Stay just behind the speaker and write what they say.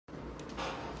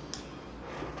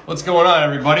What's going on,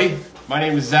 everybody? My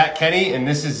name is Zach Kenney, and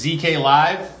this is ZK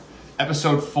Live,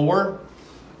 episode 4.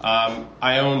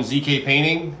 I own ZK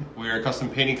Painting. We're a custom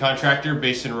painting contractor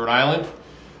based in Rhode Island.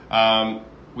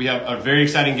 We have a very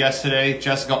exciting guest today,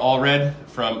 Jessica Allred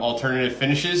from Alternative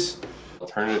Finishes.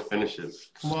 Alternative Finishes.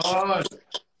 Come on.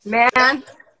 Man,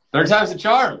 Third time's the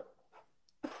charm.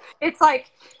 it's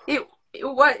like it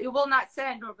will not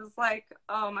send. It was like,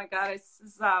 oh my god, this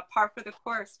is par for the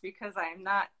course because I am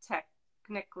not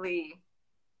technically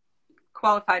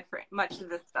qualified for much of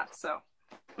this stuff. So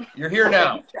You're here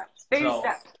now. baby So,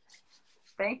 steps.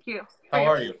 Thank you. how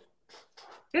are you?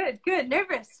 Good.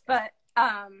 Nervous, but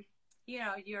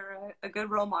you're a good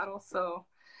role model. So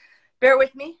bear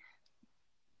with me.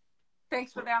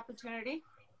 Thanks for the opportunity.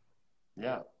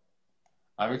 Yeah.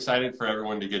 I'm excited for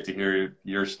everyone to get to hear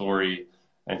your story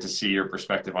and to see your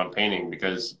perspective on painting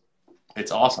because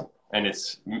it's awesome. And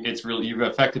it's really, you've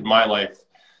affected my life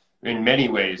in many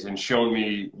ways and shown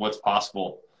me what's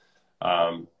possible.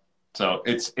 So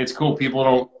it's cool. People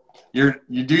don't,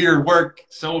 you do your work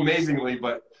so amazingly,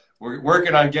 but we're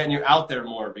working on getting you out there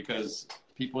more because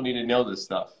people need to know this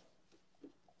stuff.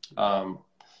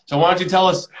 So why don't you tell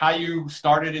us how you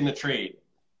started in the trade?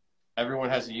 Everyone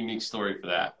has a unique story for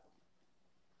that.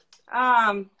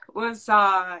 Was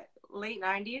late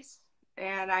 90s,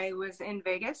 and I was in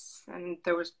Vegas, and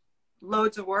there was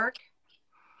loads of work,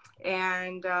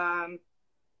 and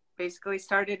basically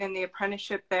started in the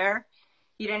apprenticeship there.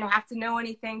 You didn't have to know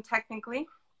anything technically.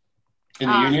 In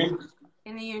the union?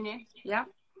 In the union, yeah.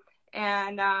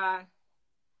 And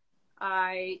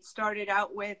I started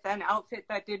out with an outfit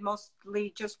that did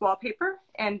mostly just wallpaper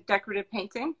and decorative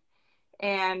painting.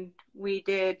 And we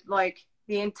did like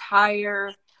the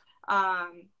entire,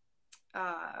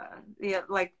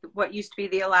 like what used to be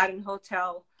the Aladdin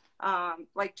Hotel,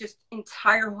 like just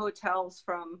entire hotels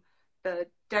from the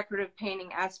decorative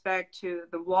painting aspect to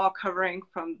the wall covering,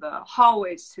 from the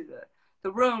hallways to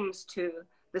the rooms to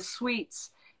the suites,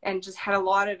 and just had a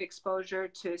lot of exposure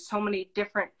to so many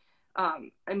different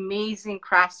amazing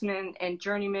craftsmen and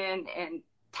journeymen and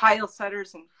tile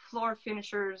setters and floor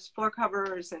finishers, floor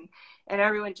coverers, and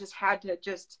everyone just had to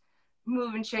just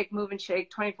move and shake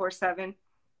 24/7.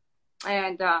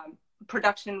 And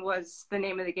production was the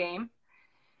name of the game,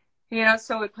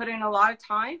 so we put in a lot of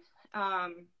time.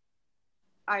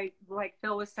 I, like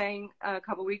Phil was saying a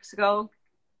couple weeks ago,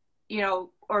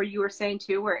 or you were saying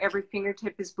too, where every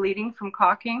fingertip is bleeding from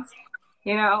caulking,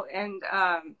 and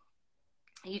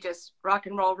you just rock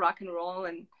and roll,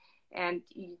 and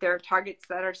there are targets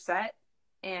that are set.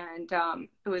 And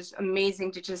it was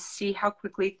amazing to just see how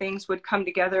quickly things would come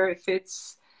together if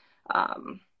it's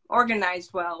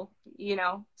organized well,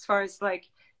 as far as like,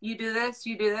 you do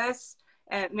this,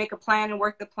 and make a plan and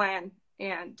work the plan.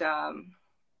 And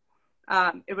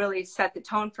it really set the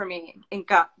tone for me and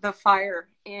got the fire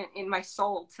in my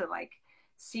soul to like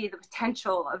see the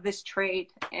potential of this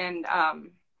trade, and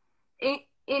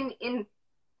in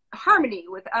harmony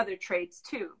with other trades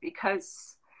too,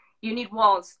 because you need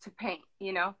walls to paint,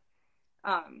 you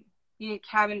need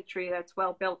cabinetry that's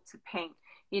well built to paint.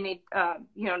 You need,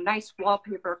 nice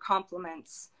wallpaper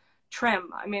complements,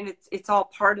 trim. I mean, it's all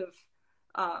part of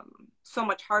so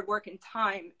much hard work and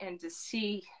time, and to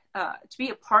see, to be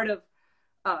a part of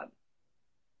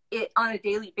it on a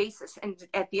daily basis. And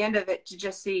at the end of it, to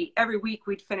just see every week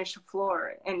we'd finish a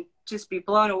floor and just be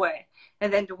blown away.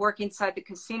 And then to work inside the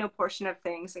casino portion of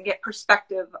things and get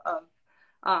perspective of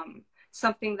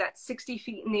something that's 60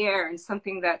 feet in the air and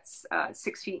something that's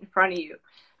 6 feet in front of you,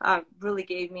 really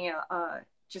gave me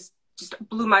just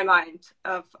blew my mind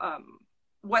of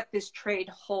what this trade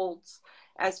holds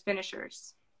as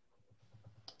finishers.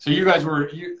 So you guys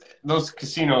those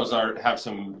casinos have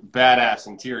some badass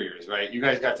interiors, right? You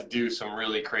guys got to do some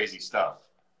really crazy stuff.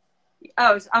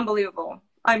 Oh, it was unbelievable.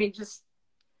 I mean, just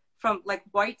from like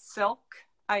white silk.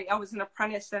 I was an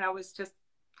apprentice, and I was just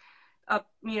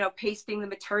pasting the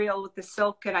material with the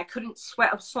silk, and I couldn't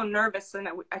sweat. I was so nervous, and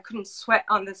I couldn't sweat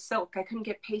on the silk. I couldn't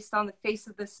get paste on the face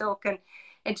of the silk,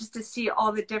 and just to see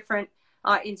all the different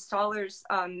installers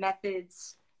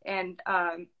methods. And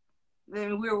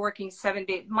then we were working 7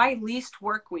 days. My least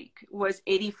work week was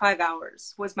 85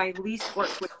 hours, was my least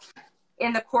work week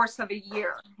in the course of a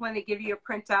year, when they give you a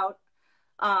printout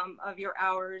of your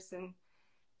hours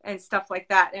and stuff like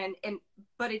that.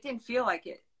 But it didn't feel like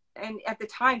it. And at the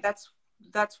time,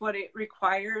 that's what it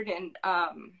required. And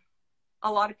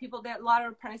a lot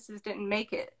of apprentices didn't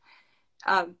make it.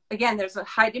 Again, there's a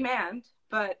high demand,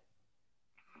 but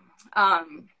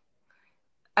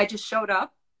I just showed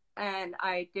up. and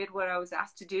I did what I was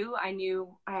asked to do. I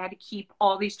knew I had to keep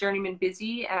all these journeymen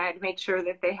busy, and I had to make sure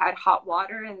that they had hot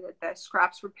water and that the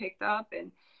scraps were picked up.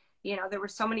 And, you know, there were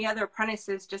so many other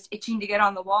apprentices just itching to get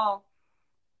on the wall.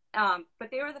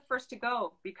 But they were the first to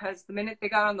go, because the minute they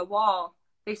got on the wall,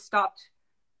 they stopped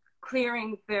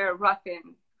clearing their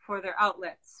rough-in for their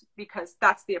outlets, because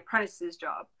that's the apprentice's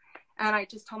job. And I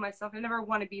just told myself, I never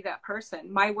want to be that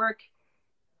person. My work,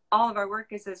 all of our work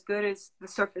is as good as the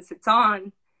surface it's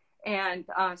on. And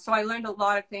so I learned a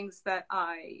lot of things that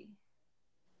I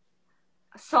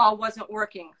saw wasn't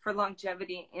working for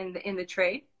longevity in the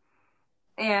trade.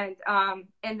 And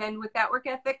then with that work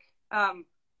ethic,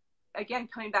 again,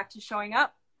 coming back to showing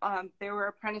up, there were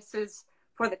apprentices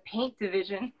for the paint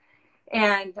division,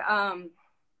 and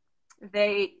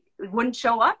they wouldn't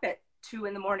show up at 2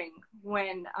 in the morning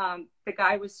when the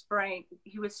guy was spraying.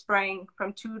 He was spraying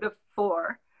from 2 to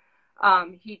 4.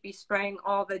 He'd be spraying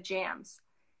all the jams,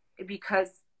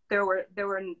 because there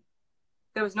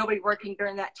was nobody working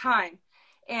during that time.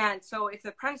 And so if the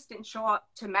apprentice didn't show up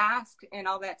to mask and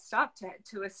all that stuff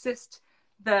to assist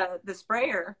the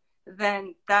sprayer,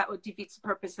 then that would defeat the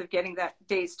purpose of getting that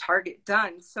day's target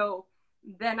done. So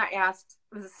then I asked,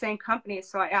 it was the same company,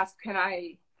 so I asked, can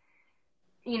I,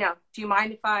 you know, do you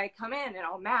mind if I come in and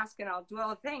I'll mask and I'll do all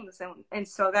the things? And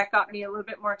so that got me a little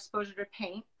bit more exposure to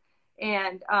paint.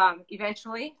 And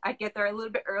eventually I'd get there a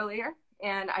little bit earlier,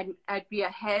 and I'd be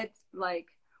ahead, like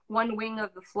one wing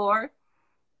of the floor.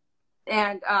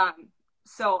 And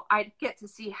so I'd get to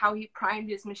see how he primed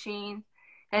his machine.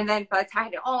 And then by the time I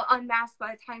had it all unmasked,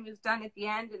 by the time it was done at the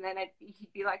end, and then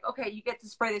he'd be like, okay, you get to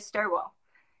spray this stairwell.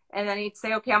 And then he'd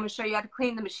say, okay, I'm going to show you how to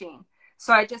clean the machine.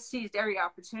 So I just seized every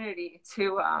opportunity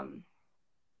to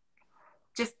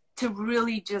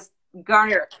really just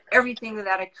garner everything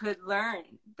that I could learn.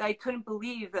 I couldn't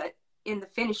believe that in the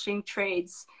finishing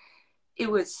trades, it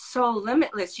was so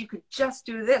limitless. You could just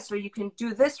do this, or you can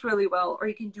do this really well, or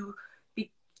you can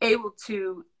be able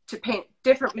to paint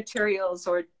different materials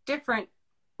or different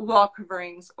wall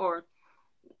coverings, or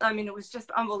I mean, it was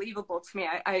just unbelievable to me.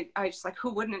 I just, like,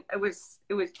 who wouldn't? It was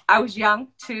I was young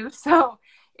too, so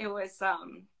it was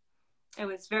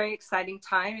very exciting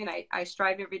time, and I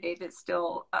strive every day to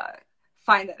still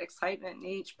find that excitement in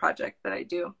each project that I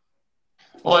do.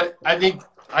 Well, I think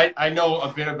I know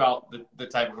a bit about the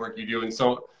type of work you do, and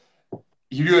so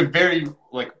you do a very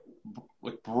like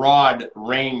broad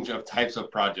range of types of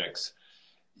projects,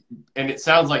 and it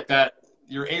sounds like that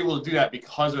you're able to do that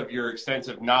because of your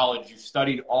extensive knowledge. You've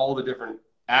studied all the different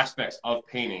aspects of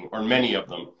painting, or many of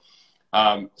them.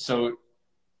 So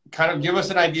kind of give us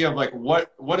an idea of like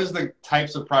what is the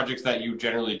types of projects that you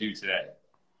generally do today?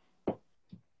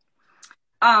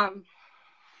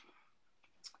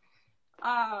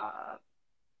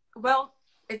 Well,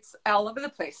 it's all over the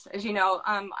place, as you know.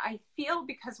 I feel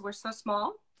because we're so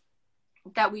small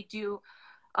that we do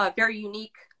very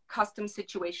unique custom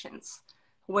situations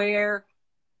where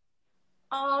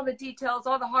all the details,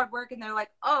 all the hard work, and they're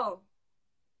like, oh,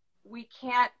 we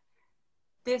can't,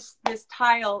 this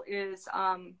tile is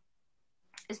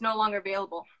no longer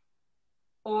available,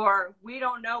 or we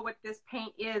don't know what this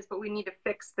paint is, but we need to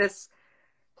fix this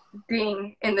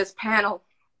ding in this panel.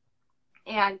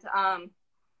 And so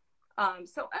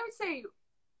I would say,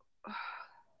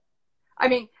 I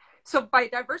mean, so by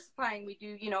diversifying, we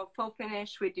do, you know, faux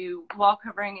finish, we do wall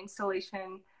covering,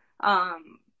 installation,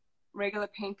 regular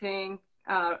painting,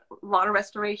 a lot of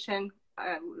restoration.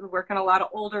 We work on a lot of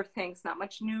older things, not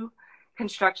much new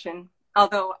construction.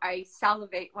 Although I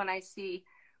salivate when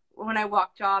I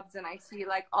walk jobs and I see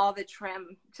like all the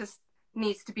trim just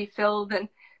needs to be filled and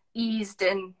eased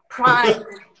and primed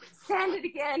and sanded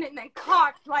again and then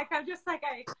caulked. Like I'm just like,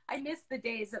 I miss the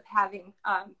days of having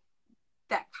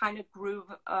that kind of groove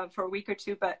for a week or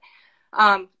two. But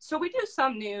so we do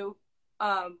some new,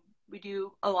 we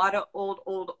do a lot of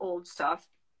old stuff.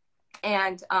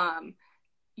 And a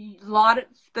lot of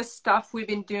the stuff we've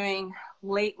been doing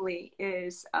lately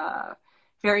is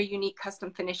very unique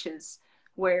custom finishes,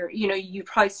 where, you know, you've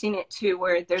probably seen it too,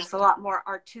 where there's a lot more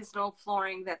artisanal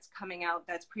flooring that's coming out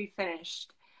that's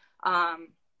pre-finished.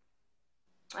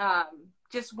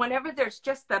 Just whenever there's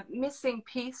just a missing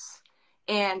piece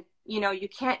and, you know, you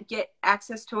can't get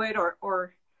access to it,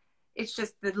 or it's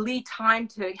just the lead time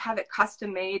to have it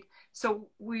custom made. So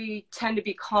we tend to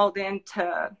be called in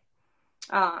to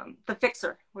the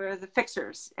fixer. We're the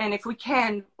fixers. And if we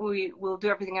can, we will do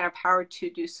everything in our power to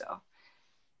do so.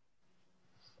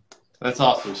 That's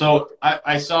awesome. So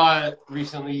I saw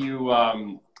recently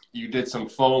you did some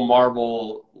faux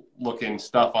marble looking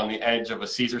stuff on the edge of a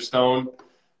Caesar stone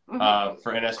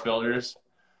for NS Builders.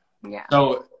 Yeah.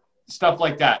 stuff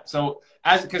like that. So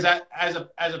as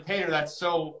a painter, that's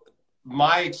so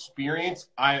my experience.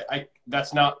 I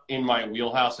that's not in my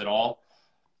wheelhouse at all.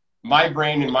 My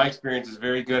brain and my experience is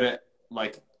very good at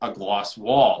like a gloss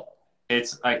wall.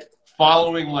 It's like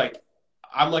following like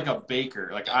I'm like a baker.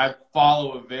 Like I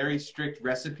follow a very strict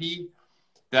recipe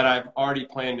that I've already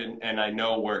planned and I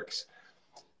know works.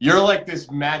 You're like this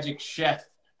magic chef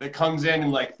that comes in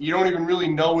and like you don't even really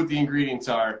know what the ingredients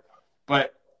are,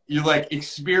 but you like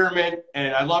experiment.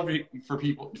 And I love for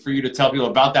you to tell people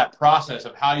about that process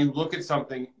of how you look at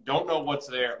something, don't know what's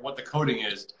there, what the coating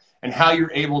is, and how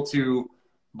you're able to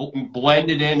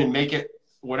blend it in and make it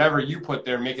whatever you put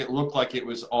there, make it look like it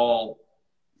was all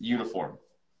uniform.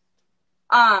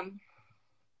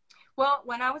 Well,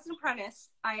 when I was an apprentice,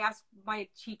 I asked my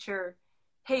teacher,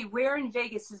 hey, where in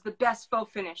Vegas is the best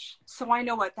faux finish? So I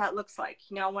know what that looks like.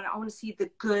 You know, when I want to see the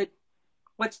good,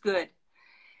 what's good.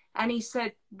 And he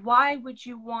said, why would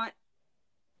you want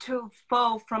to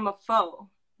faux from a faux?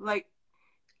 Like,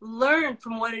 learn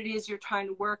from what it is you're trying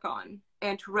to work on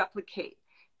and to replicate.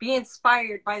 Be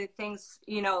inspired by the things,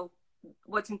 you know,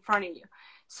 what's in front of you.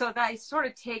 So that I sort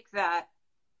of take that,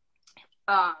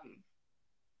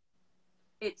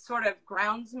 it sort of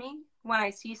grounds me when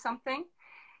I see something.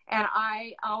 And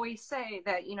I always say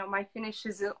that, you know, my finish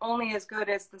is only as good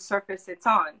as the surface it's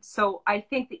on. So I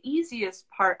think the easiest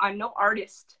part, I'm no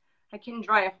artist. I can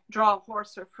draw a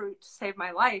horse or fruit to save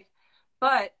my life.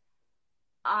 But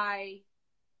I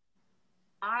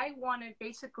want to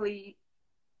basically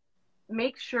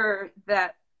make sure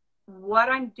that what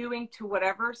I'm doing to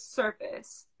whatever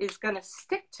surface is going to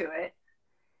stick to it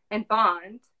and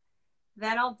bond.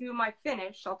 Then I'll do my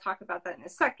finish. I'll talk about that in a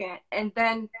second. And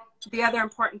then the other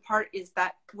important part is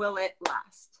that will it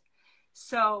last?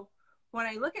 So when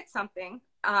I look at something,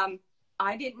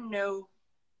 I didn't know,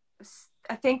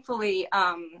 thankfully,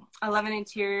 11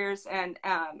 Interiors and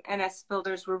NS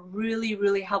Builders were really,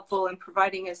 really helpful in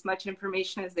providing as much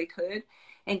information as they could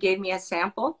and gave me a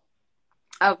sample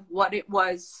of what it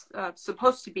was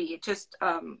supposed to be. It just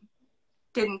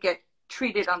didn't get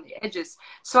treated on the edges.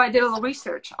 So I did a little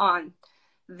research on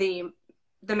the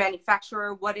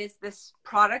manufacturer. What is this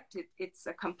product? It's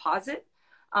a composite.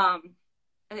 And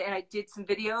I did some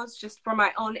videos just for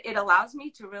my own. It allows me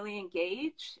to really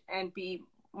engage and be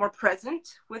more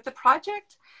present with the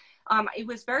project. It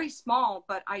was very small,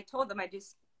 but I told them I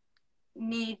just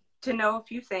need to know a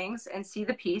few things and see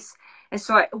the piece. And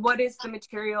so what is the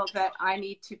material that I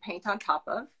need to paint on top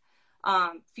of?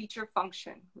 Feature,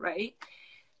 function, right?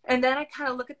 And then I kind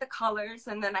of look at the colors,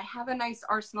 and then I have a nice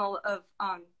arsenal of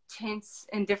tints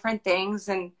and different things.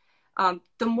 And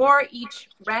the more each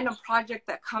random project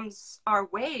that comes our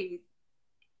way,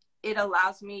 it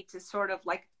allows me to sort of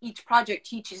like each project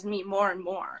teaches me more and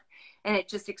more. And it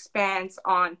just expands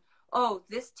on, oh,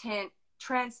 this tint,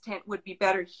 trans tint would be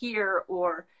better here,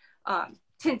 or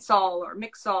Tinsol or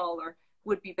Mixol or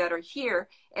would be better here.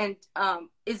 And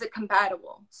is it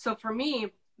compatible? So for me,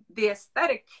 the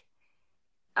aesthetic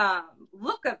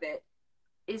look of it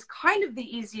is kind of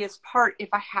the easiest part if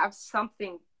I have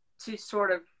something to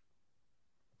sort of,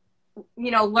 you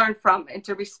know, learn from and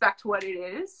to respect what it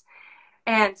is.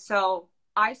 And so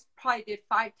I probably did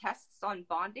 5 tests on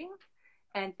bonding.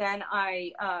 And then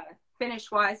I,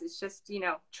 finish wise, it's just, you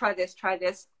know, try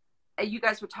this. You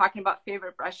guys were talking about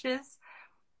favorite brushes.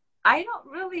 I don't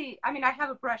really, I mean, I have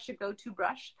a go-to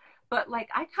brush, but like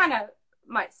I kind of,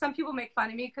 some people make fun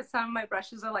of me because some of my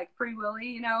brushes are like Free Willy,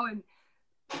 you know, and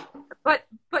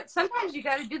but sometimes you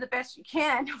got to do the best you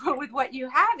can with what you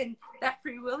have, and that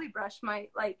Free Willy brush might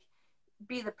like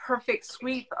be the perfect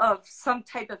sweep of some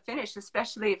type of finish,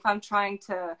 especially if I'm trying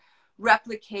to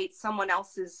replicate someone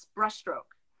else's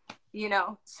brushstroke, you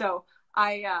know. So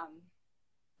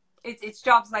it's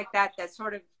jobs like that that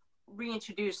sort of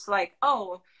reintroduce, like,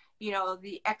 oh, you know,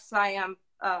 the XIM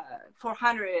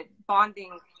 400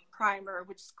 bonding primer,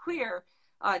 which is clear,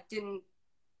 didn't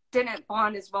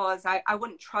bond as well as I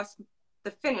wouldn't trust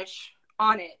the finish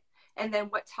on it. And then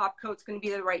what top coat's going to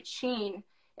be the right sheen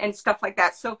and stuff like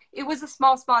that. So it was a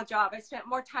small job. I spent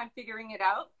more time figuring it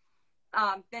out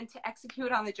than to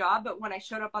execute on the job. But when I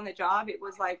showed up on the job, it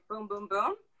was like boom, boom,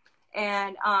 boom.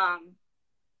 And,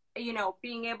 you know,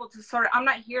 being able to sort of, I'm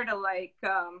not here to like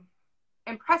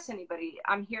impress anybody.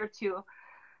 I'm here to,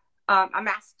 I'm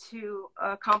asked to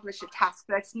accomplish a task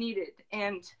that's needed.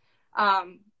 And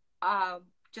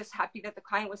just happy that the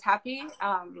client was happy.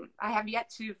 I have yet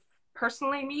to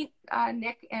personally meet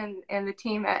Nick and the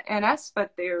team at NS,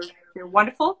 but they're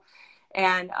wonderful.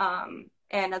 And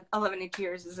 11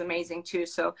 Interiors is amazing too.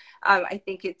 So I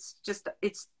think it's just,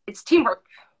 it's teamwork.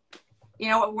 You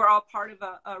know, we're all part of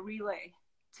a relay.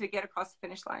 to get across the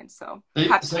finish line. So,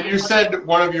 so you said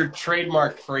one of your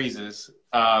trademark phrases,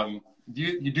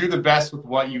 you do the best with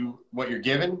what you're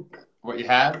given, what you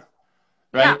have,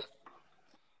 right?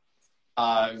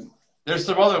 Yeah. There's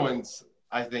some other ones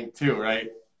I think too,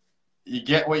 right? You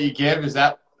get what you give. Is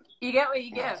that? You get what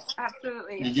you give.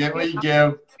 Absolutely. You get what you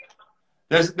give.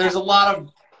 There's a lot of.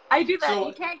 I do that. So,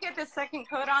 you can't get the second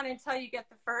coat on until you get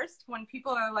the first. When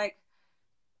people are like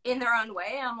in their own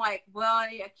way, I'm like, well,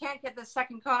 you can't get the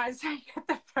second coat on until you get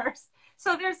the first.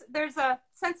 So there's a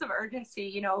sense of urgency,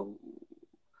 you know.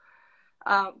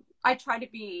 I try to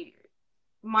be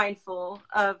mindful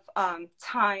of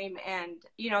time, and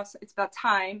you know, it's about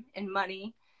time and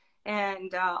money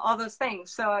and all those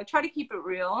things. So I try to keep it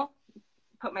real,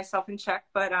 put myself in check.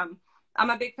 But I'm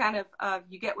a big fan of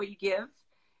you get what you give,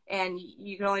 and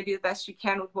you can only do the best you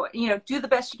can with what, you know, do the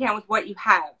best you can with what you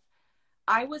have.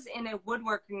 I was in a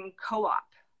woodworking co-op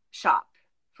shop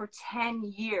for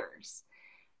 10 years.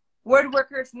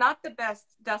 Woodworkers, not the best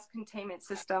dust containment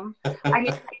system. I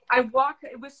mean,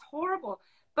 it was horrible,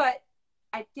 but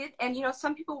I did. And, you know,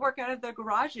 some people work out of their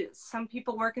garages. Some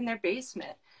people work in their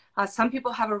basement. Some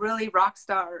people have a really rock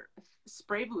star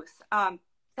spray booth.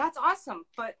 That's awesome.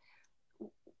 But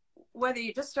whether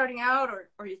you're just starting out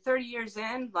or you're 30 years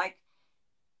in, like,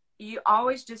 you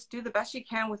always just do the best you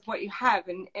can with what you have.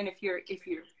 And if you're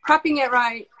prepping it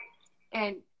right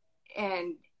and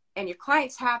your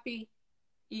client's happy,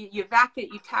 you vacked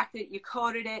it, you tacked it, you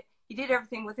coated it, you did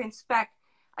everything within spec,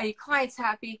 your client's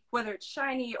happy, whether it's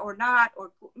shiny or not,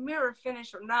 or mirror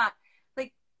finish or not.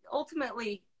 Like,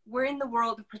 ultimately, we're in the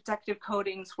world of protective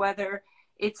coatings, whether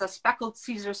it's a speckled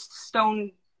Caesar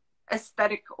stone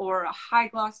aesthetic or a high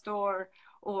gloss door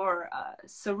or a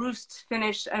cerused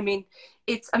finish. I mean,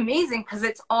 it's amazing because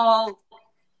it's all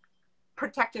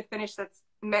protective finish that's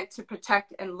meant to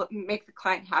protect and make the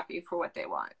client happy for what they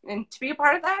want. And to be a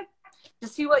part of that, to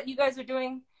see what you guys are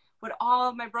doing, what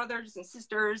all my brothers and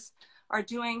sisters are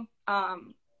doing,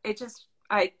 it just,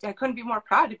 I couldn't be more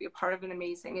proud to be a part of an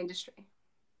amazing industry.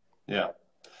 Yeah.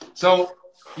 So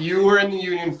you were in the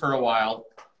union for a while.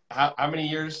 How many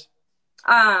years?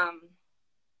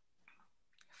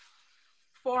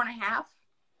 4.5.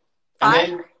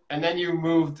 5. And then you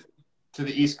moved to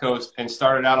the East Coast and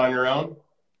started out on your own?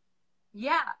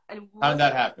 Yeah. How did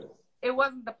that happen? It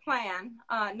wasn't the plan.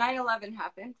 9/11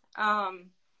 happened.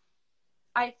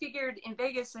 I figured in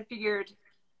Vegas,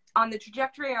 on the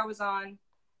trajectory I was on,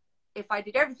 if I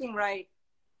did everything right,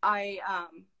 I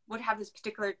would have this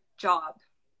particular job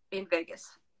in Vegas,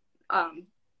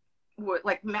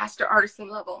 like master artisan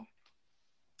level.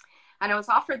 And I was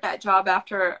offered that job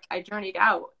after I journeyed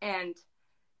out, and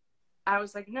I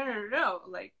was like, no,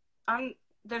 like,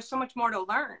 there's so much more to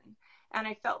learn. And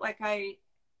I felt like I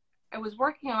was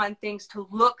working on things to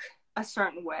look a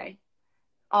certain way,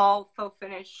 all faux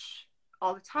finish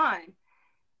all the time.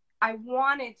 I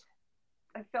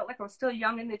felt like I was still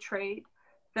young in the trade,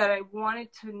 that I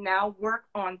wanted to now work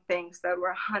on things that were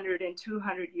 100 and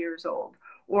 200 years old,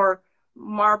 or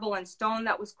marble and stone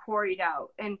that was quarried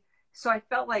out. And so I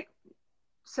felt like,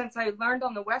 since I learned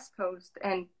on the West Coast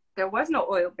and there was no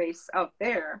oil base out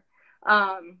there,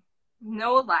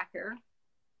 no lacquer.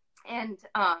 And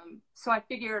so I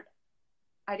figured,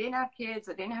 I didn't have kids,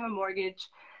 I didn't have a mortgage.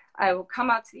 I will come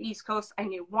out to the East Coast. I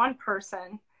knew one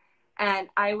person, and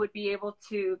I would be able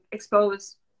to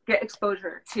get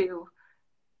exposure to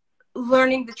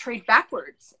learning the trade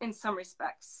backwards in some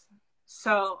respects.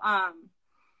 So,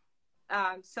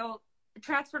 so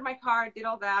transferred my car, did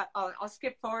all that. I'll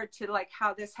skip forward to like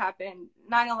how this happened.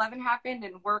 9/11 happened,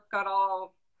 and work got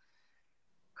all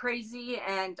crazy,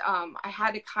 and I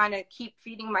had to kind of keep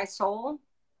feeding my soul.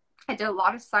 I did a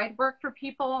lot of side work for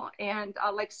people, and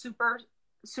like supers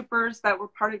that were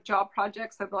part of job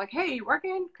projects that were like, hey, you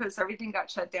working? Because everything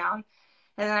got shut down.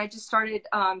 And then I just started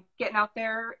getting out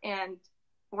there and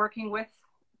working with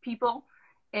people,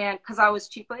 and because I was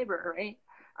cheap labor, right?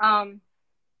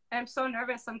 I'm so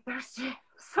nervous. I'm thirsty.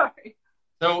 Sorry.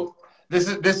 So this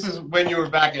is when you were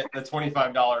back at the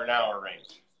 $25 an hour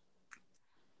range.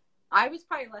 I was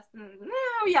probably less than,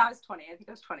 no, yeah, I was 20. I think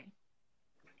I was 20.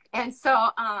 And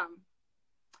so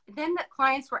then the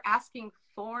clients were asking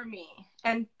for me,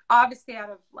 and obviously out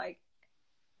of like,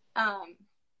 and,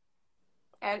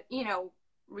 you know,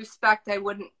 respect, I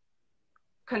wouldn't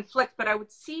conflict, but I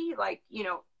would see like, you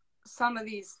know, some of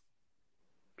these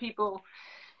people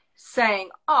saying,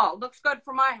 oh, looks good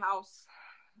for my house,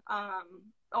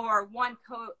 or one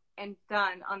coat and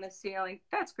done on the ceiling.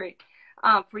 That's great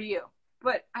for you.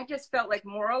 But I just felt like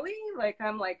morally, like,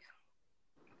 I'm like,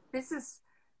 this is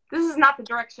this is not the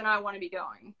direction I want to be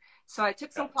going. So I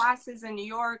took some classes in New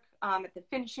York at the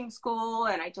finishing school,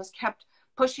 and I just kept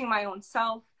pushing my own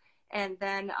self. And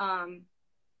then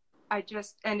I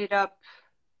just ended up,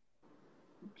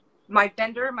 my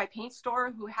vendor, my paint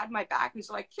store who had my back, was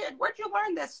like, kid, where'd you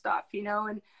learn this stuff? You know,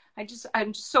 and I'm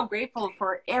just so grateful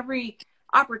for every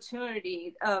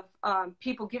opportunity of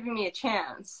people giving me a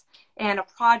chance and a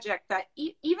project that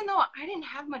even though I didn't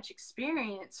have much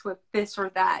experience with this or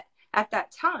that at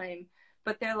that time,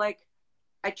 but they're like,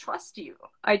 I trust you.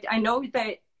 I know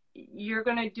that you're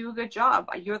going to do a good job.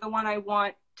 You're the one I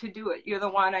want to do it. You're the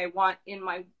one I want in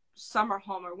my summer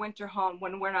home or winter home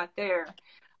when we're not there.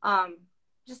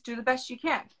 Just do the best you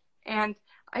can. And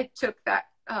I took that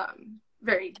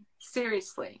very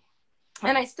seriously,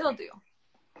 and I still do.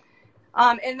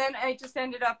 And then I just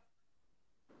ended up,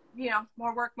 you know,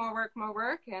 more work.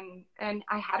 And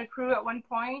I had a crew at one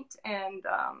point, and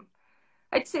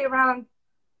I'd say around,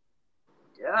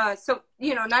 so,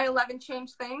 you know, 9/11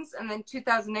 changed things, and then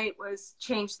 2008 was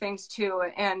changed things too.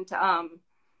 And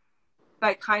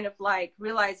by kind of like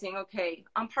realizing, okay,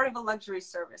 I'm part of a luxury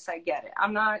service. I get it.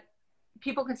 I'm not,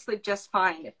 people can sleep just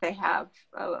fine if they have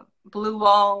blue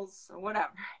walls or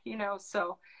whatever, you know.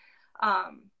 So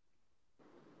I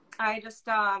just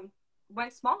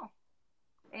went small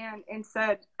and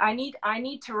said, I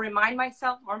need to remind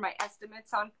myself, or my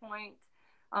estimates on point.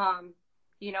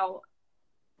 You know,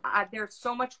 there's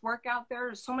so much work out there.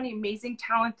 There's so many amazing,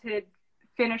 talented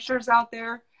finishers out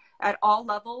there at all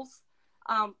levels.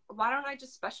 Why don't I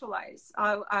just specialize?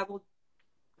 I will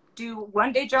do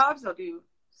 1-day jobs. I'll do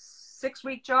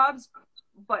 6-week jobs,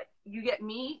 but you get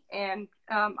me. And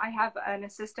I have an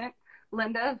assistant,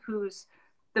 Linda, who's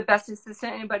the best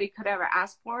assistant anybody could ever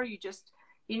ask for. You just,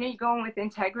 you know, you go in with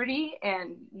integrity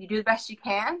and you do the best you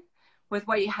can with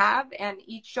what you have. And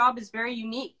each job is very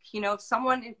unique. You know, if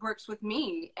someone works with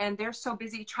me and they're so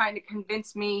busy trying to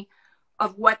convince me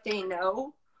of what they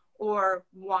know or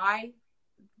why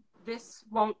this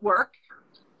won't work,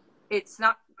 it's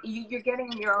not, you're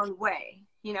getting in your own way,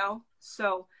 you know?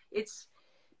 So it's,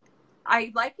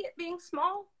 I like it being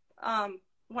small.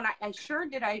 When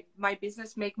my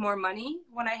business make more money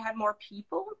when I had more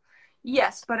people?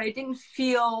 Yes, but I didn't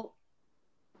feel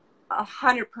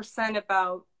 100%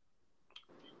 about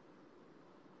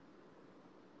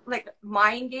like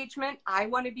my engagement. I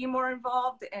want to be more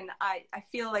involved, and I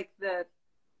feel like the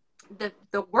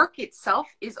work itself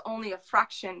is only a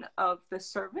fraction of the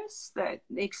service, the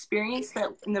experience, that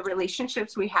and the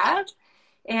relationships we have.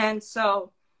 And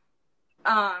so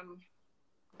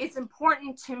it's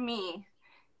important to me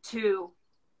to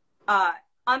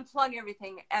unplug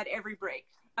everything at every break.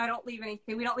 We don't leave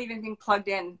anything plugged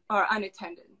in or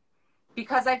unattended,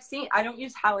 because I don't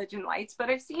use halogen lights, but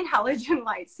I've seen halogen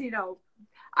lights, you know.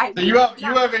 So you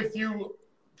have a few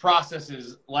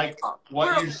processes like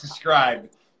what you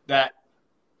described that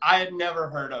I had never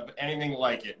heard of anything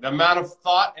like it. The amount of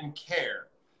thought and care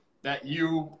that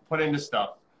you put into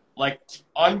stuff, like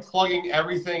unplugging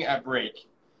everything at break.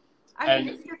 I mean,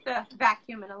 it's just a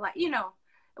vacuum and a light, you know.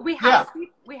 We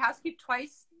housekeep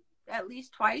twice, at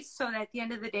least twice, so that at the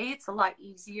end of the day, it's a lot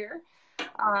easier.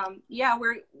 Yeah,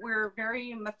 we're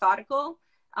very methodical.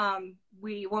 When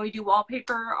we do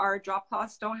wallpaper, our drop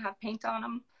cloths don't have paint on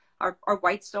them. Our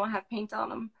whites don't have paint on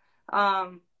them.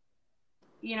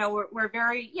 You know, we're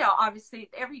very, you know, obviously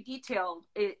every detail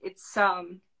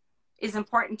is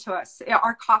important to us.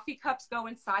 Our coffee cups go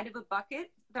inside of a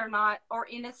bucket. They're not, or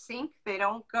in a sink. They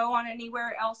don't go on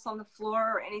anywhere else on the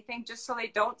floor or anything, just so they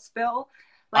don't spill.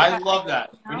 Like I love that.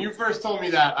 You know? When you first told me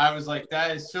that, I was like,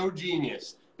 that is so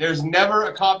genius. There's never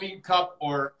a coffee cup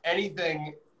or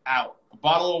anything out. A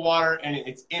bottle of water, and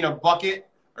it's in a bucket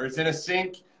or it's in a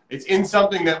sink. It's in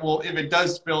something that will, if it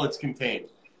does spill, it's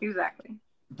contained. Exactly.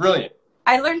 Brilliant.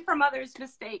 I learned from others'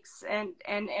 mistakes and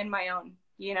my own,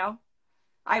 you know.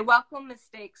 I welcome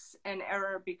mistakes and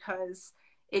error because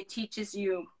it teaches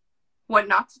you what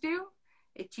not to do.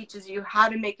 It teaches you how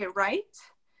to make it right.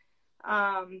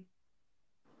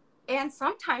 And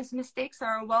sometimes mistakes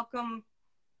are a welcome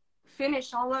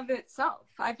finish all of itself.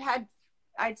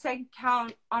 I'd say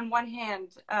count on one hand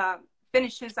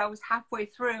finishes I was halfway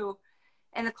through,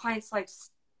 and the client's like,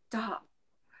 stop.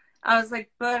 I was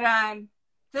like, but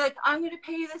they're like, I'm going to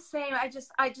pay you the same. I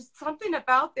just something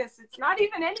about this. It's not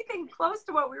even anything close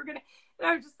to what we were going to. And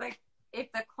I was just like,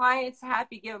 if the client's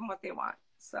happy, give them what they want.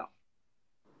 So.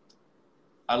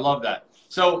 I love that.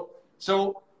 So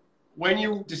when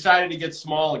you decided to get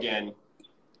small again,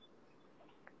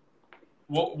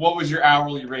 what was your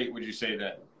hourly rate, would you say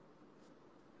then?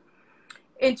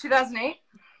 In 2008?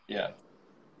 Yeah.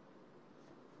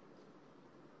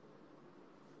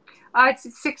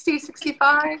 It's 60,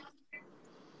 65.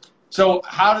 So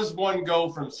how does one go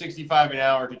from 65 an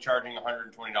hour to charging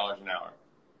 $120 an hour?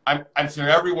 I'm sure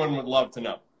everyone would love to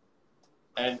know.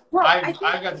 And Well, I've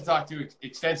got to talk to you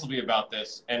extensively about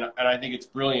this, and I think it's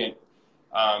brilliant.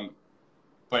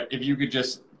 But if you could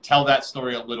just tell that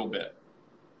story a little bit.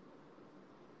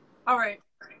 All right.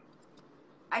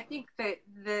 I think that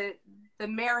the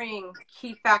marrying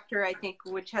key factor, I think,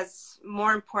 which has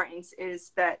more importance,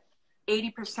 is that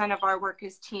 80% of our work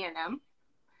is T&M.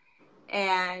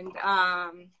 And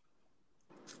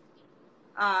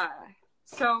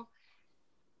so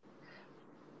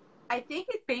I think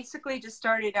it basically just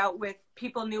started out with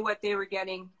people knew what they were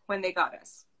getting when they got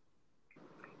us.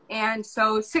 And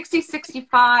so 60,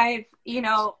 65, you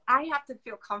know, I have to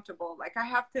feel comfortable. Like, I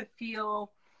have to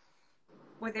feel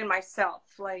within myself,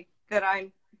 like, that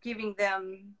I'm giving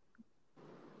them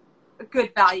a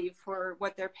good value for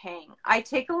what they're paying. I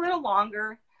take a little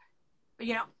longer.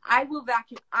 You know, I will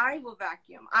vacuum, I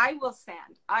will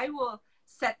sand, I will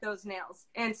set those nails.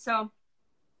 And so,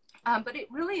 but it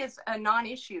really is a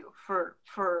non-issue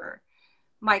for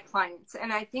my clients.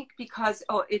 And I think because,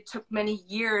 it took many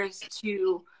years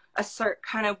to assert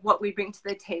kind of what we bring to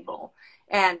the table.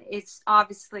 And it's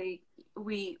obviously,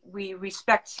 we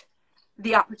respect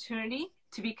the opportunity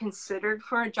to be considered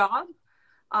for a job.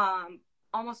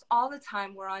 Almost all the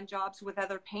time we're on jobs with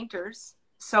other painters.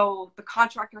 So the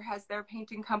contractor has their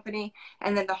painting company,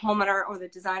 and then the homeowner or the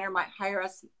designer might hire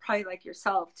us, probably like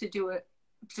yourself, to do a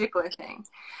particular thing.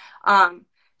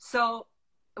 So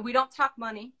we don't talk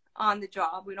money on the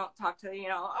job. We don't talk to, you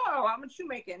know, oh, how much you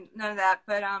making? None of that.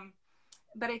 But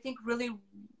I think really,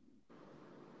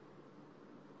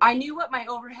 I knew what my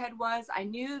overhead was. I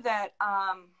knew that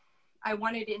I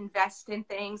wanted to invest in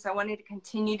things. I wanted to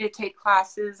continue to take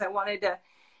classes. I wanted to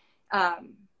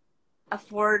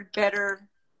afford better.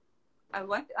 I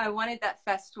wanted that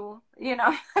festool, you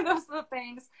know, those little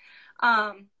things.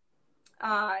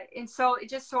 And so it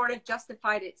just sort of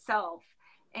justified itself.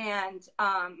 And,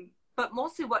 but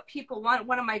mostly what people want,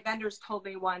 one of my vendors told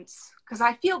me once, because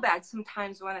I feel bad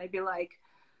sometimes when I'd be like,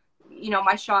 you know,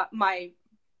 my shop, my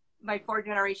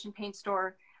 4th-generation paint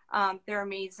store, they're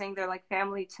amazing. They're like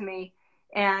family to me.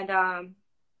 And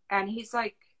he's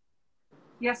like,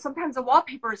 yeah, sometimes the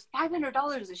wallpaper is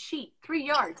 $500 a sheet, 3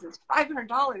 yards is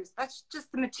 $500. That's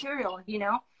just the material, you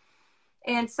know?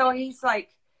 And so he's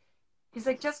like,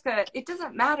 Jessica, it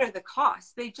doesn't matter the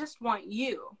cost. They just want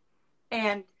you.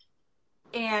 And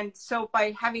so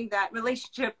by having that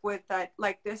relationship with that,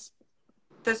 like this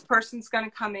person's going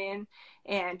to come in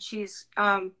and she's,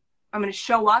 I'm going to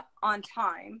show up on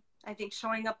time. I think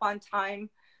showing up on time,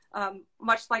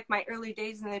 much like my early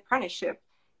days in the apprenticeship,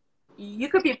 you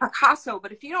could be Picasso,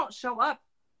 but if you don't show up,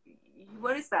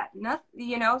 what is that? Nothing,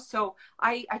 you know? So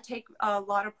I take a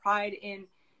lot of pride in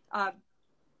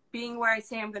being where I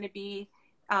say I'm going to be,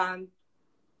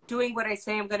 doing what I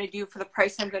say I'm going to do for the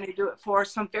price I'm going to do it for.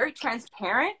 So I'm very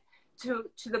transparent to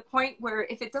the point where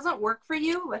if it doesn't work for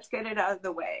you, let's get it out of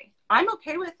the way. I'm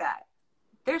okay with that.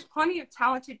 There's plenty of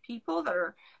talented people that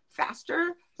are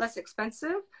faster, less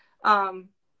expensive.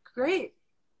 Great.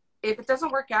 If it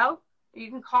doesn't work out, you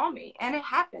can call me, and it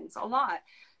happens a lot.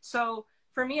 So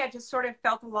for me, I just sort of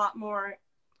felt a lot more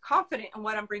confident in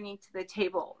what I'm bringing to the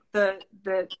table, the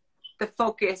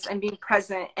focus and being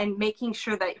present and making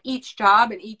sure that each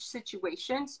job and each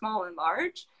situation, small and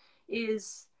large,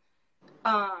 is,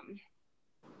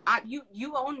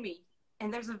 you own me,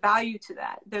 and there's a value to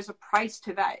that. There's a price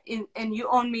to that. And you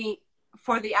own me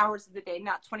for the hours of the day,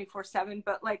 not 24/7,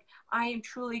 but like, I am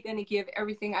truly going to give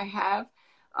everything I have,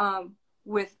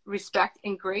 with respect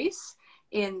and grace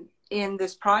in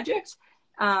this project,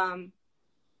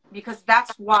 because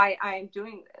that's why I am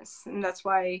doing this, and that's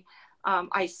why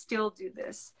I still do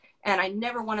this, and I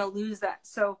never want to lose that.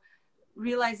 So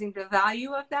realizing the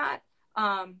value of that,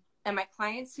 and my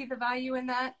clients see the value in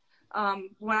that.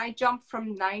 When I jumped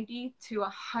from 90 to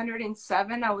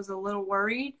 107, I was a little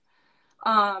worried,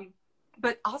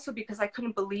 but also because I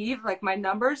couldn't believe like my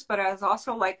numbers, but I was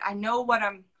also like, I know what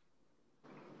I'm.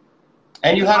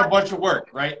 And you had a bunch of work,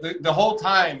 right? The whole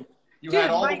time you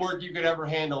had all the work you could ever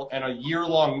handle and a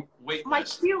year-long wait list. My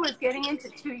queue was getting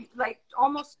into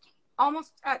almost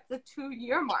at the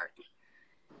 2-year mark.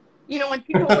 You know, when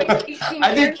people wait 18 years.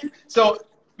 I think, so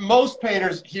most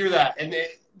painters hear that, and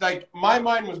like, my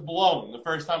mind was blown the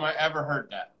first time I ever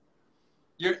heard that.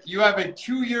 You have a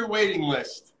 2-year waiting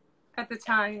list. At the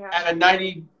time, yeah. At a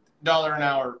 $90 an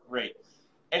hour rate.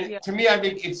 And yeah. To me, I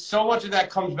think it's so much of that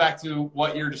comes back to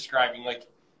what you're describing. Like,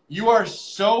 you are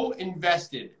so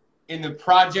invested in the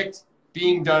project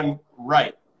being done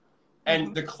right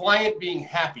and the client being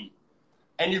happy.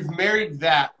 and you've married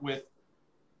that with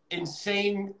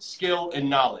insane skill and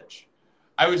knowledge.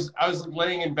 I was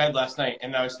laying in bed last night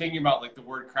and I was thinking about like the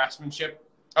word craftsmanship.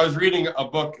 I was reading a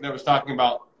book that was talking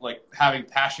about like having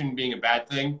passion being a bad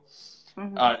thing.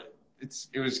 Mm-hmm.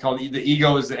 It was called The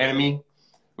Ego is the Enemy,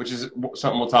 which is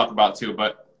something we'll talk about too.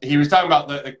 But he was talking about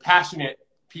the passionate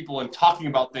people and talking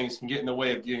about things can get in the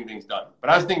way of getting things done.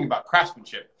 But I was thinking about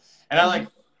craftsmanship, and I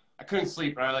couldn't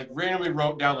sleep, and I like randomly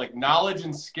wrote down like knowledge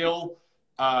and skill,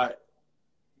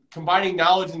 combining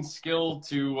knowledge and skill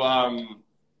to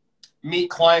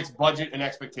meet clients' budget and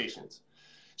expectations.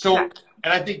 So,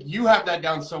 and I think you have that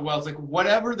down so well. It's like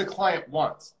whatever the client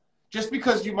wants, just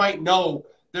because you might know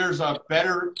there's a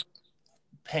better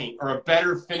paint or a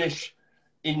better finish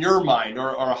in your mind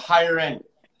or a higher end.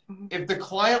 Mm-hmm. If the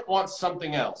client wants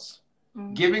something else,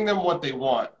 mm-hmm. giving them what they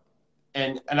want.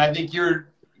 And I think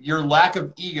your lack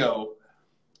of ego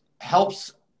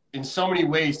helps in so many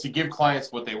ways to give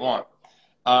clients what they want.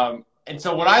 And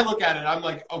so when I look at it, I'm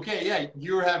like, okay, yeah,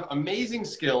 you have amazing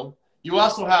skill. You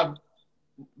also have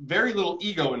very little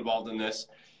ego involved in this.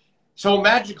 So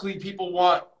magically people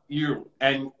want you.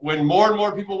 And when more and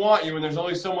more people want you and there's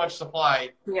only so much supply,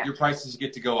 your prices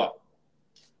get to go up.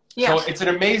 Yeah. So it's an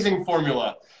amazing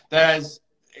formula that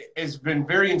has been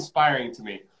very inspiring to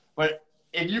me. But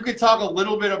if you could talk a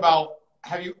little bit about,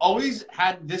 have you always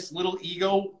had this little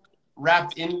ego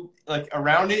wrapped in like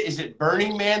around it? Is it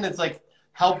Burning Man that's like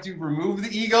helped you remove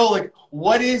the ego? Like,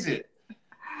 what is it?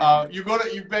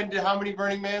 You've been to how many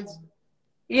Burning Mans?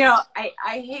 You know,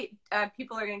 I hate,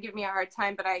 people are going to give me a hard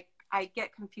time, but I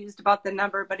get confused about the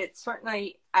number, but it's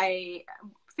certainly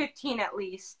 15 at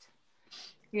least.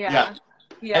 Yeah.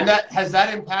 And has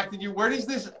that impacted you? Where does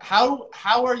this, how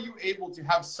are you able to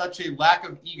have such a lack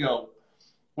of ego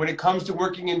when it comes to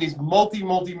working in these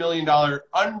multi-million dollar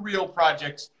unreal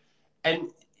projects,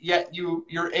 and yet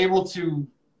you're able to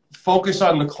focus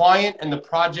on the client and the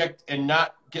project and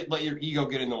not let your ego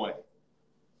get in the way?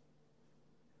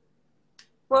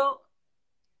 Well,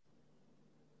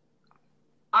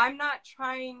 I'm not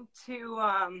trying to,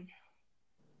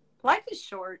 life is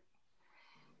short.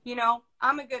 You know,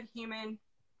 I'm a good human.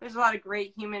 There's a lot of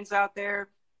great humans out there.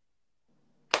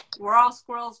 We're all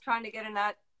squirrels trying to get a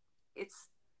nut. It's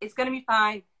going to be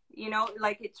fine. You know,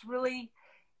 like it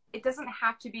doesn't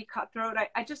have to be cutthroat.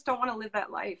 I just don't want to live that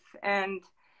life. And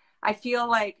I feel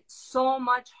like so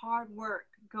much hard work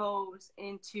goes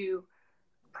into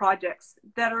projects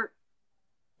that are,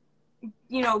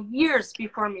 you know, years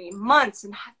before me, months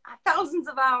and thousands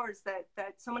of hours that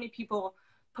so many people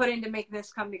put in to make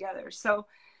this come together. So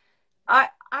I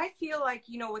feel like,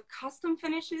 you know, with custom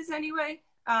finishes anyway,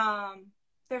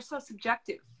 they're so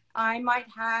subjective. I might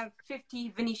have 50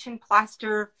 Venetian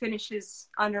plaster finishes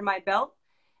under my belt,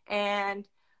 and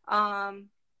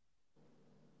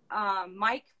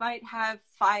Mike might have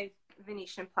 5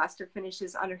 Venetian plaster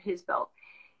finishes under his belt.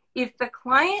 If the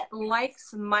client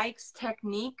likes Mike's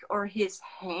technique or his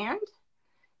hand,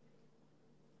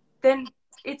 then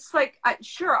it's like,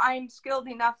 sure, I'm skilled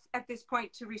enough at this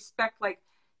point to respect like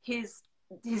his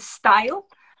style.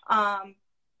 But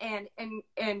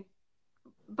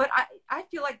I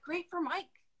feel like great for Mike.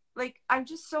 Like, I'm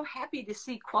just so happy to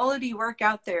see quality work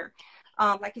out there.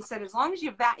 Like I said, as long as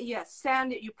you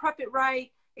sand it, you prep it right,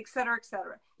 et cetera, et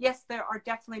cetera. Yes, there are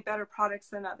definitely better products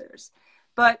than others.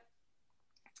 But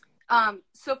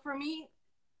so for me,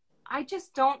 I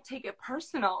just don't take it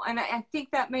personal. And I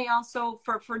think that may also,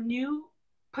 for new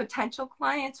potential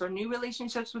clients or new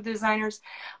relationships with designers,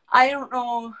 I don't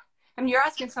know. I mean, you're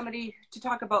asking somebody to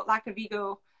talk about lack of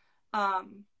ego.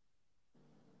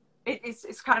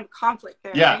 It's kind of conflict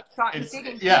there. Yeah, right?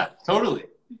 Totally.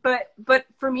 But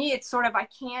for me, it's sort of, I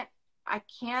can't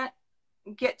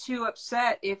get too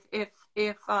upset if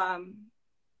the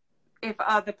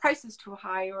price is too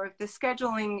high, or if the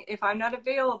scheduling, if I'm not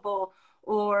available,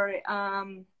 or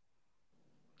I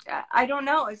don't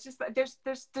know. It's just there's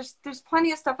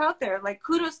plenty of stuff out there. Like,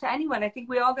 kudos to anyone. I think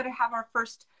we all got to have our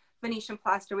first Venetian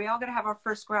plaster. We all got to have our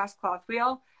first grass cloth. We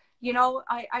all, you know,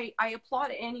 I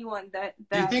applaud anyone that.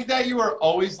 Do you think that you were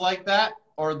always like that,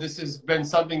 or this has been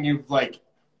something you've like?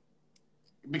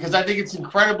 Because I think it's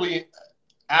incredibly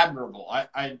admirable.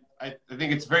 I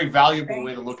think it's a very valuable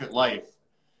way to look at life.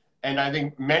 And I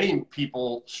think many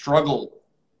people struggle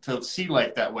to see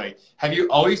life that way. Have you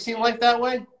always seen life that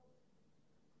way?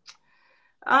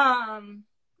 I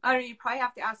don't know. You probably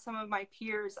have to ask some of my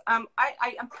peers. I'm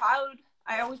proud.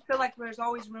 I always feel like there's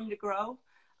always room to grow.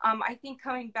 I think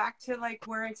coming back to like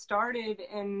where I started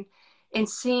and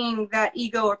seeing that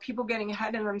ego or people getting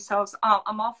ahead of themselves,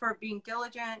 I'm all for being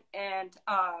diligent, and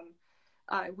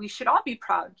we should all be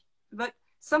proud. But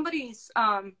somebody's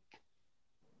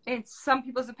it's some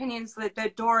people's opinions that the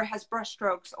door has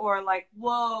brushstrokes, or like,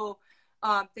 whoa,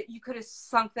 that you could have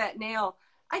sunk that nail.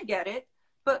 I get it.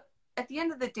 But at the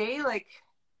end of the day, like,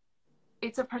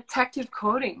 it's a protective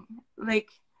coating. Like,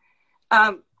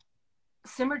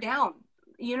 simmer down.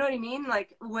 You know what I mean?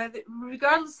 Like, whether,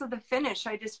 regardless of the finish,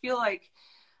 I just feel like,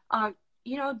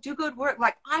 you know, do good work.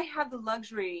 Like, I have the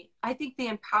luxury. I think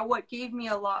what gave me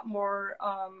a lot more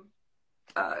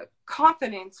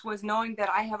confidence was knowing that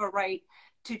I have a right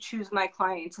to choose my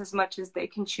clients as much as they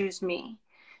can choose me.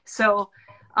 So,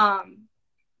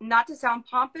 not to sound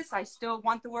pompous, I still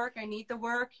want the work. I need the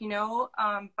work, you know,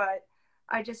 but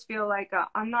I just feel like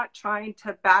I'm not trying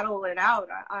to battle it out.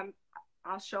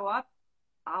 I'll show up.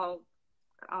 I'll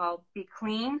be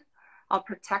clean. I'll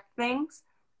protect things.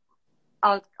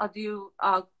 I'll do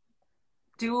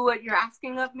what you're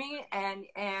asking of me,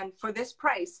 and for this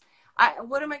price,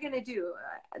 what am I gonna do?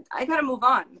 I gotta move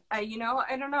on. You know,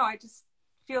 I don't know. I just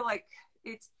feel like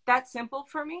it's that simple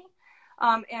for me,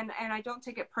 and I don't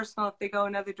take it personal if they go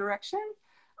another direction,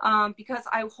 because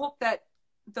I hope that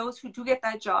those who do get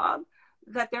that job,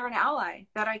 that they're an ally,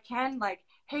 that I can, like,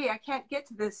 hey, I can't get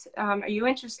to this. Are you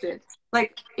interested?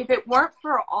 Like, if it weren't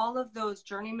for all of those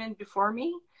journeymen before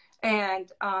me,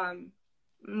 and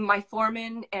my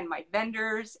foremen and my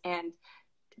vendors and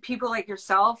people like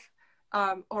yourself,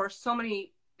 or so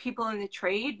many people in the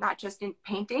trade, not just in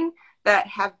painting, that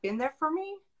have been there for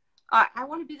me, I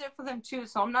want to be there for them too.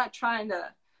 So I'm not trying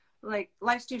to, like,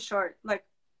 life's too short. Like,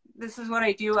 this is what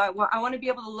I do. I want to be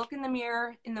able to look in the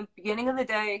mirror in the beginning of the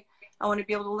day. I want to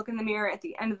be able to look in the mirror at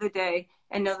the end of the day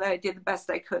and know that I did the best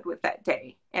I could with that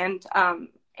day. And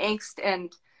angst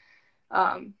and,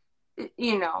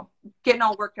 you know, getting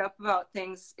all worked up about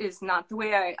things is not the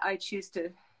way I choose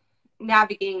to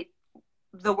navigate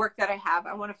the work that I have.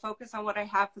 I want to focus on what I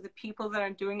have for the people that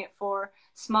I'm doing it for,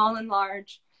 small and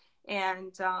large.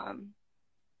 And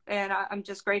I'm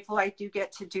just grateful I do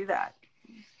get to do that.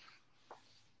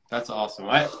 That's awesome.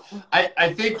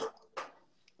 I think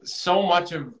so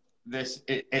much of this,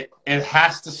 it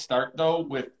has to start though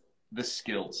with the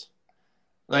skills.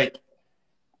 Like,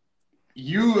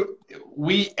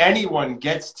 anyone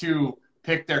gets to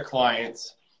pick their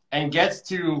clients and gets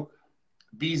to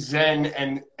be zen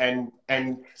and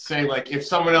say, like, if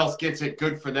someone else gets it,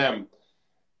 good for them.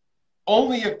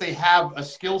 Only if they have a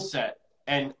skill set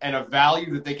and a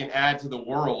value that they can add to the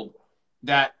world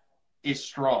that is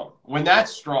strong. When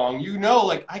that's strong, you know,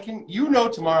 like,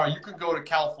 tomorrow you could go to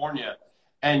California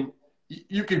and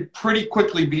you could pretty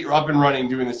quickly be up and running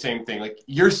doing the same thing. Like,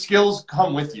 your skills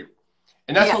come with you.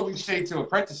 And that's what we say to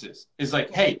apprentices is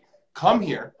like, hey, come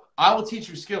here. I will teach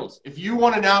you skills. If you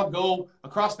want to now go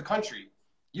across the country,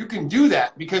 you can do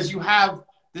that because you have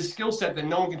this skill set that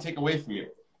no one can take away from you.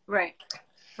 Right.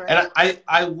 And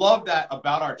I love that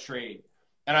about our trade.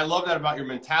 And I love that about your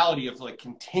mentality of, like,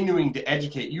 continuing to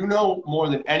educate. You know more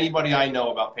than anybody I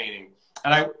know about painting.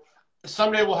 And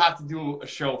someday we'll have to do a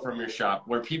show from your shop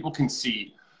where people can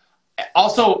see.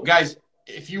 Also, guys,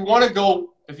 if you want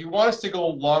us to go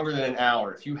longer than an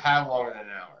hour, if you have longer than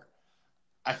an hour,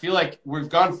 I feel like we've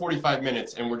gone 45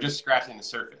 minutes and we're just scratching the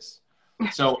surface.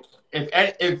 So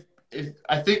if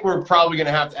I think we're probably going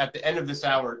to have to, at the end of this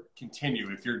hour,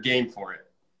 continue if you're game for it.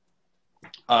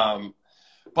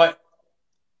 But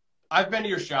I've been to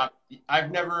your shop.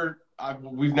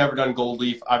 We've never done gold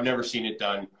leaf. I've never seen it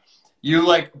done. You,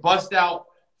 like, bust out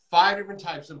 5 different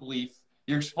types of leaf.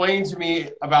 You're explaining to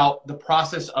me about the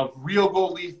process of real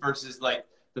gold leaf versus, like,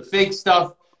 the fake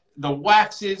stuff, the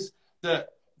waxes,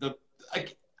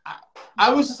 like, I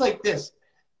was just like this.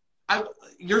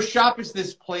 Your shop is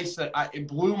this place that it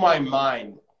blew my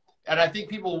mind. And I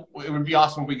think it would be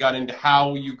awesome if we got into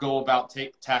how you go about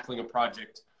tackling a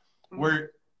project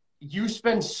where you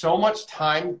spend so much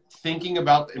time thinking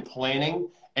about and planning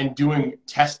and doing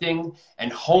testing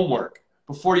and homework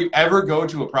before you ever go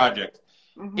to a project.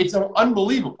 Mm-hmm. It's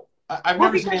unbelievable. I've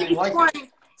never seen anything like it.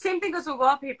 Same thing goes with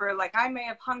wallpaper. Like, I may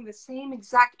have hung the same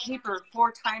exact paper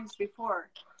 4 times before,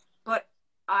 but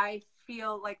I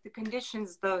feel like the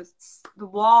conditions, the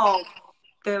wall,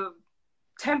 the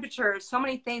temperature, so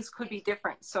many things could be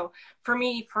different. So for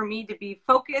me to be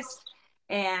focused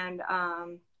and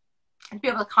be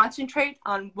able to concentrate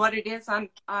on what it is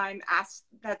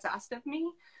that's asked of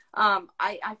me,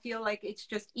 I feel like it's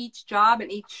just each job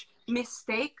and each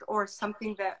mistake or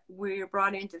something that we're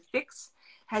brought in to fix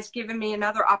has given me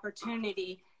another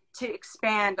opportunity to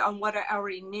expand on what I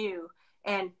already knew,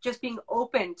 and just being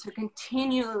open to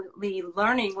continually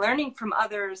learning from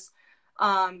others'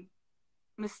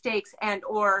 mistakes, and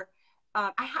or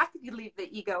I have to leave the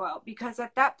ego out, because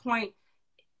at that point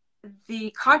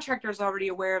the contractor is already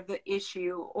aware of the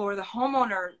issue, or the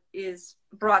homeowner is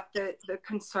brought the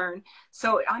concern.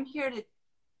 So I'm here to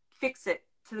fix it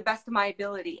to the best of my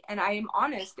ability. And I am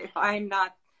honest if I'm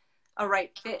not a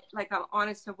right fit. Like, I'm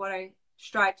honest of what I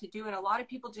strive to do. And a lot of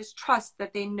people just trust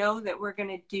that they know that we're going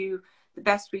to do the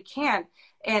best we can.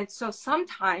 And so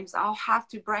sometimes I'll have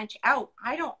to branch out.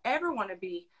 I don't ever want to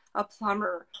be a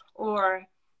plumber or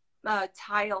a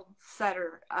tile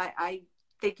setter. I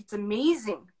think it's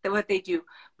amazing that what they do,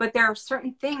 but there are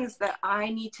certain things that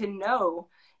I need to know.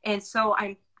 And so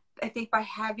I think by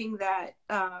having that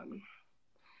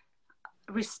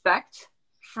respect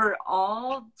for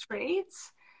all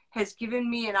trades has given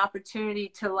me an opportunity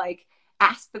to like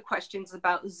ask the questions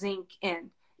about zinc and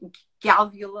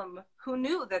galvanum. Who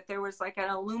knew that there was like an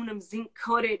aluminum zinc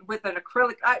coated with an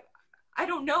acrylic? I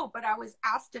don't know, but I was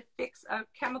asked to fix a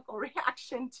chemical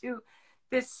reaction to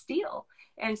this steel.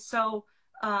 And so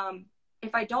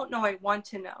if I don't know, I want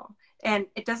to know. And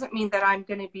it doesn't mean that I'm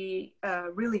going to be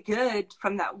really good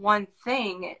from that one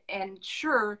thing. And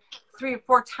sure, 3 or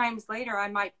 4 times later, I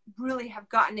might really have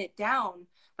gotten it down.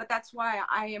 But that's why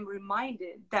I am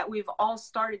reminded that we've all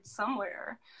started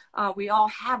somewhere. We all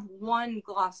have one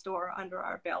gloss door under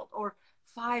our belt, or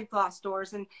 5 gloss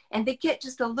doors, and they get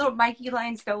just a little. Mikey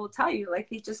Lines that will tell you, like,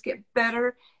 they just get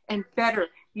better and better.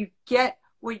 You get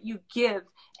what you give,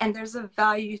 and there's a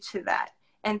value to that.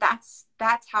 And that's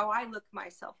how I look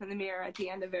myself in the mirror at the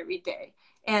end of every day.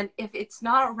 And if it's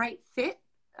not a right fit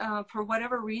for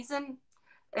whatever reason,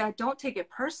 don't take it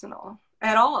personal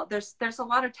at all. There's a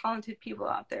lot of talented people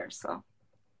out there. So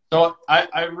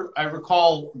I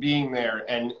recall being there,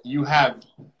 and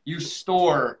you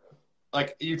store,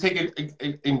 like, you take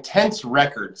intense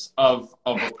records of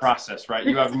a process, right?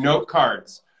 You have note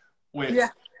cards with, yeah.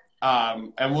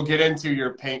 And we'll get into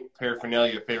your paint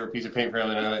paraphernalia, favorite piece of paint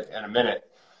paraphernalia in a minute.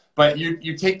 But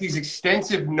you take these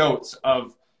extensive notes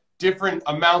of different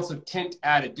amounts of tint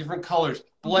added, different colors,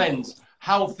 blends.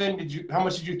 How much did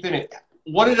you thin it?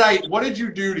 What did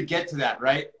you do to get to that,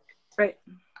 right? Right.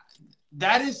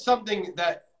 That is something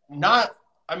that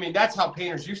that's how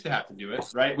painters used to have to do it,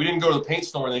 right? We didn't go to the paint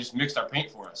store and they just mixed our paint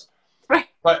for us. Right.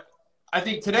 But I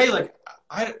think today, like,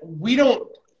 we don't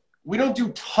do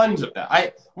tons of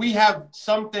that. We have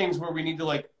some things where we need to,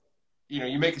 like,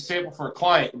 you make a sample for a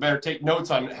client, you better take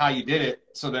notes on how you did it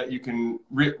so that you can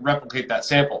replicate that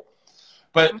sample.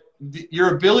 But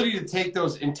your ability to take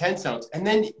those intense notes, and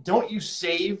then don't you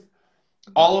save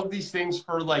all of these things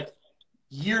for like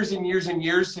years and years and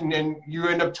years, and then you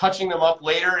end up touching them up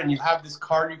later, and you have this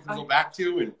card you can go back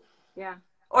to. And yeah,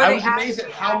 or I was amazed at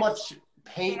how much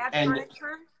paint and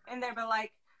furniture, and they were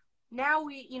like, now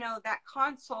we, that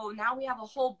console, now we have a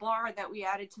whole bar that we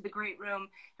added to the great room,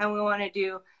 and we want to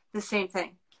do the same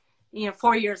thing,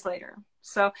 4 years later.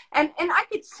 So, and I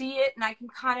could see it, and I can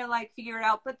kind of like figure it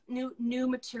out, but new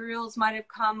materials might have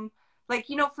come. Like,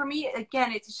 for me,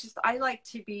 again, it's just, I like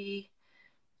to be,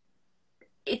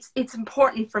 it's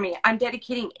important for me. I'm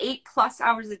dedicating 8+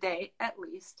 hours a day, at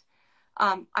least.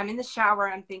 I'm in the shower,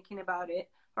 I'm thinking about it,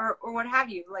 or what have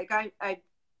you. Like, I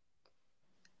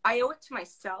owe it to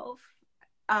myself,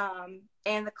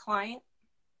 and the client,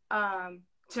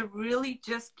 to really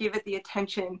just give it the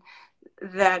attention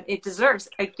that it deserves.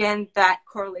 Again, that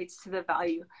correlates to the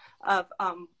value of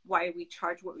why we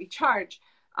charge what we charge.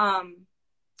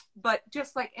 But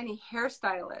just like any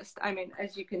hairstylist, I mean,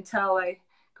 as you can tell, I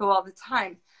go all the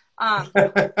time.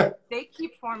 They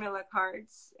keep formula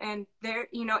cards, and they're,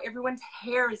 everyone's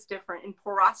hair is different in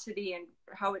porosity and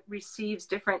how it receives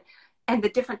different, and the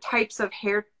different types of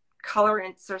hair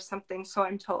colorants or something. So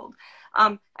I'm told.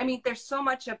 I mean, there's so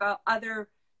much about other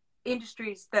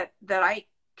industries that I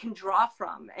can draw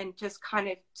from, and just kind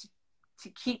of to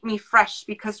keep me fresh,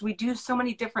 because we do so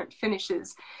many different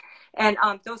finishes. And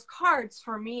those cards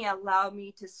for me allow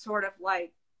me to sort of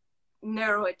like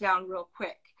narrow it down real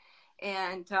quick.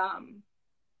 And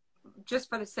just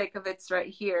for the sake of it's right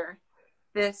here,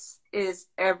 this is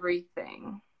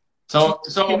everything. So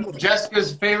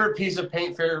Jessica's favorite piece of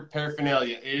paint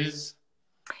paraphernalia is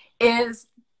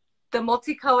the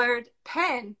multicolored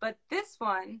pen, but this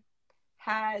one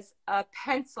has a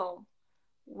pencil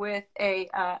with a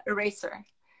eraser.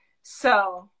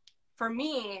 So for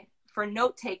me, for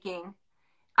note taking,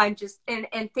 I'm just, and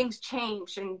things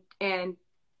change, and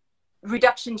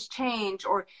reductions change,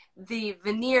 or the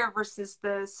veneer versus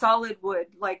the solid wood,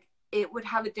 like it would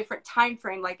have a different time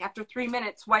frame. Like after 3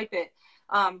 minutes, wipe it,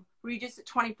 reduce it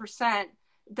 20%,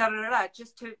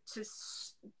 just to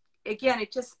again,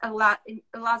 it just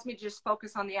allows me to just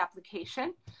focus on the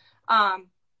application.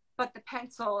 But the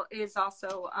pencil is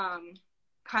also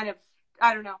kind of,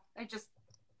 I don't know,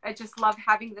 I just love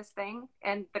having this thing,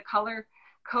 and the color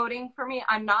coding for me,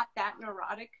 I'm not that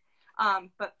neurotic.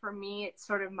 But for me, it's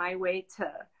sort of my way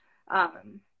to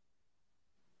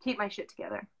keep my shit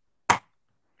together.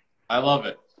 I love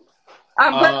it.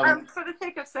 But for the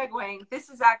sake of segueing, this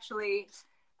is actually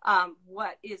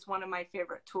what is one of my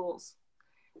favorite tools.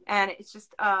 And it's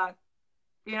just,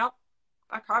 you know,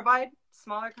 a carbide,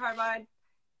 smaller carbide.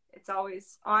 It's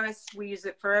always honest. We use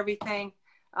it for everything.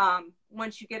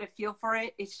 Once you get a feel for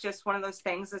it, it's just one of those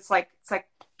things. It's like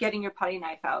getting your putty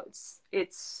knife out.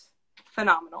 It's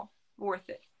phenomenal. Worth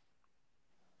it.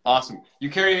 Awesome.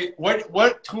 You carry,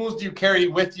 what tools do you carry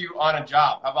with you on a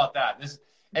job? How about that?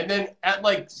 And then at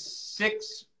like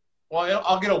 6, well,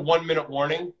 I'll get a 1-minute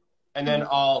warning, and then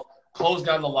I'll close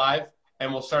down the live,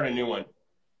 and we'll start a new one.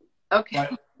 Okay.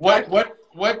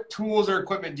 What tools or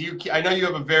equipment do you? I know you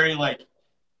have a very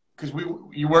because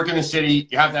you work in the city,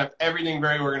 you have to have everything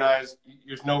very organized.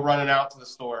 There's no running out to the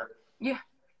store. Yeah.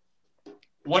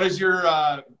 What is your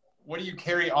what do you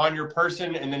carry on your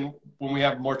person? And then when we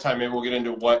have more time, maybe we'll get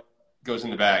into what goes in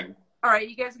the bag. All right,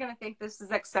 you guys are gonna think this is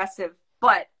excessive,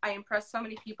 but I impress so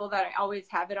many people that I always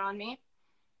have it on me.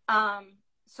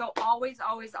 So always,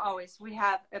 we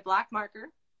have a black marker,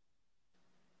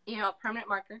 you know, a permanent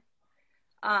marker.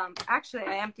 Actually,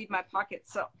 I emptied my pocket.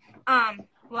 So,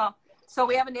 so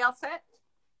we have a nail set.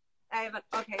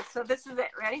 Okay, so this is it.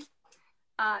 Ready?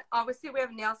 Obviously, we have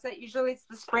a nail set. Usually it's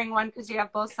the spring one because you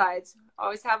have both sides.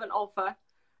 Always have an Olfa.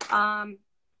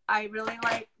 I really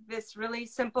like this really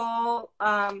simple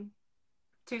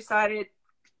 2-sided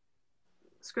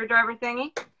screwdriver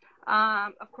thingy.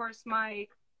 Of course, my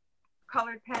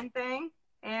colored pen thing.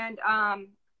 And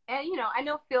you know, I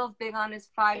know Phil's big on his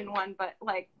 5-in-1, but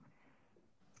like,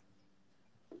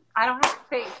 I don't have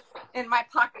space in my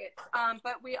pockets.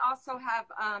 But we also have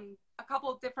a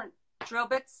couple of different drill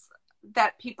bits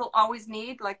that people always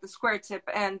need, like the square tip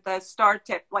and the star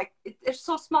tip. Like they're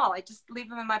so small. I just leave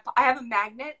them in my I have a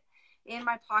magnet in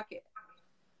my pocket.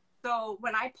 So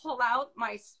when I pull out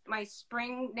my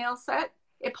spring nail set,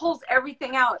 it pulls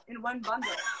everything out in one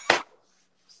bundle.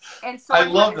 And so I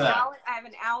love that. I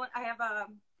have a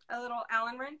little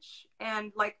Allen wrench,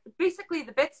 and like basically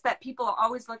the bits that people are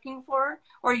always looking for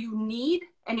or you need,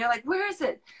 and you're like, where is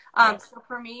it? So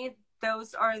for me,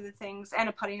 those are the things, and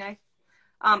a putty knife.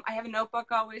 I have a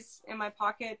notebook always in my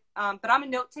pocket, but I'm a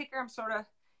note taker. I'm sort of,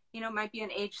 you know, might be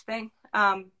an age thing.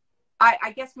 I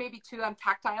guess maybe too, I'm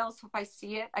tactile. So if I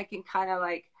see it, I can kind of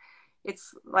like,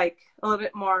 it's like a little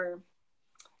bit more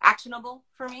actionable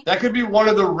for me. That could be one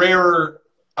of the rarer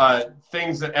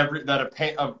things that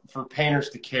for painters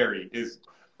to carry is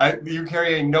you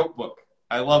carry a notebook.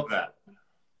 I love that.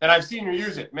 And I've seen you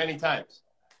use it many times.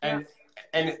 And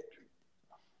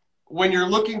when you're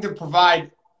looking to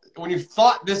provide, when you've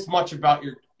thought this much about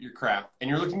your craft and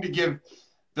you're looking to give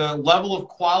the level of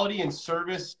quality and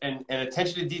service and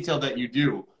attention to detail that you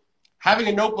do, having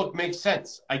a notebook makes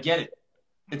sense. I get it.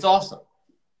 It's awesome.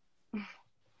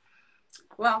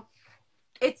 Well,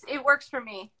 it works for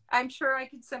me. I'm sure I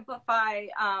could simplify,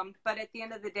 but at the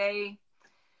end of the day,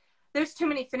 there's too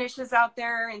many finishes out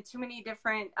there and too many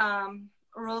different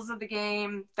rules of the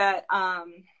game that, as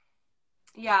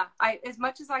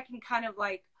much as I can kind of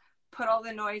like put all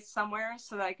the noise somewhere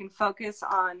so that I can focus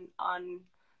on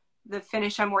the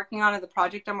finish I'm working on or the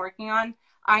project I'm working on,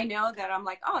 I know that I'm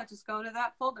like, oh, I'll just go to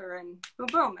that folder and boom,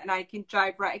 boom. And I can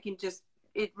drive right.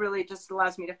 It really just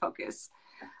allows me to focus.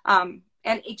 And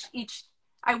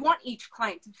I want each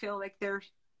client to feel like they're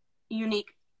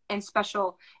unique and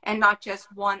special and not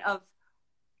just one of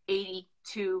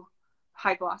 82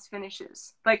 high gloss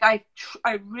finishes. Like I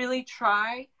really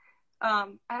try, I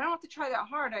don't have to try that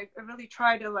hard. I really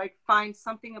try to like find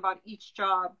something about each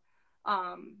job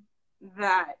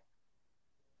that,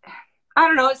 I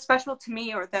don't know, is special to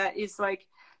me, or that is like,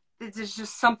 there's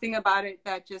just something about it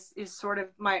that just is sort of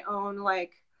my own,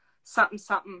 like something.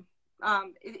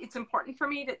 It's important for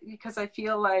me because I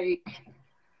feel like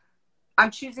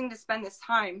I'm choosing to spend this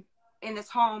time in this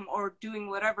home or doing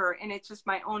whatever. And it's just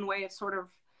my own way of sort of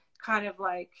kind of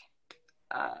like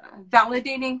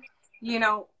validating, you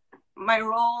know, my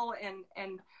role.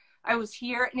 And I was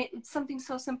here, and it's something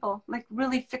so simple, like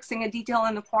really fixing a detail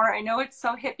in the corner. I know it's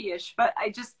so hippie-ish, but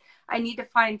I need to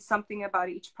find something about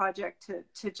each project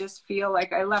to just feel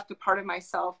like I left a part of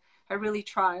myself. I really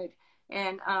tried.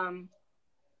 And,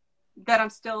 that I'm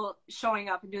still showing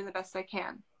up and doing the best I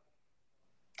can.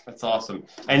 That's awesome.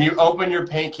 And you open your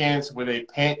paint cans with a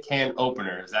paint can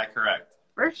opener. Is that correct?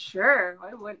 For sure.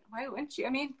 Why wouldn't you? I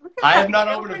mean, look at I that. have not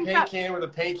opened a paint can with a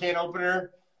paint can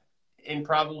opener in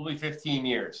probably 15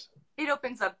 years. it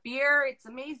opens up beer. It's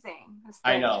amazing.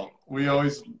 I know. We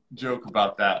always joke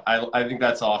about that. I think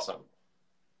that's awesome.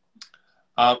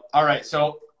 All right.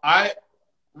 So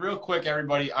real quick,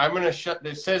 everybody, I'm going to shut,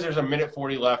 it says there's a minute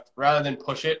 40 left. Rather than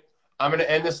push it, I'm going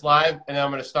to end this live, and then I'm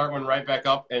going to start one right back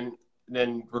up and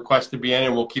then request to be in,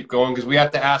 and we'll keep going because we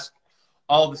have to ask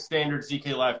all the standard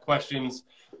ZK Live questions.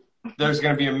 There's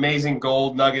going to be amazing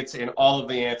gold nuggets in all of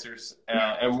the answers,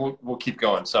 and we'll keep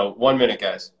going. So 1 minute,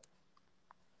 guys.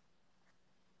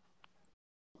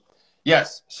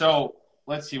 Yes. So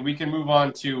let's see. We can move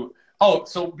on to,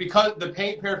 so because the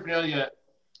paint paraphernalia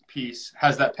piece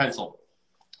has that pencil,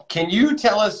 can you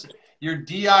tell us your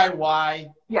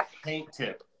DIY paint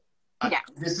tip? Yeah.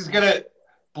 This is going to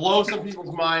blow some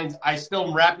people's minds. I still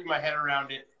am wrapping my head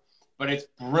around it, but it's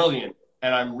brilliant,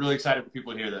 and I'm really excited for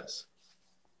people to hear this.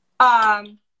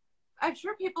 I'm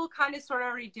sure people kind of sort of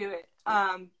already do it,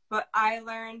 but I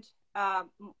learned,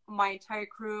 my entire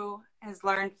crew has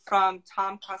learned from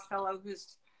Tom Costello,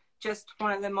 who's just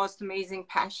one of the most amazing,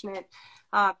 passionate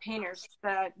painters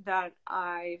that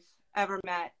I've ever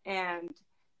met. And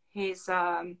he's,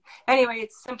 anyway,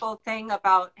 it's a simple thing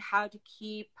about how to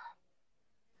keep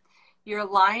your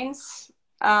lines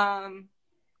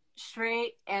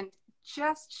straight and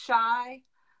just shy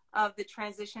of the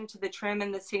transition to the trim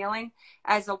and the ceiling.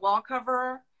 As a wall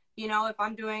coverer, you know, if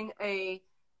I'm doing a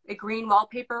green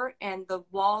wallpaper and the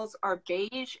walls are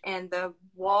beige and the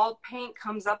wall paint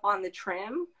comes up on the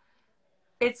trim,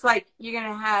 it's like you're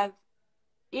gonna have,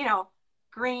 you know,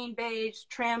 green, beige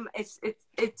trim. It's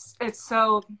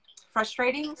so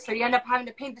frustrating. So you end up having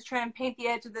to paint the trim, paint the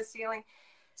edge of the ceiling.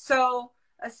 So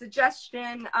a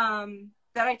suggestion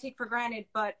that I take for granted,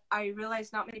 but I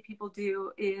realize not many people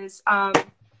do, is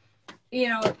you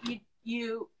know,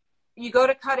 you go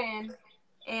to cut in,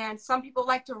 and some people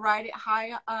like to ride it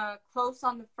high, close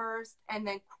on the first, and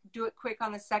then do it quick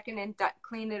on the second and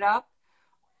clean it up.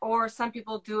 Or some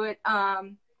people do it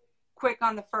quick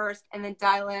on the first and then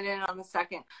dial it in on the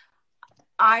second.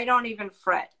 I don't even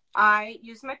fret. I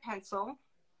use my pencil,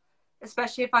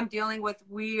 especially if I'm dealing with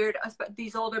weird,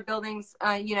 these older buildings,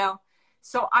 you know.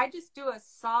 So I just do a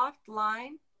soft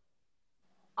line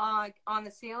on the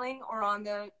ceiling or on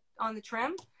the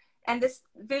trim. And this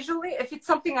visually, if it's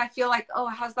something I feel like, oh,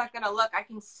 how's that going to look? I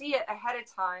can see it ahead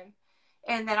of time.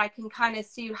 And then I can kind of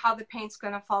see how the paint's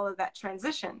going to follow that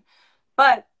transition.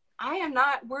 But I am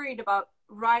not worried about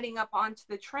riding up onto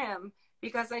the trim,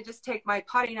 because I just take my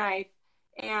putty knife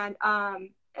and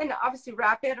obviously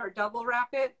wrap it or double wrap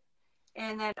it.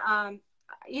 And then,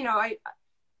 you know,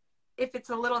 if it's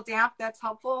a little damp, that's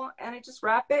helpful. And I just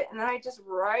wrap it, and then I just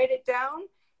write it down,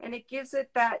 and it gives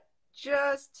it that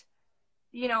just,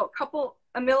 you know,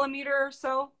 a millimeter or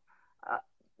so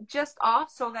just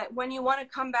off, so that when you want to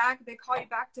come back, they call you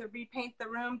back to repaint the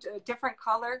room to a different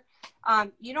color.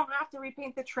 You don't have to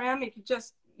repaint the trim if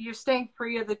you're staying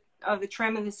free of the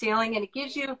trim and the ceiling, and it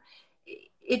gives you,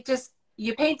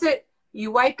 you paint it,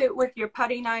 you wipe it with your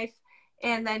putty knife,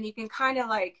 and then you can kind of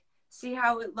like see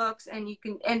how it looks, and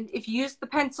if you use the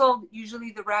pencil,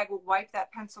 usually the rag will wipe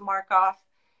that pencil mark off,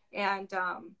 and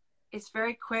it's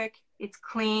very quick, it's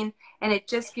clean, and it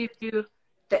just gives you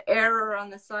the error on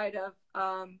the side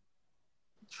of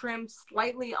trim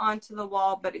slightly onto the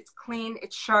wall, but it's clean,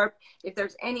 it's sharp. If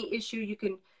there's any issue,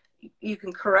 you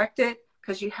can correct it,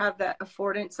 because you have that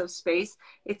affordance of space.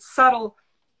 It's subtle,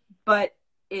 but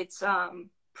it's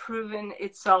proven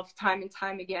itself time and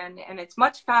time again, and it's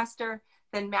much faster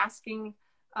than masking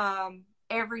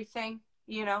everything,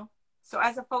 you know. So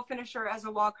as a faux finisher, as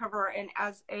a wall cover, and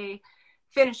as a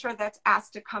finisher that's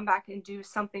asked to come back and do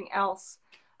something else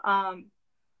on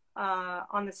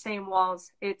the same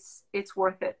walls, it's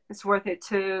worth it. It's worth it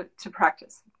to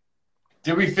practice.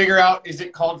 Did we figure out, is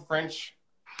it called French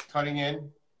cutting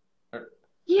in?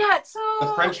 Yeah, so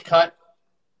the French cut.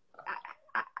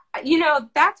 You know,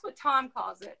 that's what Tom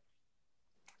calls it.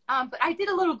 But I did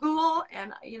a little Google,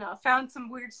 and you know, found some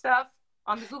weird stuff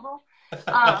on the Google.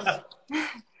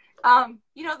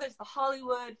 You know, there's the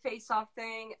Hollywood face-off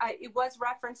thing. It was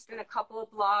referenced in a couple of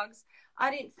blogs. I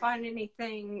didn't find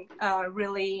anything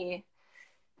really.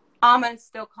 I'm gonna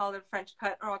still call it French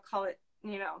cut, or I'll call it,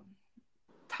 you know,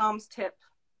 Tom's tip.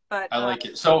 But I like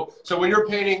it. So when you're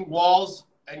painting walls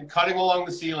and cutting along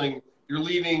the ceiling, you're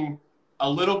leaving a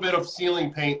little bit of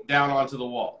ceiling paint down onto the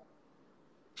wall.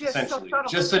 Just essentially, so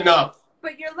subtle. just enough.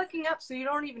 But you're looking up, so you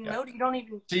don't even know. You don't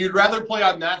even. So you'd rather play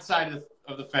on that side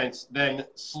of the fence than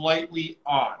slightly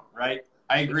on, right?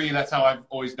 I agree. That's how I've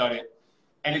always done it.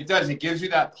 And it does. It gives you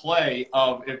that play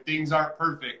of, if things aren't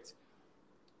perfect,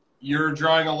 you're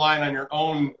drawing a line on your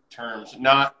own terms,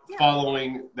 not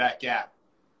following that gap.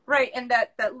 Right, and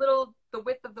that little the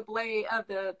width of the blade of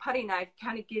the putty knife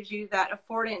kind of gives you that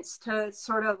affordance to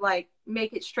sort of like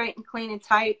make it straight and clean and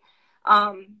tight.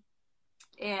 Yeah.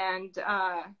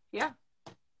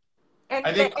 And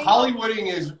I think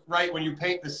Hollywooding is right when you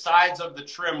paint the sides of the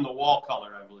trim, the wall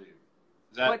color, I believe.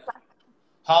 Is that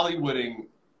Hollywooding?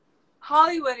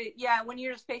 Hollywood, yeah, when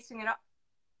you're just facing it up.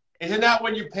 Isn't that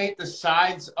when you paint the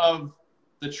sides of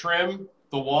the trim,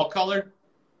 the wall color?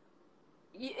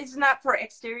 Isn't that for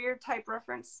exterior type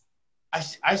reference?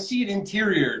 I see it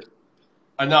interior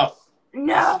enough.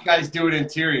 No. You guys do it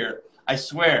interior. I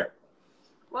swear.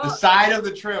 Well, the side of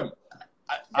the trim.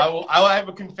 I will have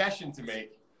a confession to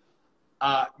make.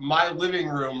 My living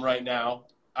room right now,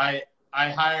 I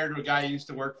hired a guy who used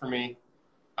to work for me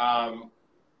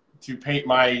to paint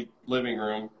my living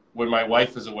room when my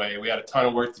wife was away. We had a ton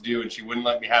of work to do, and she wouldn't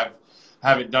let me have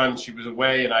it done. She was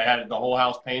away, and I had the whole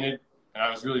house painted, and I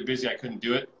was really busy. I couldn't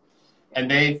do it. And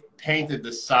they painted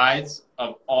the sides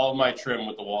of all my trim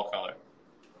with the wall color.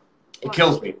 It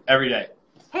kills me every day.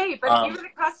 Hey, but you were the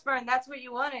customer, and that's what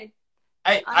you wanted.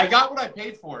 I got what I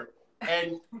paid for,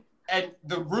 and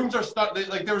the rooms are stuck.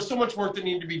 Like, there was so much work that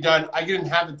needed to be done. I didn't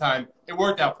have the time. It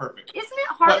worked out perfect. Isn't it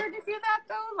harder to do that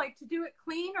though? Like, to do it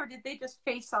clean, or did they just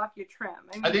face off your trim?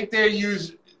 I think they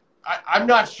use. I'm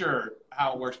not sure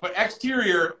how it works, but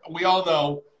exterior, we all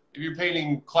know if you're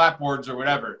painting clapboards or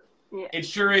whatever, it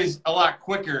sure is a lot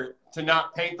quicker to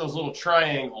not paint those little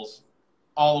triangles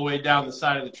all the way down the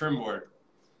side of the trim board.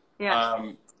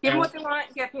 Yeah. Give them what they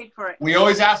want, get paid for it. We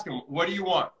always ask them, what do you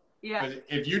want? Yeah.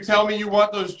 If you tell me you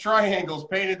want those triangles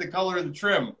painted the color of the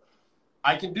trim,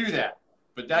 I can do that.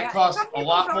 But that costs a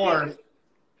lot more.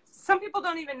 Some people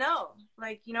don't even know.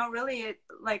 Like, really,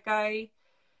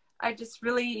 I just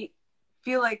really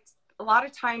feel like a lot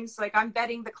of times, like, I'm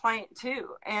vetting the client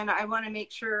too. And I want to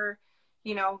make sure,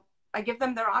 I give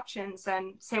them their options.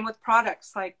 And same with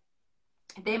products. Like,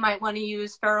 they might want to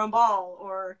use Farrow and Ball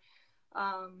or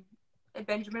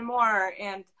Benjamin Moore.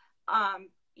 And,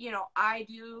 I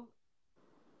do.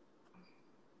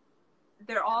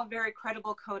 They're all very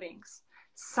credible coatings.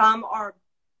 Some are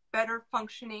better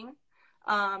functioning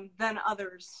than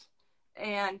others.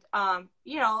 And,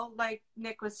 like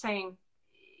Nick was saying,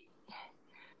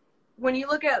 when you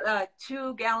look at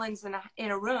 2 gallons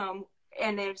in a room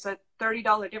and there's a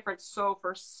 $30 difference, so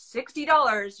for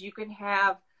 $60, you can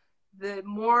have the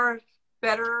more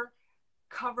better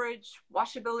coverage,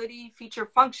 washability, feature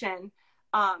function.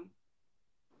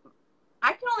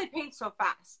 I can only paint so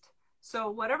fast. So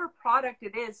whatever product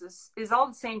it is all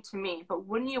the same to me. But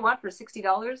wouldn't you want for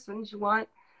 $60? Wouldn't you want?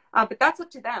 But that's up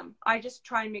to them. I just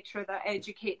try and make sure that I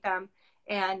educate them.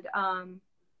 And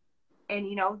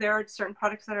there are certain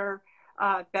products that are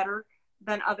better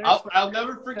than others. I'll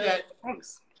never forget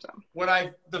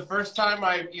the first time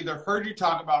I either heard you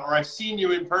talk about or I've seen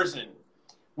you in person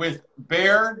with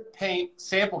bare paint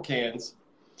sample cans,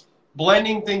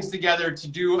 blending things together to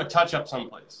do a touch-up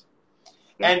someplace.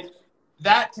 Yeah. And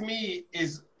that to me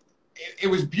it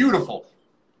was beautiful.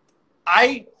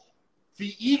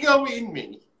 The ego in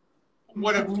me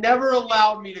would have never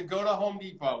allowed me to go to Home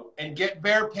Depot and get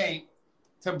bare paint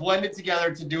to blend it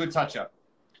together to do a touch-up.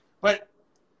 But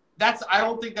I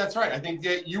don't think that's right. I think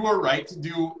that you were right to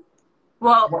do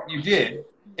what you did.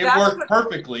 It worked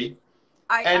perfectly.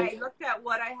 I looked at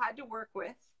what I had to work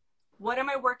with. What am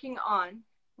I working on?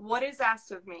 What is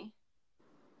asked of me?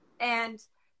 And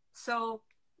so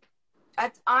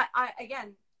I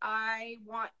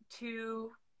want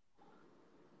to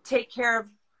take care of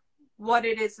what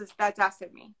it is that's asked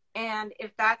of me. And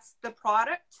if that's the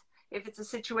product, if it's a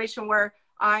situation where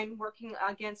I'm working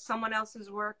against someone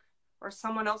else's work or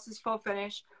someone else's faux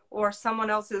finish or someone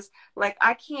else's, like,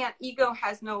 ego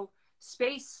has no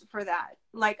space for that.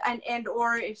 Like,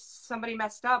 or if somebody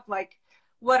messed up, like,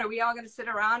 what, are we all going to sit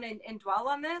around and dwell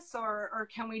on this? Or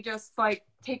can we just, like,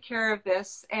 take care of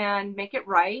this and make it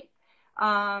right?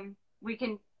 We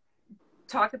can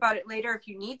talk about it later if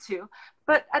you need to,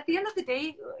 but at the end of the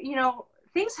day,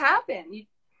 things happen.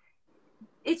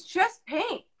 It's just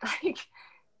paint. Like,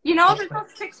 there's no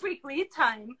 6-week lead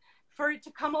time for it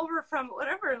to come over from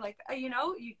whatever. Like, you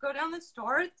go down the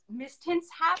store, mistints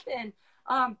happen,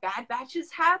 bad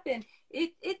batches happen.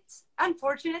 It's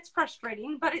unfortunate, it's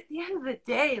frustrating, but at the end of the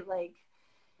day, like,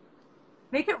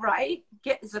 make it right.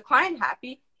 Is the client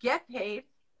happy? Get paid.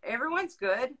 Everyone's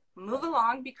good. Move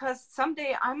along, because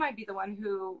someday I might be the one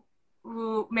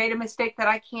who made a mistake that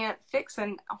I can't fix,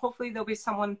 and hopefully there'll be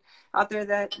someone out there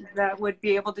that would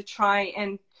be able to try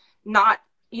and not,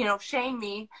 shame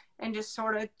me and just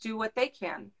sort of do what they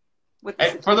can with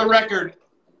the for the record,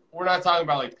 we're not talking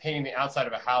about like painting the outside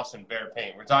of a house in bare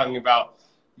paint. We're talking about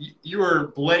you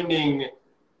were blending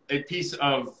a piece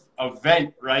of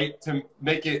vent, right? To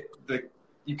make it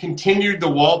you continued the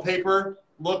wallpaper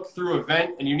look through a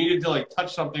vent, and you needed to like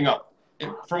touch something up.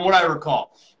 From what I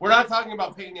recall, we're not talking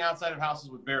about painting the outside of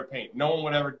houses with bare paint. No one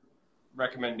would ever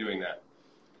recommend doing that.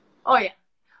 Oh yeah,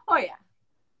 oh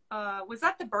yeah. Was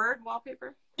that the bird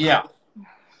wallpaper? Yeah.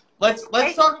 Let's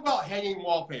talk about hanging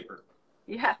wallpaper.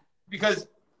 Yeah. Because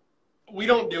we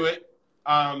don't do it,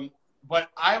 but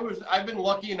I've been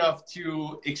lucky enough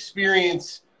to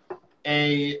experience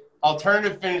a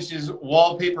Alternative Finishes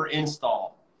wallpaper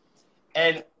install,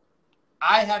 and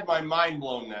I had my mind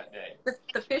blown that day.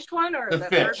 The fish one or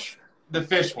the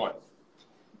fish one.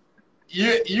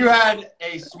 You had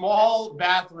a small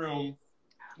bathroom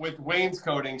with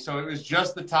wainscoting, so it was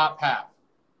just the top half,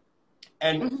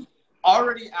 and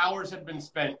already hours had been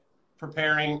spent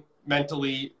preparing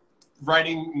mentally,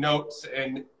 writing notes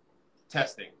and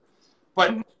testing.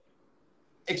 But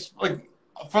like,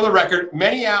 for the record,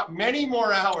 many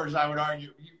more hours, I would argue,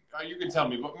 you can tell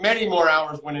me, but many more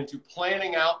hours went into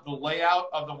planning out the layout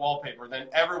of the wallpaper than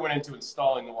ever went into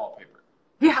installing the wallpaper.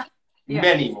 Yeah.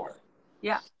 Many more.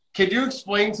 Yeah. Could you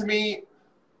explain to me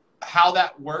how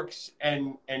that works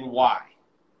and why?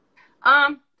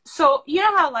 So you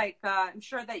know how like I'm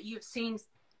sure that you've seen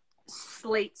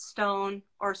slate stone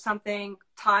or something,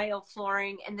 tile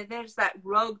flooring, and then there's that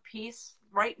rogue piece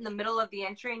right in the middle of the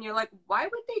entry, and you're like, why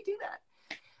would they do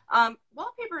that?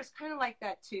 Wallpaper is kind of like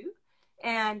that too,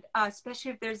 and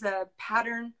especially if there's a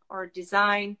pattern or a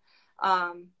design.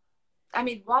 I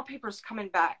mean, wallpaper is coming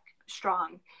back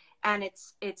strong, and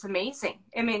it's amazing.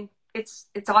 I mean, it's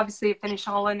obviously a finish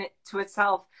all in it to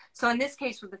itself. So in this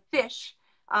case with the fish,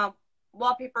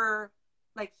 wallpaper,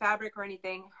 like fabric or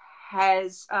anything,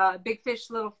 has big fish,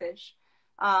 little fish,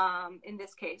 in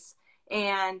this case.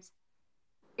 And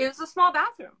it was a small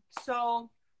bathroom. So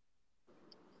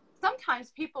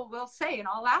sometimes people will say, and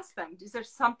I'll ask them, is there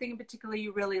something in particular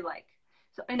you really like?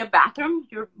 So in a bathroom,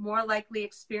 you're more likely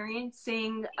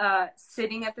experiencing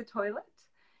sitting at the toilet.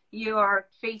 You are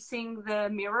facing the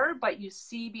mirror, but you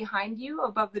see behind you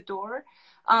above the door.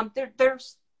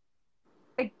 There's,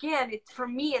 again, for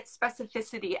me, it's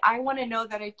specificity. I want to know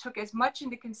that I took as much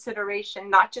into consideration,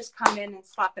 not just come in and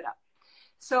slap it up.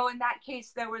 So in that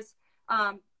case, there was,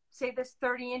 say there's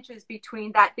 30 inches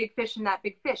between that big fish and that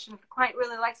big fish. And if the client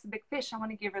really likes the big fish, I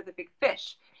want to give her the big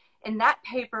fish. In that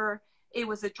paper, it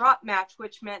was a drop match,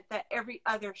 which meant that every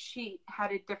other sheet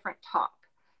had a different top.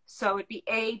 So it'd be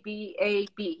A, B, A,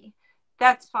 B.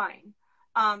 That's fine.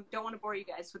 Don't want to bore you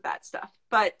guys with that stuff.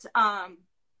 But I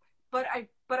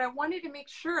wanted to make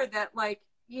sure that, like,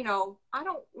 you know, I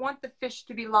don't want the fish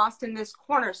to be lost in this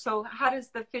corner. So how does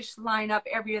the fish line up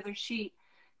every other sheet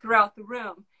throughout the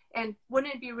room? And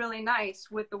wouldn't it be really nice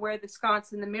with where the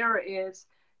sconce in the mirror is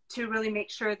to really make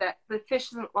sure that the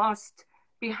fish isn't lost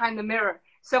behind the mirror?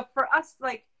 So for us,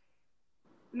 like,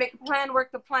 make a plan,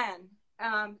 work the plan.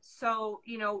 So,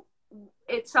 you know,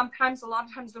 a lot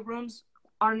of times the rooms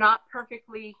are not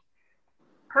perfectly,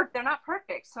 they're not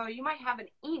perfect. So you might have an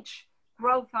inch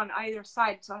growth on either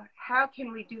side. So how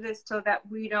can we do this so that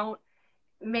we don't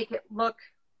make it look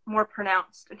more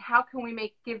pronounced? And how can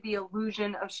we give the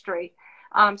illusion of straight?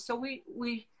 So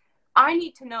I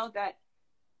need to know that,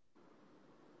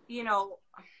 you know,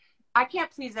 I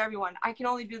can't please everyone. I can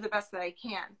only do the best that I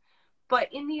can. But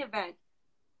in the event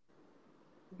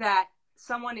that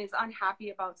someone is unhappy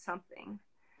about something,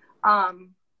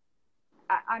 I'm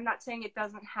not saying it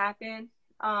doesn't happen,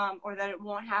 or that it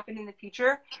won't happen in the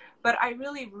future, but I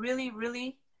really, really,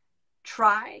 really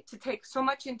try to take so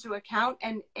much into account,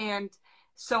 and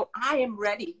so I am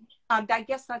ready. I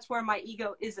guess that's where my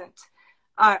ego isn't,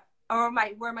 or where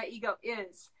my ego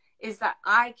is that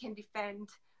I can defend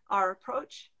our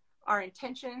approach, our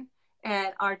intention,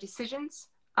 and our decisions.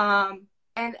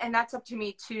 And that's up to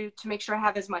me to make sure I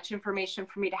have as much information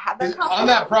for me to have that confidence. On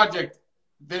that project,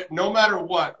 no matter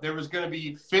what, there was going to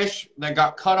be fish that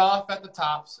got cut off at the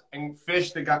tops and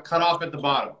fish that got cut off at the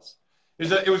bottoms.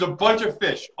 It was a bunch of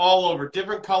fish all over,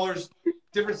 different colors,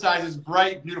 different sizes,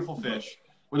 bright, beautiful fish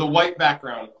with a white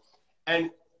background.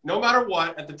 And no matter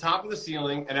what, at the top of the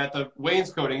ceiling and at the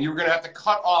wainscoting, you were going to have to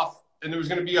cut off, and there was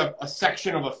going to be a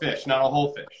section of a fish, not a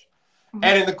whole fish. Mm-hmm.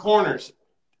 And in the corners,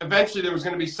 eventually there was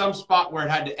going to be some spot where it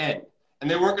had to end, and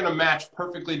they weren't going to match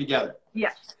perfectly together.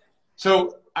 Yes.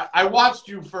 So I watched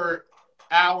you for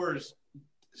hours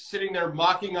sitting there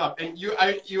mocking up, and you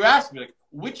asked me, like,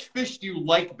 which fish do you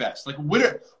like best? Like,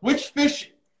 which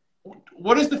fish,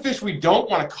 what is the fish we don't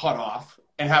want to cut off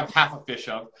and have half a fish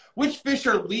of? Which fish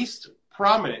are least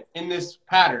prominent in this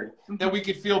pattern that we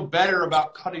could feel better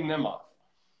about cutting them off?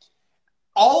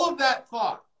 All of that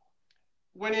thought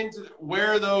went into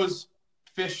where those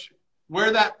fish,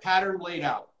 where that pattern laid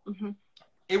out. Mm-hmm.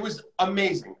 It was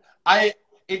amazing.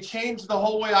 It changed the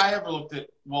whole way I ever looked at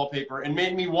wallpaper and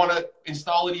made me want to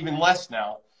install it even less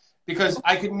now, because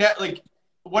I could like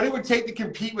what it would take to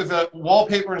compete with a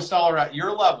wallpaper installer at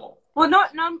your level. Well,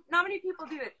 not many people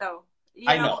do it though.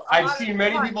 I know. I've seen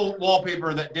many people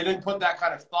wallpaper that didn't put that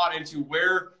kind of thought into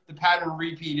where the pattern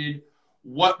repeated,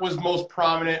 what was most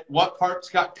prominent, what parts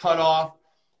got cut off.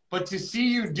 But to see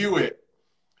you do it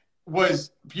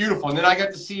was beautiful. And then I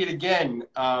got to see it again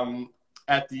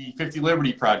at the 50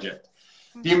 Liberty Project.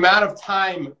 The amount of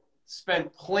time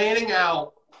spent planning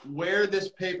out where this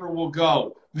paper will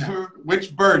go,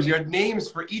 which birds. You had names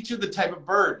for each of the type of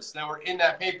birds that were in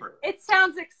that paper. It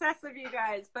sounds excessive, you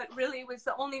guys, but really it was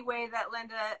the only way that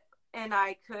Linda and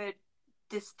I could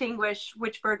distinguish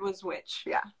which bird was which.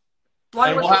 Yeah.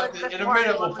 And we'll have to, in a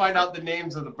minute, we'll find out the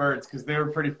names of the birds because they were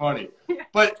pretty funny. Yeah.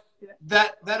 But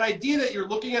that idea that you're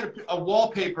looking at a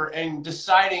wallpaper and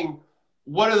deciding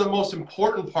what are the most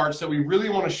important parts that we really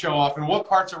want to show off and what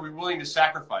parts are we willing to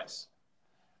sacrifice.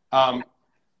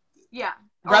 Yeah.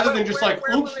 Rather than just like,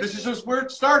 oops, this is just where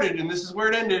it started and this is where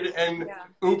it ended, and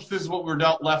oops, this is what we're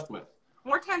left with.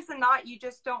 More times than not, you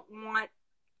just don't want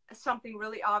something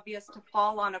really obvious to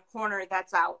fall on a corner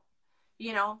that's out,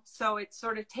 you know? So it's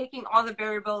sort of taking all the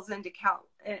variables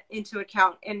into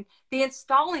account. And the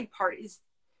installing part is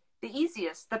the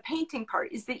easiest. The painting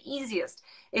part is the easiest.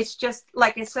 It's just,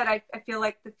 like I said, I feel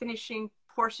like the finishing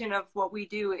portion of what we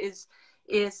do is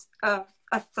a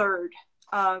third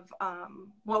of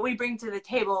what we bring to the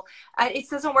table. It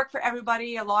doesn't work for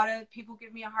everybody. A lot of people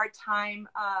give me a hard time,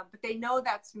 but they know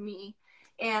that's me.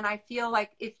 And I feel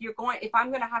like if I'm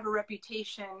going to have a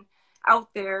reputation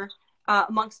out there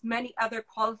amongst many other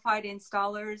qualified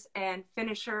installers and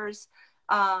finishers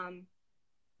that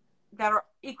are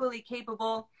equally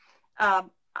capable,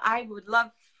 I would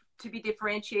love to be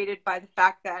differentiated by the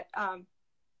fact that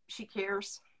she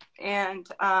cares. And,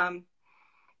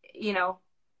 you know,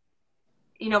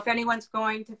 if anyone's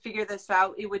going to figure this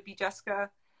out, it would be Jessica.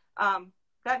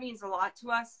 That means a lot to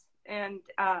us. And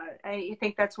I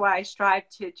think that's why I strive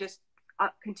to just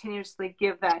continuously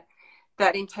give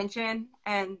that intention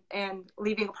and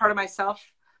leaving a part of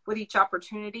myself with each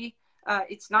opportunity.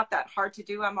 It's not that hard to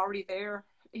do. I'm already there,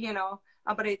 you know,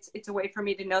 but it's a way for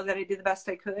me to know that I did the best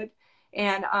I could.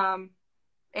 And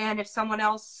if someone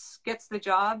else gets the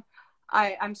job,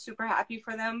 I'm super happy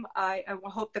for them. I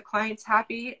hope the client's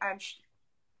happy. I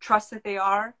trust that they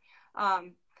are.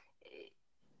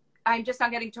 I'm just not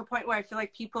getting to a point where I feel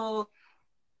like people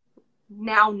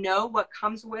now know what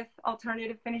comes with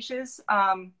alternative finishes.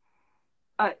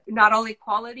 Not only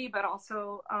quality, but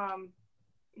also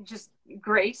just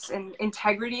grace and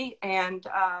integrity. And,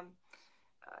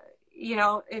 you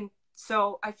know, and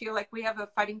so I feel like we have a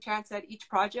fighting chance at each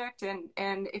project.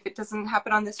 And if it doesn't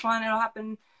happen on this one, it'll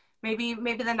happen maybe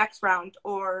the next round.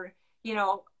 Or, you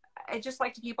know, I just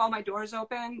like to keep all my doors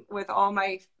open with all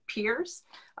my peers,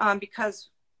 because,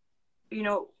 you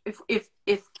know,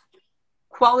 if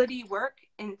quality work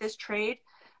in this trade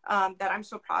that I'm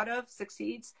so proud of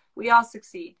succeeds, we all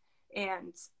succeed.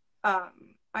 And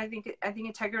I think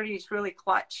integrity is really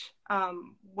clutch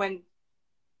when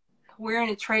we're in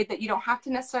a trade that you don't have to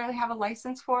necessarily have a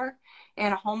license for,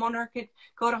 and a homeowner could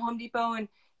go to Home Depot and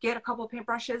get a couple of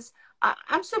paintbrushes.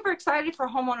 I'm super excited for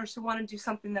homeowners who want to do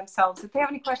something themselves. If they have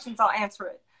any questions, I'll answer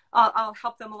it. I'll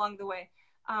help them along the way.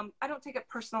 I don't take it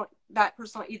personal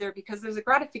either, because there's a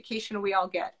gratification we all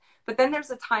get. But then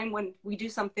there's a time when we do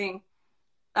something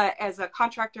as a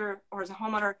contractor or as a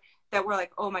homeowner that we're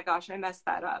like, oh my gosh, I messed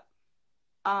that up.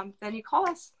 Then you call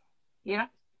us, you know?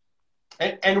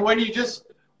 And when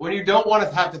you don't want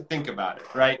to have to think about it,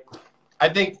 right? I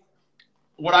think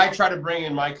what I try to bring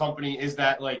in my company is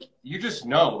that, like, you just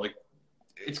know, like,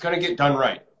 it's going to get done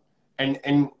right.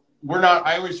 And we're not,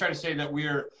 I always try to say that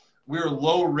we're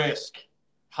low risk,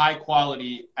 high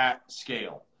quality at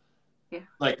scale. Yeah.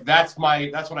 Like that's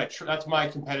my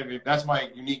competitive, that's my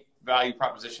unique value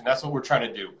proposition. That's what we're trying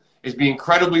to do, is be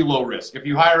incredibly low risk. If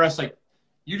you hire us, like,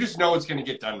 you just know it's going to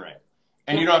get done right.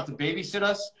 And you don't have to babysit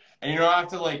us, and you don't have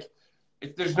to, like,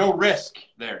 if there's no risk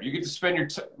there, you get to spend your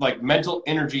mental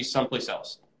energy someplace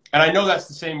else. And I know that's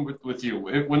the same with you.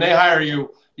 When they hire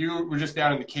you, you were just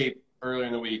down in the Cape earlier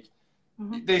in the week.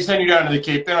 Mm-hmm. They send you down to the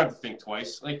Cape. They don't have to think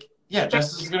twice. Like, yeah,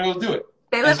 Jessica's going to go do it.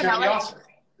 They live in LA. Awesome.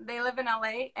 They live in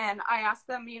LA, and I asked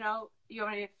them, you know, you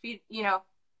want me to feed, you know,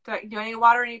 do I need to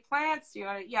water any plants? You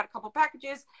had a couple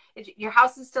packages. Your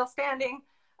house is still standing.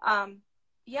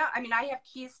 Yeah, I mean, I have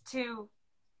keys to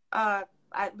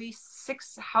at least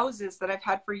 6 houses that I've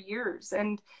had for years.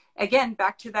 And again,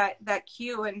 back to that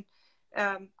queue. And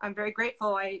I'm very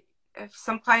grateful. if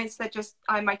some clients that just,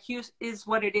 my queue is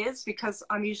what it is because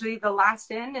I'm usually the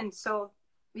last in. And so,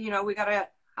 you know,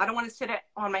 I don't want to sit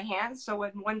on my hands. So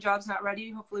when one job's not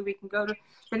ready, hopefully we can go to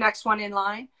the next one in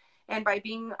line. And by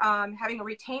being, having a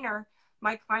retainer,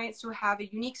 my clients who have a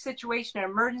unique situation, an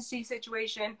emergency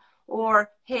situation, or,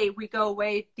 hey, we go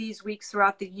away these weeks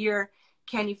throughout the year,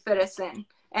 can you fit us in?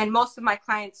 And most of my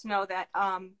clients know that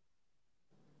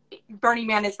Burning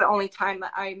Man is the only time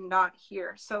that I'm not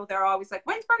here. So they're always like,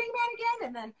 when's Burning Man again?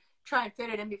 And then try and fit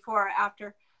it in before or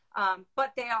after.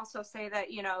 But they also say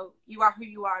that, you know, you are who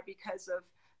you are because of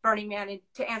Burning Man. And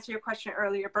to answer your question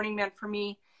earlier, Burning Man for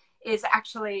me is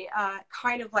actually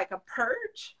kind of like a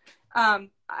purge.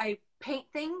 I paint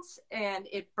things and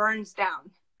it burns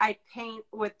down. I paint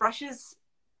with brushes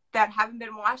that haven't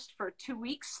been washed for 2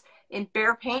 weeks in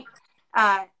bare paint,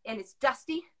 and it's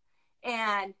dusty,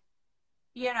 and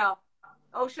you know,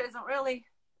 OSHA isn't really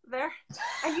there,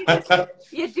 and you just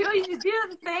you do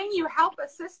the thing, you help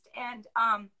assist, and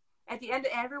at the end,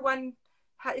 everyone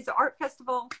is an art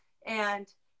festival, and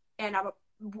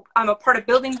I'm a part of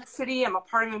building the city. I'm a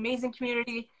part of an amazing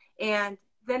community, and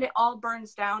then it all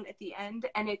burns down at the end.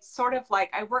 And it's sort of like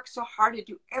I work so hard to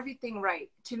do everything right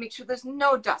to make sure there's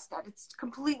no dust, that it's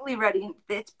completely ready and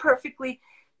it's perfectly,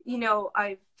 you know,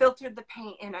 I've filtered the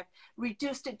paint and I've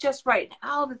reduced it just right,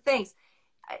 and all the things.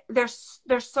 There's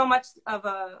so much of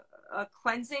a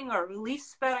cleansing or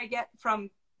release that I get from,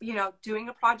 you know, doing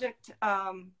a project,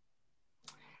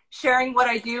 sharing what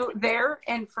I do there,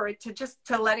 and for it to just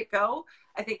to let it go.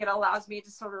 I think it allows me to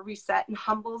sort of reset and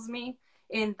humbles me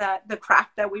in the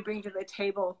craft that we bring to the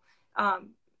table,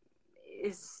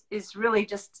 is really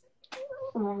just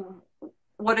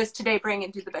what does today bring,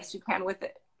 and do the best you can with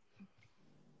it.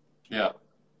 Yeah,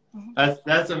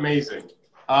 that's amazing.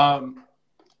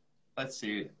 Let's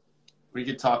see, we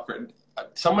could talk for,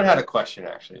 someone had a question,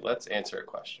 actually. Let's answer a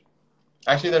question.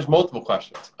 Actually, there's multiple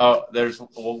questions.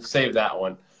 We'll save that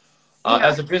one.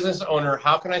 As a business owner,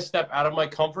 how can I step out of my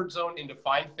comfort zone into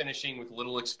fine finishing with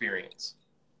little experience?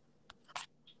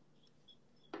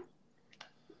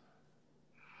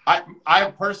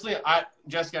 I personally,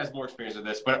 Jessica has more experience with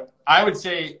this, but I would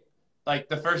say, like,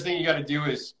 the first thing you got to do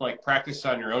is, like, practice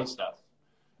on your own stuff.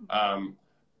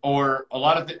 Or a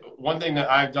lot of one thing that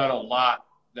I've done a lot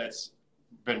that's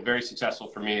been very successful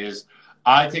for me is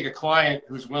I take a client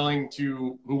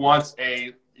who wants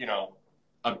a, you know,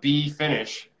 a B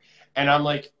finish, and I'm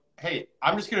like, hey,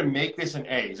 I'm just going to make this an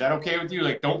A. Is that okay with you?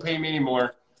 Like, don't pay me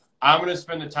anymore. I'm going to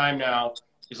spend the time now.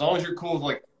 As long as you're cool with,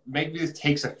 like, maybe this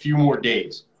takes a few more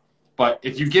days. But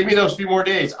if you give me those few more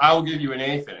days, I will give you an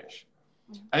A finish.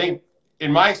 I think,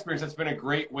 in my experience, that's been a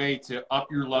great way to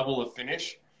up your level of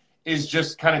finish, is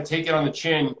just kind of take it on the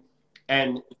chin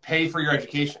and pay for your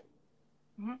education.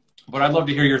 But I'd love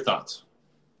to hear your thoughts.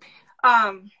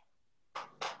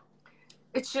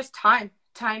 It's just time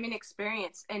and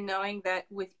experience, and knowing that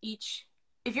with each,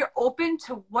 if you're open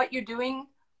to what you're doing,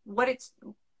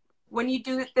 when you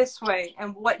do it this way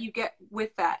and what you get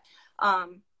with that,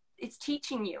 it's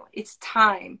teaching you, it's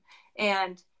time.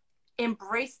 And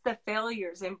embrace the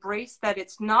failures, embrace that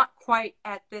it's not quite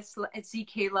at this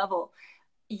ZK level.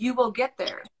 You will get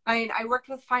there. I mean, I worked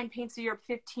with Fine Paints of Europe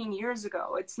 15 years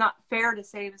ago. It's not fair to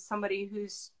say to somebody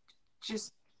who's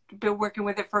just been working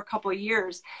with it for a couple of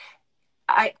years,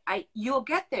 you'll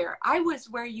get there. I was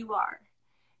where you are.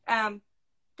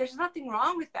 There's nothing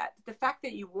wrong with that. The fact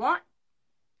that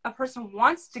a person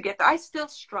wants to get there, I still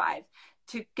strive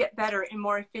to get better and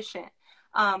more efficient.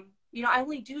 You know, I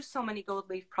only do so many gold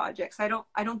leaf projects. I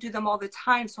don't do them all the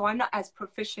time, so I'm not as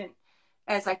proficient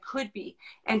as I could be.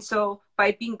 And so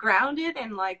by being grounded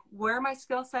in, like, where my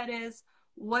skill set is,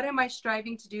 what am I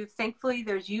striving to do? Thankfully,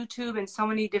 there's YouTube and so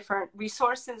many different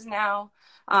resources now.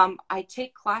 I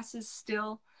take classes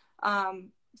still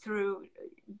through,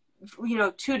 you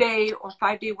know, 2-day or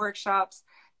 5-day workshops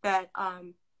that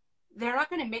they're not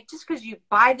going to make, just because you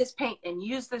buy this paint and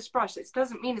use this brush, it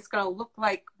doesn't mean it's going to look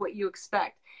like what you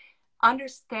expect.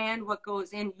 Understand what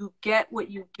goes in, you get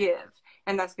what you give,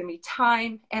 and that's going to be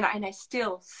time. And I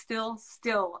still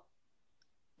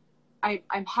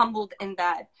I'm humbled in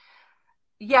that.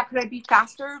 Yeah, could I be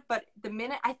faster? But the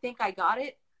minute I think I got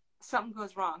it, something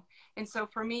goes wrong. And so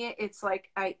for me, it's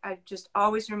like I've just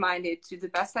always reminded to do the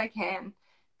best I can,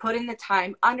 put in the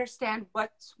time, understand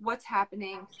what's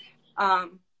happening.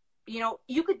 You know,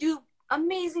 you could do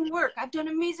amazing work. I've done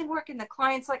amazing work, and the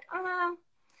client's like,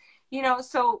 you know,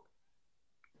 so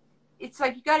it's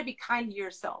like you got to be kind to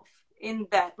yourself in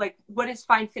that, like, what is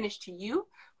fine finish to you?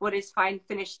 What is fine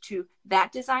finish to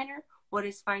that designer? What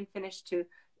is fine finish to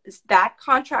that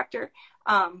contractor?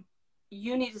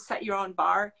 you need to set your own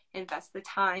bar, invest the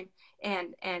time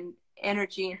and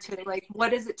energy into like, what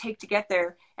does it take to get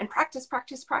there, and practice,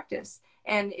 practice, practice.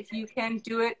 And if you can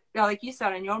do it, like you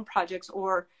said, on your own projects,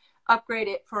 or upgrade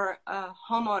it for a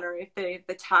homeowner if they have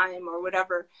the time or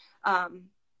whatever,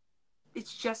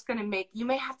 it's just going to make, you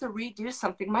may have to redo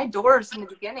something. My doors in the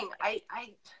beginning, I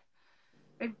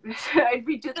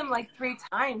redo them like 3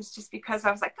 times just because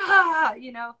I was like,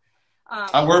 you know.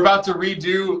 We're about to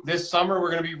redo this summer.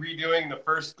 We're going to be redoing the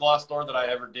first gloss door that I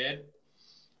ever did.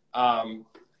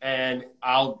 And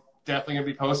I'll definitely going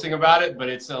to be posting about it, but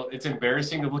it's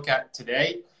embarrassing to look at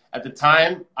today. At the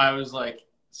time, I was like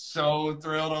so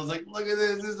thrilled. I was like, look at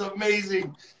this. This is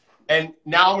amazing. And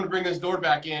now I'm going to bring this door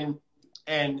back in,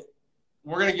 and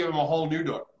we're going to give them a whole new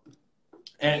door.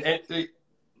 And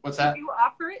what's that? Did you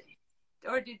offer it,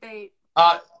 or did they?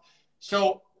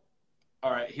 So,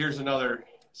 all right, here's another.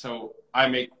 So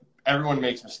everyone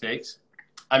makes mistakes.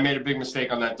 I made a big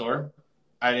mistake on that door.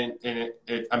 I didn't,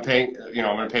 and I'm paying, you know,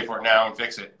 I'm going to pay for it now and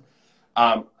fix it.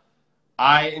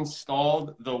 I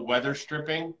installed the weather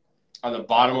stripping on the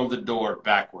bottom of the door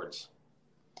backwards.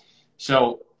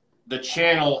 So the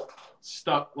channel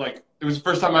stuck, like, it was the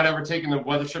first time I'd ever taken the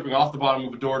weather stripping off the bottom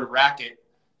of a door to rack it.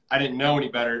 I didn't know any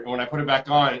better. And when I put it back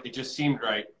on, it just seemed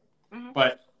right. Mm-hmm.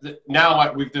 But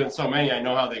now we've done so many, I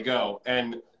know how they go.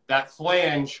 And that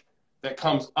flange that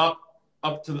comes up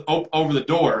to the, over the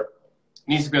door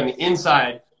needs to be on the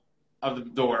inside of the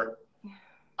door.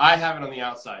 I have it on the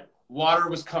outside. Water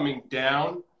was coming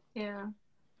down,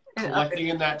 collecting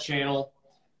in that channel,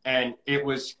 and it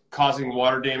was causing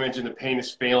water damage, and the paint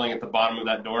is failing at the bottom of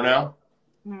that door now.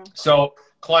 Mm-hmm. So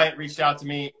client reached out to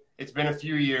me. It's been a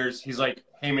few years. He's like,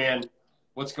 hey, man,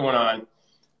 what's going on?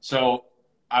 So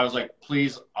I was like,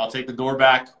 please, I'll take the door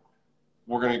back.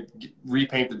 We're going to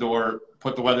repaint the door,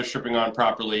 put the weather stripping on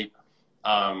properly.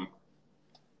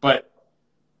 But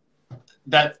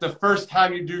that's the first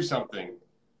time you do something.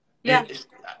 Yeah.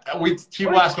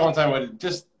 People ask all the time,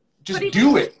 just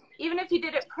do it. Even if you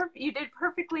did it you did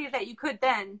perfectly that you could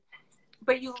then,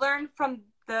 but you learned from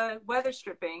the weather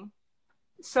stripping.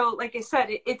 So like I said,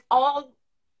 it's all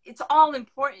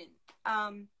important.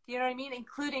 You know what I mean?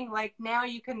 Including like now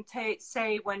you can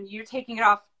say when you're taking it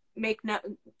off, make note,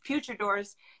 future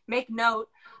doors, make note,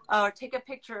 or take a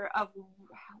picture of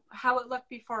how it looked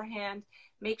beforehand.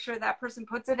 Make sure that person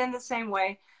puts it in the same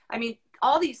way. I mean,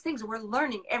 all these things we're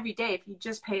learning every day if you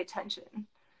just pay attention.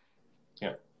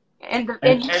 Yeah. And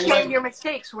you share your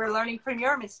mistakes. We're learning from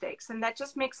your mistakes. And that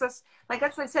just makes us, like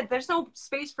as I said, there's no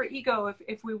space for ego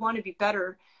if we want to be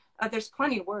better. There's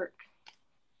plenty of work.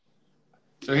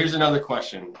 So here's another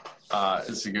question. This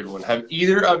is a good one. Have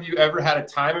either of you ever had a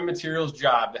time and materials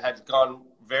job that had gone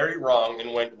very wrong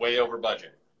and went way over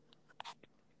budget?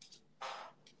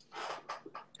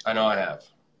 I know I have.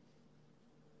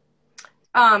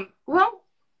 Well,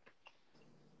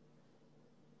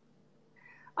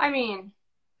 I mean,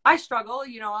 I struggle,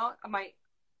 you know, my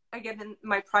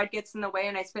pride gets in the way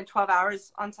and I spend 12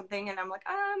 hours on something and I'm like,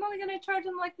 I'm only going to charge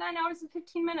them like 9 hours and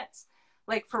 15 minutes.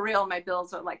 Like for real, my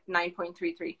bills are like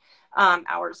 9.33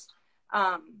 hours.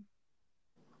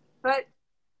 But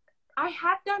I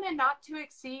have done a not to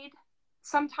exceed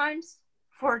sometimes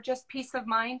for just peace of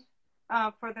mind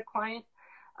for the client.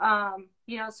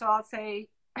 You know, so I'll say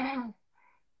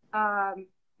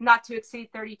not to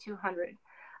exceed 3,200.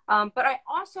 But I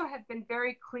also have been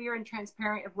very clear and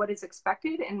transparent of what is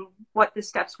expected and what the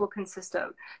steps will consist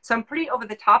of. So I'm pretty over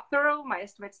the top thorough. My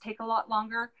estimates take a lot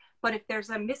longer, but if there's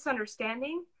a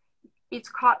misunderstanding, it's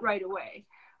caught right away.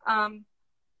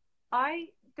 I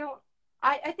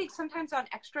think sometimes on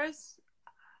extras,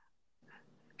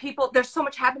 there's so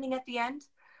much happening at the end.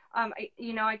 I've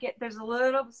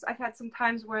had some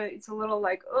times where it's a little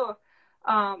like,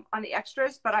 on the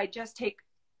extras, but I just take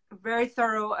very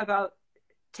thorough about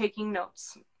taking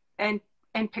notes and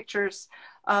pictures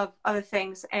of other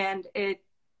things. And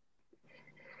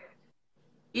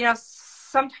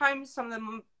sometimes some of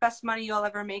the best money you'll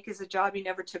ever make is a job you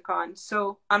never took on.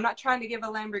 So I'm not trying to give a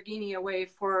Lamborghini away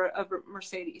for a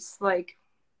Mercedes. Like,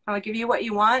 I'll give you what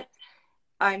you want.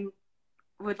 I'm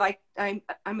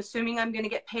assuming I'm going to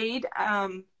get paid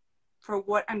for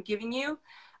what I'm giving you.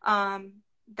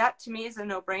 That to me is a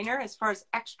no-brainer. As far as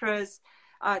extras,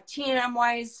 T&M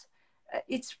wise,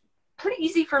 it's pretty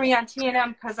easy for me on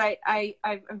T&M because I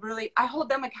hold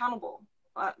them accountable.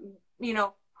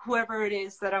 Whoever it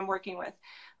is that I'm working with,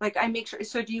 like I make sure.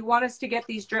 So do you want us to get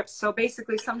these drips? So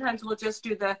basically, sometimes we'll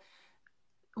do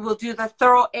the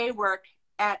thorough A work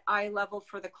at eye level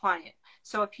for the client.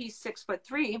 So if he's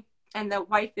 6'3" and the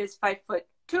wife is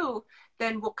 5'2",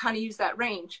 then we'll kind of use that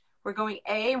range. we're going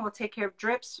A, and we'll take care of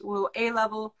drips. We'll A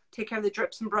level, take care of the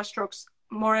drips and brush strokes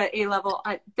more at A level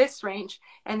at this range,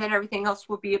 and then everything else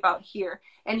will be about here.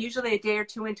 And usually a day or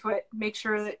two into it, make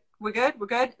sure that we're good,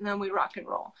 and then we rock and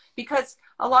roll, because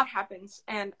a lot happens.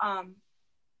 And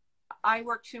I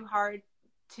work too hard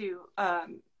to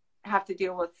have to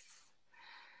deal with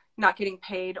not getting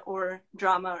paid or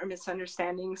drama or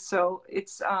misunderstandings. So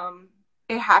it's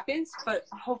it happens, but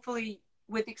hopefully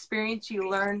with experience you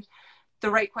learn the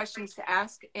right questions to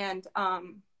ask, and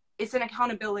it's an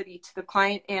accountability to the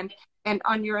client and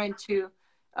on your end to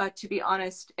be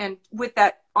honest. And with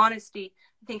that honesty,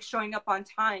 I think showing up on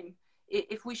time,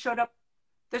 if we showed up,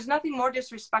 there's nothing more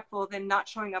disrespectful than not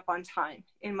showing up on time,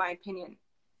 in my opinion.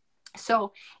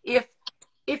 So if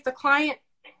the client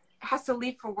has to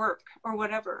leave for work or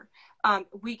whatever,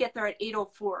 we get there at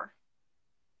 8:04.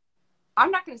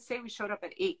 I'm not going to say we showed up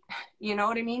at 8. You know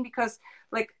what I mean? Because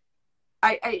like,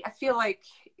 I feel like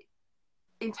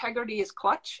integrity is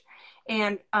clutch,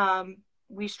 and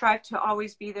we strive to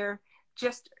always be there.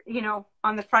 Just, you know,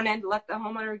 on the front end, let the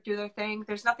homeowner do their thing.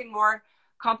 There's nothing more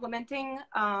complimenting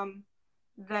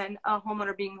than a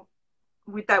homeowner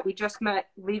that we just met,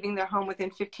 leaving their home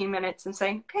within 15 minutes and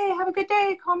saying, okay, have a good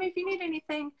day. Call me if you need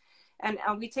anything. And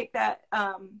we take that.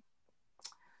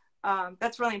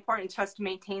 That's really important to us to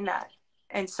maintain that.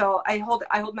 And so I hold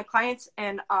my clients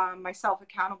and myself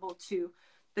accountable to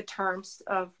the terms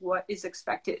of what is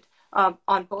expected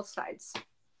on both sides.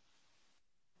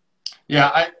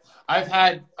 Yeah, I've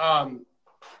had time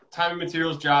and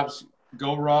materials jobs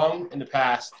go wrong in the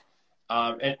past,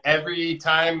 and every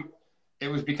time it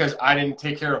was because I didn't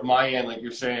take care of my end, like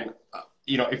you're saying.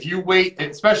 You know, if you wait,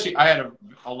 especially I had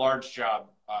a large job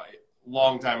a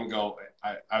long time ago.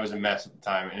 I was a mess at the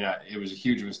time, and it was a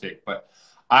huge mistake. But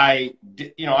I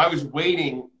was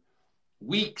waiting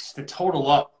weeks to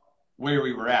total up where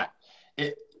we were at.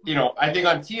 I think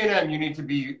on T&M, you need to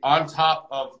be on top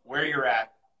of where you're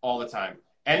at all the time.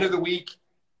 End of the week,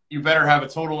 you better have a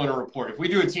total and a report. If we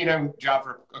do a T&M job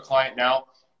for a client now,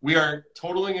 we are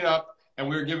totaling it up and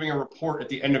we're giving a report at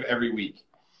the end of every week.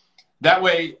 That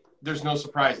way, there's no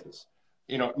surprises.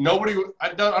 You know,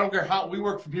 I don't care how we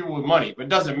work for people with money, but it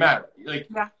doesn't matter. Like,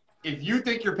 yeah. If you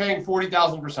think you're paying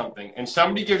 $40,000 for something and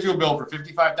somebody gives you a bill for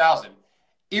 $55,000,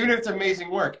 even if it's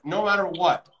amazing work, no matter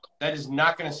what, that is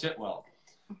not going to sit well.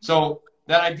 So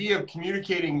that idea of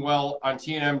communicating well on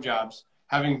T&M jobs,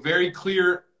 having very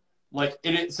clear,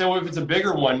 so if it's a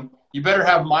bigger one, you better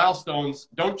have milestones.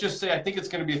 Don't just say, I think it's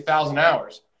going to be 1,000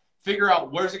 hours. Figure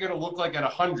out where's it going to look like at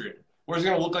 100. Where's it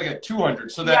going to look like at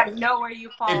 200? So that know where you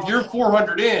fall. If you're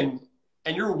 400 in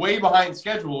and you're way behind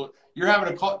schedule, you're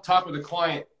having to talk with a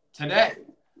client today,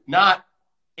 not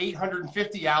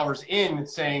 850 hours in and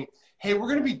saying, hey, we're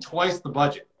going to be twice the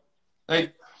budget.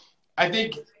 Like, I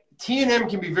think T&M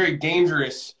can be very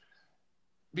dangerous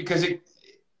because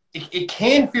it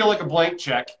can feel like a blank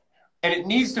check, and it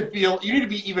needs to feel, you need to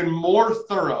be even more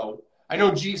thorough. I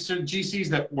know GCs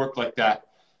that work like that.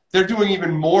 They're doing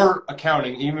even more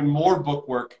accounting, even more book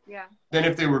work than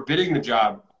if they were bidding the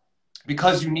job,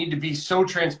 because you need to be so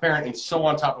transparent and so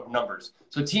on top of numbers.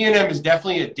 So T&M is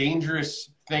definitely a dangerous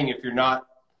thing if you don't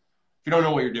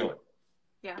know what you're doing.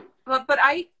 Yeah. But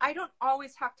I don't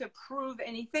always have to prove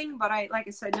anything, but like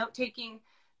I said, note-taking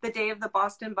the day of the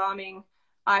Boston bombing,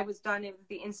 I was done with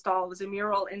the install. It was a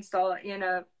mural install in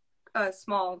a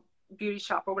small beauty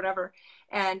shop or whatever.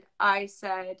 And I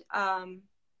said,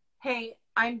 hey,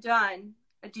 I'm done.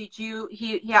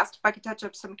 He asked if I could touch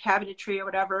up some cabinetry or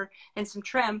whatever and some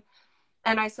trim.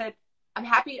 And I said, I'm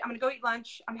happy. I'm going to go eat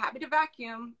lunch. I'm happy to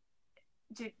vacuum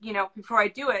before I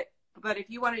do it. But if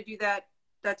you want to do that,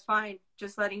 that's fine.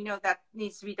 Just letting you know that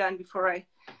needs to be done before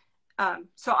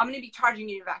so I'm going to be charging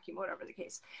you to vacuum, whatever the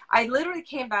case. I literally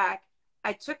came back.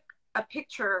 I took a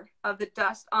picture of the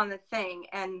dust on the thing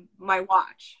and my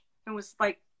watch. It was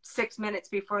like 6 minutes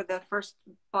before the first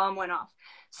bomb went off.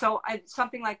 So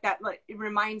something like that, like, it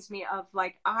reminds me of,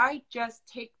 like, I just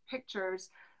take pictures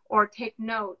or take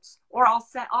notes, or I'll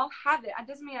have it. It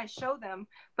doesn't mean I show them,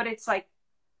 but it's like,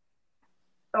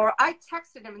 or I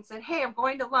texted him and said, hey, I'm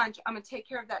going to lunch. I'm going to take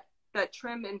care of that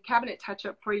trim and cabinet touch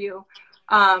up for you.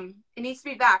 It needs to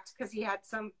be backed because he had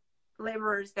some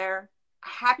laborers there.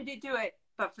 Happy to do it,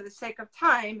 but for the sake of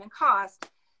time and cost,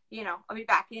 I'll be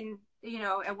back in,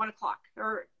 at 1 o'clock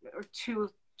or 2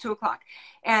 o'clock.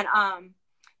 And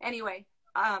anyway,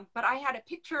 but I had a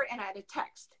picture and I had a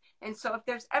text. And so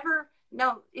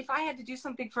if I had to do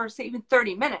something for, say, even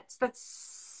 30 minutes, that's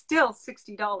still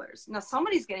 $60. Now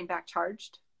somebody's getting back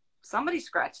charged. Somebody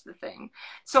scratched the thing.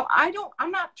 So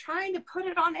I'm not trying to put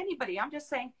it on anybody. I'm just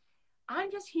saying,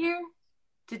 I'm just here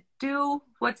to do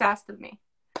what's asked of me.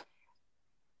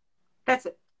 That's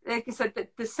it. Like I said,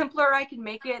 the simpler I can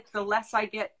make it, the less I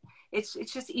get. It's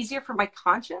just easier for my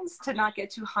conscience to not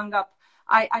get too hung up.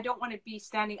 I don't want to be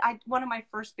standing. One of my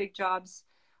first big jobs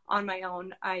on my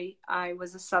own, I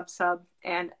was a sub,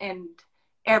 and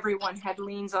everyone had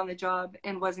liens on the job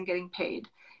and wasn't getting paid.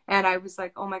 And I was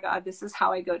like, oh my God, this is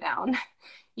how I go down,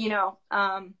 you know?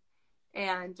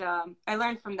 I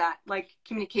learned from that, like,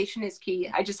 communication is key.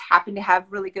 I just happened to have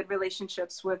really good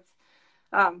relationships with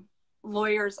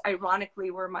lawyers.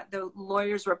 Ironically, were the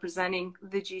lawyers representing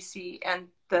the GC and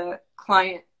the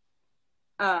client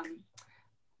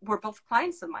were both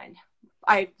clients of mine.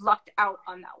 I lucked out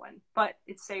on that one, but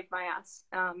it saved my ass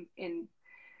in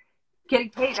getting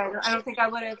paid. I don't think I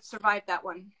would have survived that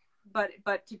one.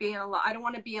 But to be in a line, I don't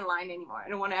want to be in line anymore. I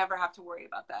don't want to ever have to worry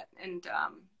about that. And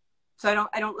so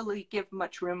I don't really give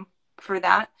much room for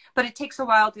that. But it takes a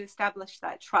while to establish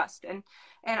that trust. And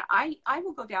I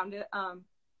will go down to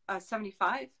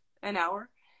 75 an hour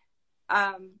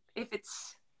if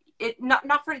it's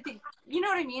not for anything. You know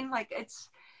what I mean? Like,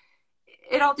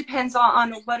 it all depends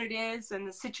on what it is and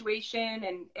the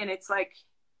situation, and it's like,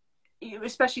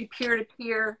 especially peer to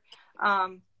peer.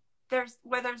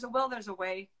 Where there's a will, there's a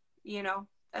way, you know.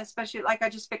 Especially, like, I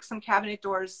just fixed some cabinet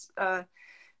doors.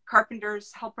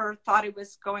 Carpenter's helper thought it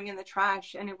was going in the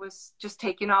trash, and it was just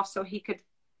taking off so he could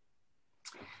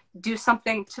do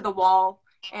something to the wall,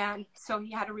 and so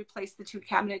he had to replace the 2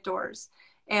 cabinet doors.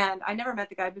 And I never met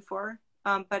the guy before,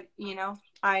 but you know,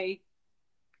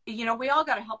 we all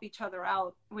got to help each other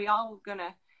out. We all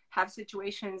gonna have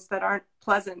situations that aren't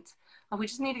pleasant. We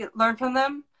just need to learn from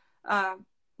them,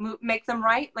 make them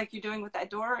right, like you're doing with that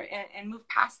door, and move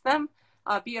past them.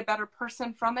 Be a better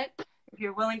person from it. If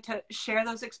you're willing to share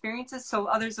those experiences so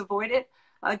others avoid it.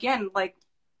 Again, like,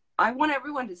 I want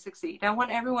everyone to succeed. I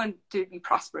want everyone to be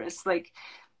prosperous. Like,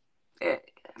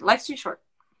 life's too short.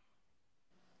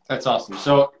 That's awesome.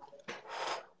 So,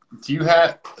 do you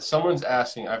have, someone's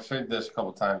asking, I've said this a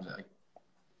couple times, like,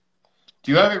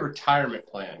 do you have a retirement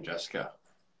plan, Jessica?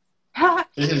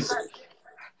 It's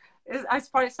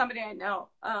probably somebody I know.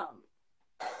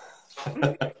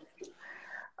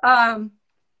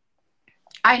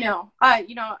 I know.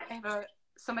 You know, I have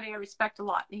somebody I respect a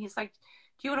lot, and he's like,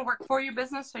 do you want to work for your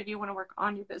business, or do you want to work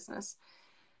on your business?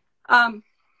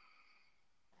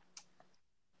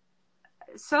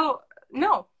 So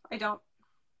no, I don't.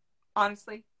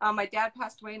 Honestly, my dad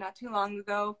passed away not too long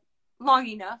ago, long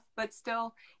enough, but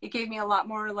still, it gave me a lot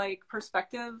more, like,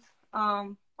 perspective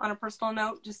on a personal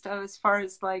note, just as far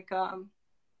as, like,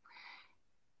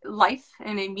 life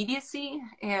and immediacy.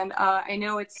 And I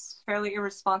know it's fairly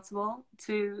irresponsible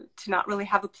to not really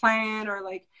have a plan, or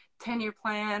like 10-year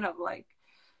plan of, like,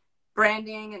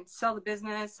 branding and sell the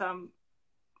business.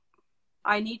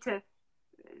 I need to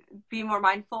be more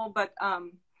mindful, but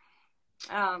I'm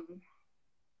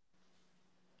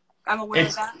aware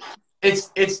of that.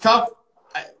 It's tough.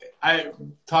 I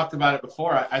talked about it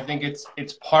before. I think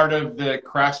it's part of the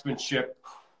craftsmanship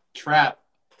trap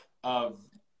of,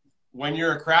 when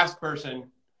you're a craftsperson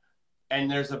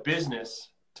and there's a business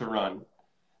to run,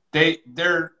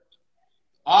 they're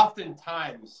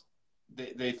oftentimes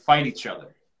they fight each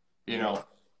other, you know.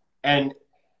 And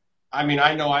I mean,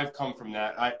 I know I've come from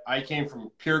that. I came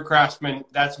from pure craftsman.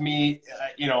 That's me,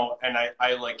 you know, and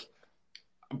I like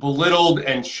belittled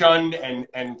and shunned and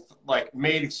like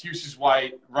made excuses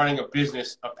why running a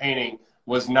business of painting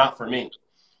was not for me.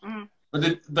 Mm-hmm.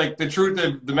 But the truth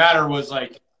of the matter was,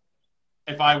 like,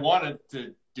 if I wanted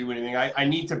to do anything, I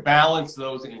need to balance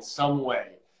those in some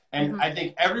way. And mm-hmm. I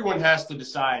think everyone has to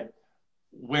decide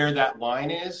where that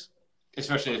line is,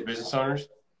 especially as business owners.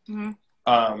 Mm-hmm.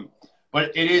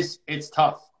 But it's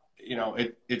tough. You know,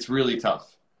 it's really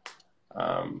tough.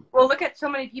 Well, look at so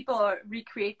many people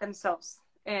recreate themselves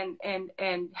and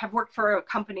have worked for a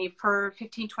company for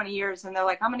 15, 20 years. And they're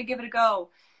like, I'm going to give it a go.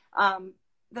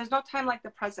 There's no time like the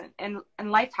present, and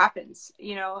life happens,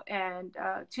 you know. And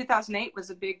 2008 was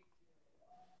a big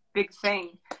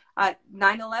thing.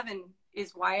 9/11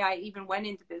 is why I even went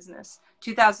into business.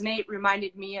 2008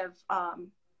 reminded me of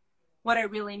what I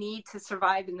really need to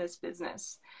survive in this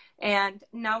business. And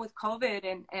now with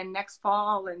COVID and next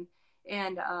fall and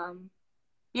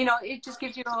you know, it just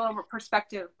gives you a little more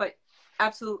perspective. But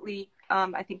absolutely,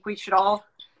 I think we should all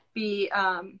be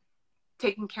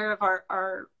taking care of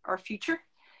our future.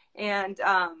 And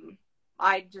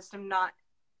I just am not,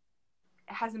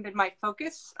 it hasn't been my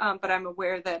focus, but I'm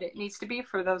aware that it needs to be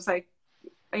for those, like,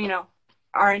 you know,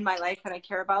 are in my life and I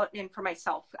care about, and for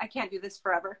myself. I can't do this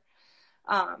forever,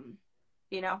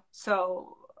 you know,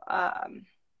 so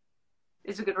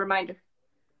it's a good reminder.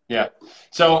 Yeah.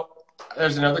 So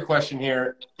there's another question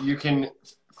here. You can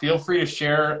feel free to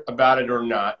share about it or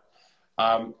not.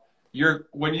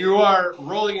 When you are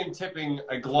rolling and tipping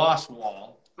a gloss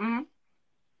wall, Mm-hmm.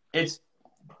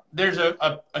 There's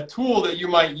a tool that you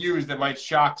might use that might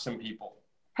shock some people.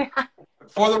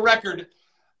 For the record,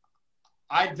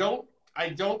 I don't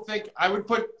think I would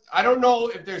put, I don't know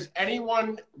if there's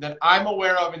anyone that I'm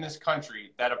aware of in this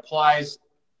country that applies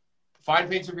Fine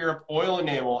Paints of Europe oil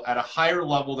enamel at a higher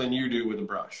level than you do with a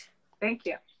brush. Thank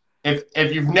you.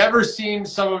 If you've never seen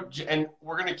and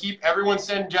we're going to keep everyone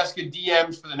send Jessica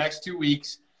DMs for the next 2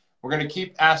 weeks. We're going to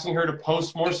keep asking her to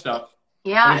post more stuff.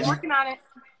 Yeah, I'm working on it.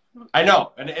 I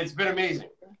know, and it's been amazing.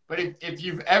 But if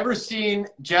you've ever seen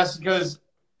Jessica's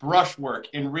brush work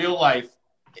in real life,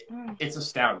 it's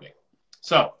astounding.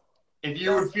 So if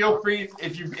you would feel free,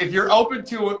 if you're open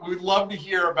to it, we'd love to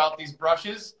hear about these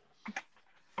brushes,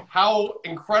 how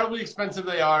incredibly expensive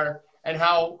they are, and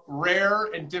how rare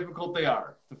and difficult they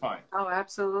are to find. Oh,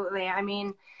 absolutely. I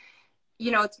mean,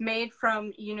 it's made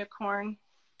from unicorn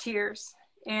tears.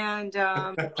 And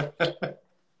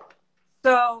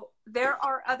so there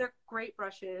are other great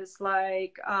brushes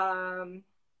like,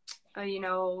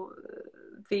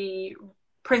 the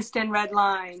Princeton Red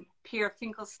Line, Pierre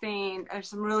Finkelstein. There's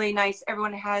some really nice,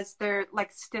 everyone has their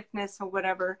like stiffness or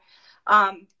whatever.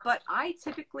 But I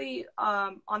typically,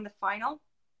 on the final,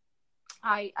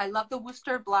 I love the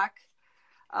Worcester black,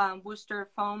 Worcester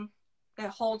foam. It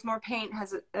holds more paint,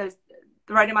 has the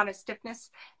right amount of stiffness,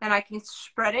 and I can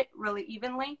spread it really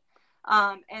evenly.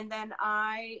 And then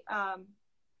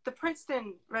the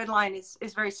Princeton Red Line is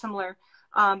very similar,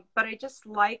 but I just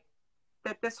like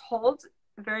that this holds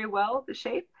very well, the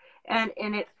shape, and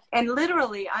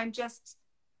literally I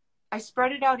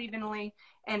spread it out evenly,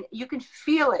 and you can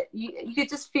feel it. You could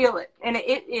just feel it, and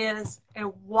it is a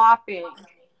whopping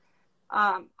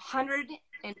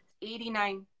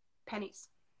 189 pennies.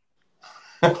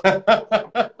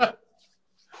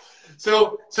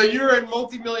 So you're in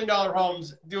multi-million-dollar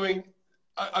homes doing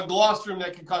a gloss room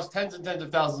that could cost tens and tens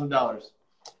of thousands of dollars,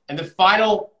 and the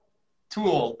final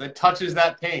tool that touches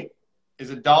that paint is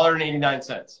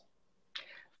 $1.89.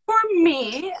 For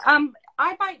me,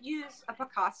 I might use a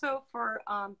Picasso for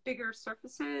bigger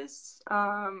surfaces.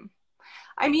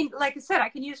 I mean, like I said, I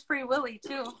can use Free Willy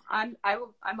too. I'm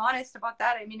honest about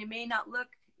that. I mean, it may not look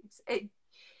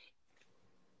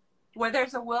where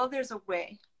there's a will, there's a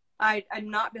way.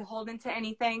 I'm not beholden to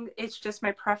anything. It's just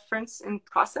my preference and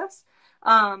process.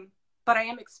 But I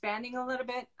am expanding a little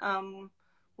bit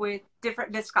with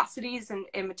different viscosities and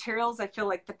materials. I feel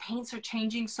like the paints are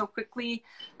changing so quickly.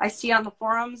 I see on the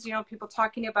forums, people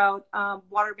talking about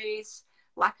water-based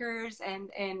lacquers and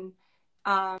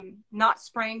not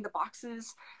spraying the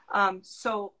boxes.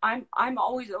 So I'm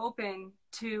always open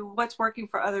to what's working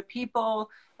for other people,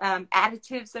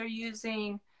 additives they're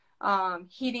using,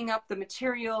 heating up the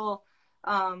material.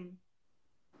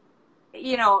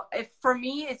 If for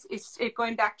me, it's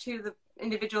going back to the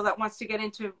individual that wants to get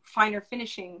into finer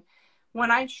finishing.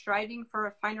 When I'm striving for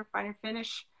a finer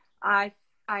finish, I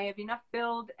have enough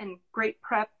build and great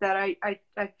prep that I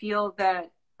feel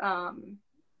that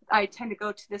I tend to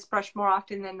go to this brush more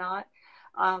often than not.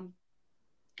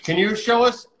 Can you show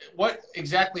us what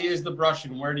exactly is the brush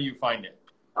and where do you find it?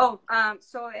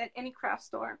 So at any craft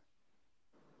store.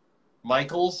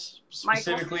 Michael's,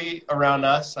 specifically around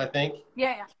us, I think.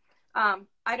 Yeah.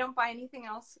 I don't buy anything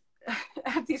else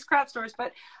at these craft stores,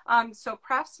 but so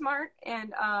Craft Smart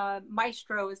and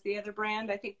Maestro is the other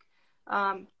brand. I think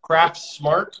Craft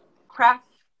Smart. Craft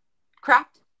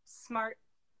Smart.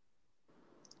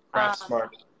 Craft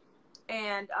Smart.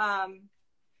 And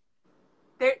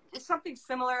there is something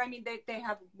similar. I mean, they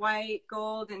have white,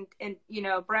 gold, and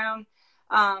brown.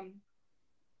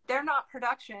 They're not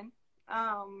production.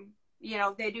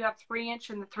 They do have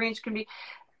 3-inch, and the 3-inch can be.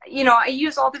 I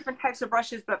use all different types of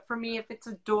brushes, but for me, if it's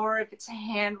a door, if it's a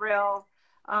handrail,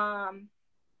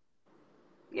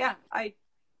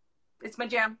 it's my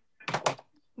jam.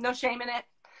 No shame in it.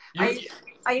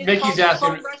 I use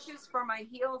foam brushes for my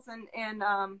heels and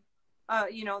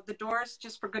the doors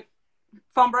just for good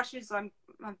foam brushes. I'm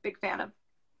a big fan of.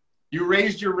 You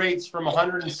raised your rates from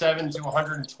 107 to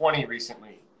 120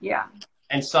 recently. Yeah.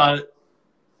 And saw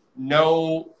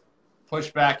no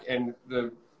pushback, and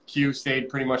the queue stayed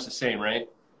pretty much the same, right?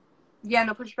 Yeah,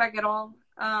 no pushback at all.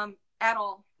 At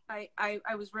all. I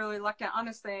was really lucky.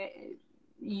 Honestly,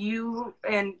 you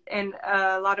and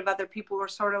a lot of other people were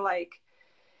sort of like,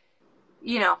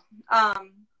 because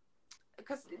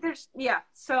there's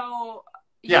so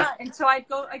and so I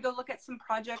go look at some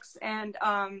projects, and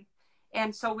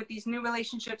so with these new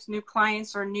relationships, new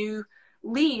clients, or new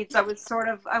leads, I would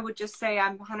just say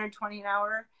I'm 120 an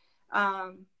hour.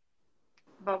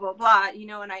 blah, blah, blah, you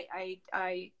know, and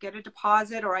I get a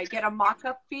deposit or I get a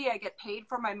mock-up fee. I get paid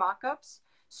for my mock-ups.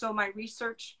 So my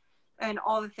research and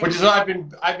all the things. Which is, I've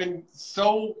been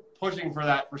so pushing for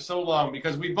that for so long,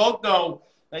 because we both know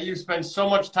that you spend so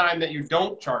much time that you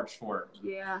don't charge for.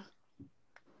 Yeah.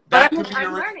 That but could be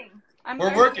I'm learning.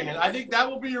 We're working, and I think that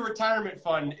will be your retirement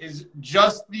fund, is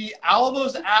just all of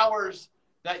those hours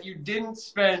that you didn't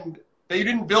spend, that you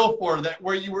didn't bill for, that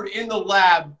where you were in the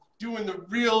lab doing the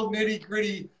real nitty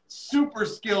gritty, super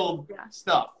skilled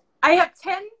stuff. I have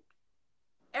 10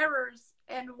 errors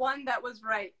and one that was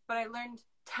right, but I learned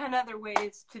 10 other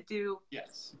ways to do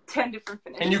 10 different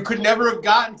finishes. And you could never have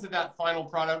gotten to that final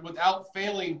product without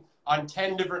failing on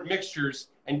 10 different mixtures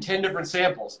and 10 different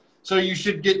samples. So you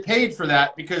should get paid for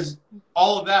that, because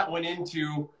all of that went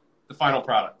into the final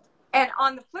product. And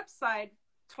on the flip side,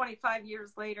 25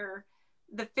 years later,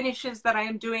 the finishes that I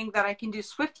am doing that I can do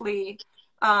swiftly,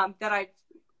 that I've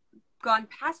gone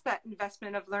past that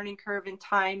investment of learning curve and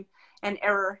time and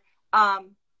error,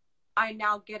 I'm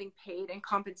now getting paid and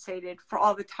compensated for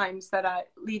all the times that I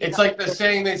lead. It's like the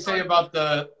saying they say about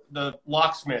the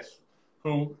locksmith,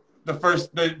 who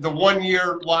the 1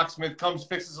 year locksmith comes,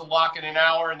 fixes a lock in an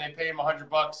hour, and they pay him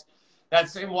 $100. That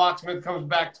same locksmith comes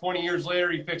back 20 years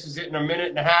later, he fixes it in a minute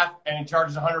and a half, and he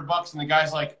charges $100. And the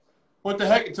guy's like, "What the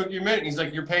heck? It took you a minute." And he's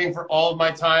like, "You're paying for all of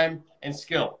my time and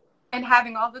skill." And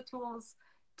having all the tools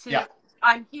to,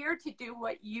 I'm here to do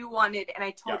what you wanted, and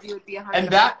I told you it would be 100. And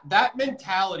that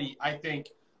mentality, I think,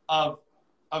 of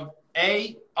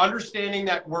A, understanding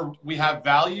that we have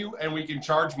value and we can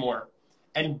charge more,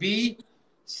 and B,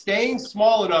 staying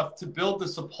small enough to build the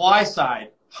supply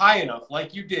side high enough,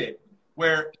 like you did,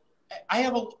 where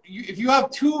if you have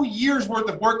 2 years worth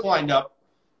of work lined up,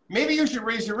 maybe you should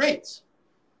raise your rates.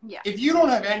 Yeah. If you don't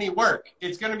have any work,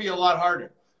 it's going to be a lot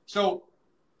harder. So,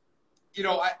 you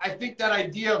know, I think that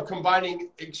idea of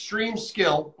combining extreme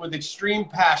skill with extreme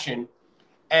passion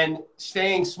and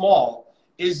staying small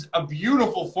is a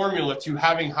beautiful formula to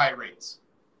having high rates.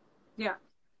 Yeah.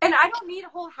 And I don't need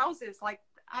whole houses. Like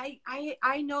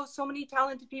I know so many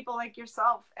talented people like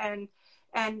yourself. And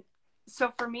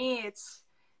so for me, it's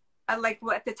like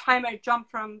at the time I jumped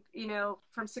from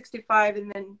 65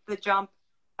 and then the jump,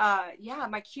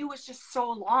 my queue was just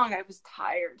so long. I was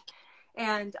tired.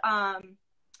 And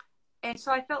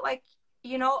so I felt like,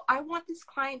 I want this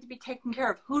client to be taken care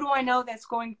of. Who do I know that's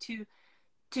going to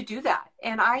do that?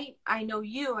 And I know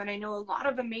you, and I know a lot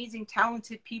of amazing,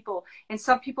 talented people. And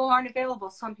some people aren't available.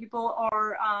 Some people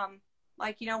are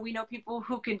we know people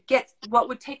who can get what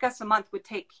would take us a month would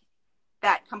take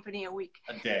that company a week.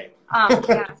 A day.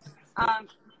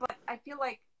 But I feel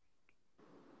like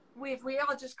if we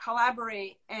all just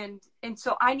collaborate and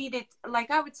so I needed,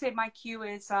 like I would say my queue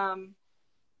is, I'm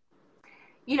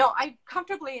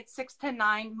comfortably at 6 to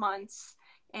 9 months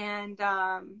and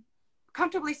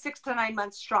comfortably 6 to 9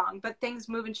 months strong, but things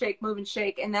move and shake.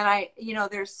 And then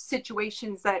there's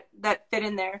situations that fit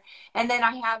in there. And then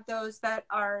I have those that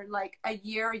are like a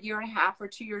year and a half, or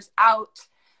 2 years out,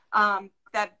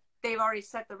 that they've already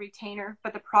set the retainer,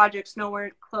 but the project's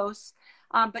nowhere close.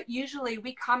 But usually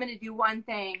we come in to do one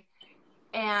thing,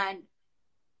 and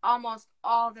almost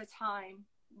all the time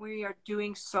we are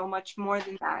doing so much more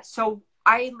than that. So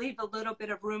I leave a little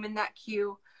bit of room in that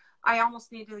queue. I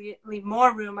almost need to leave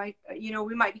more room.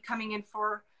 We might be coming in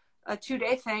for a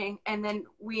 2-day thing, and then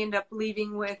we end up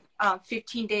leaving with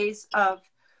 15 days of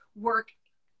work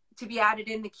to be added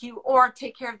in the queue, or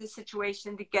take care of the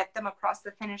situation to get them across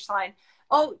the finish line.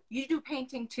 Oh, you do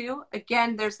painting too?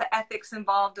 Again, there's the ethics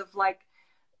involved of like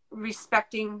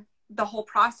respecting the whole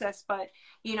process. But,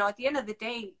 at the end of the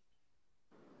day,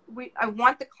 I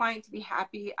want the client to be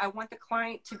happy. I want the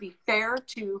client to be fair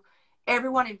to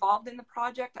everyone involved in the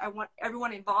project. I want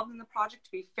everyone involved in the project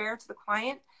to be fair to the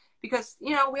client, because,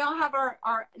 we all have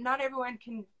our not everyone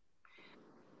can,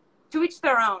 to each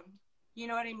their own, you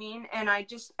know what I mean? And I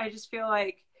just feel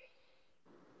like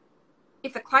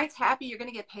if the client's happy, you're going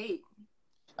to get paid.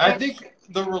 I think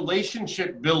the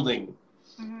relationship building,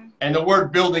 and the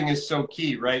word building is so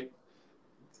key, right?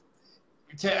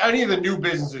 To any of the new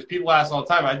businesses, people ask all the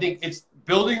time, I think it's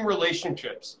building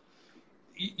relationships.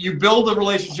 You build a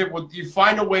relationship you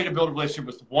find a way to build a relationship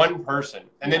with one person,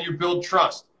 and then you build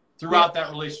trust throughout that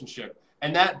relationship,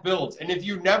 and that builds. And if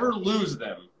you never lose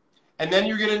them, and then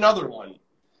you get another one,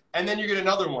 and then you get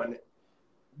another one,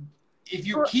 if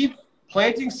you keep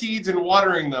planting seeds and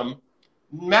watering them,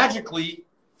 magically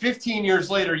 15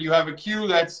 years later, you have a queue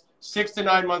that's 6 to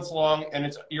 9 months long,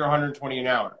 and you're 120 an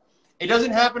hour. It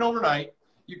doesn't happen overnight.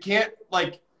 You can't,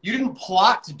 you didn't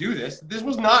plot to do this. This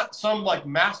was not some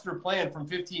master plan from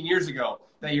 15 years ago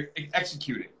that you're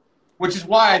executing. which is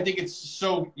why I think it's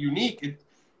so unique.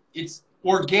 It's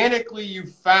organically you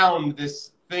found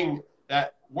this thing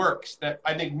that works that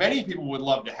I think many people would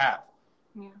love to have.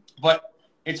 Yeah. But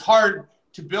it's hard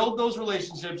to build those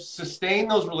relationships, sustain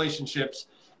those relationships,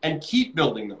 and keep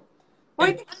building them. Well,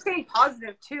 I think staying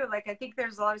positive too. Like, I think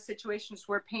there's a lot of situations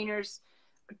where painters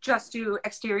just do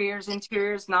exteriors,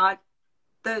 interiors, not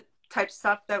the type of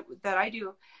stuff that I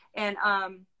do. And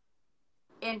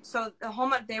so the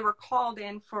home they were called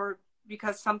in for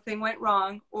because something went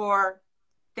wrong, or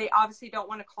they obviously don't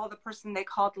want to call the person they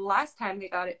called the last time they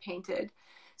got it painted.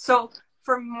 So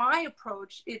for my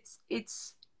approach, it's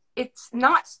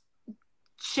not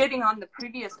shitting on the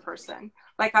previous person.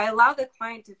 Like, I allow the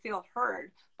client to feel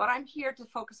heard, but I'm here to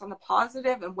focus on the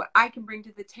positive and what I can bring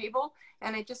to the table.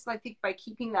 And I think by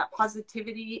keeping that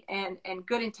positivity and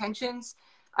good intentions,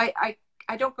 I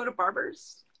don't go to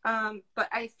barbers. But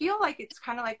I feel like it's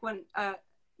kind of like when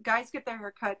guys get their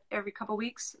hair cut every couple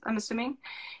weeks, I'm assuming.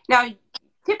 Now,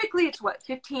 typically it's what,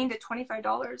 $15 to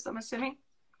 $25, I'm assuming.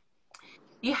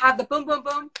 You have the boom, boom,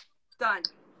 boom, done.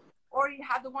 Or you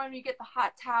have the one where you get the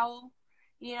hot towel,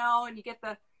 you know, and you get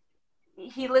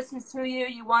he listens to you,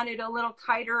 you want it a little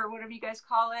tighter or whatever you guys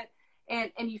call it,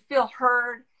 and you feel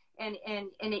heard, and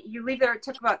you leave there, it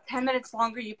took about 10 minutes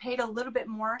longer, you paid a little bit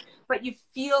more, but you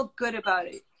feel good about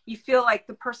it. You feel like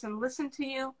the person listened to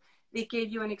you, they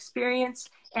gave you an experience,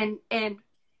 and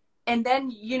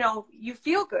then, you know, you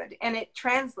feel good, and it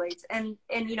translates, and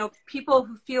you know, people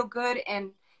who feel good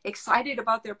and excited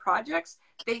about their projects,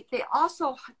 they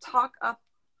also talk up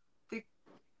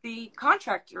the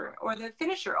contractor or the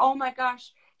finisher. Oh my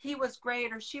gosh, he was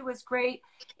great, or she was great,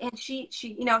 and she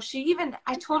you know, she even,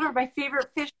 I told her my favorite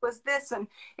fish was this, and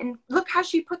look how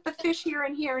she put the fish here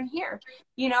and here and here,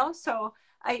 you know. So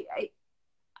I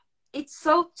it's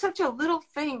such a little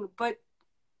thing, but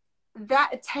that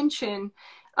attention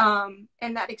and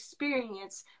that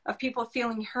experience of people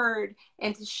feeling heard,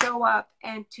 and to show up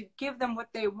and to give them what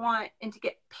they want, and to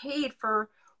get paid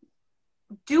for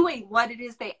doing what it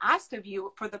is they asked of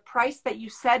you for the price that you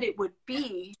said it would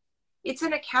be, it's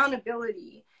an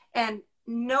accountability. And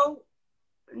no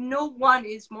one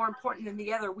is more important than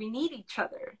the other. We need each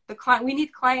other. We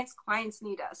need clients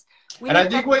need us. And I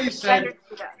think what you said,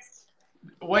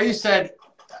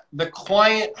 the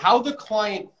client, how the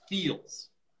client feels,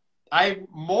 I'm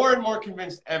more and more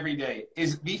convinced every day,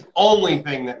 is the only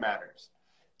thing that matters.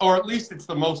 Or at least it's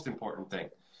the most important thing.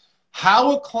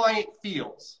 How a client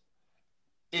feels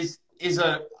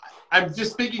I'm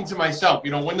just thinking to myself,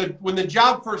 you know, when the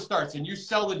job first starts and you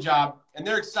sell the job and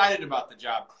they're excited about the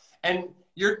job, and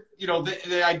you know,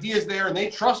 the idea is there and they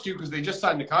trust you because they just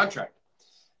signed the contract.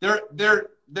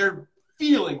 They're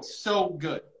feeling so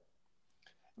good.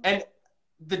 And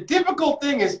the difficult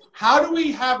thing is, how do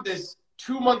we have this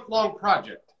 2-month-long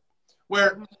project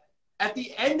where at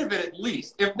the end of it, at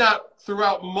least, if not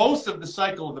throughout most of the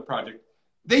cycle of the project,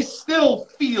 they still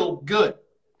feel good?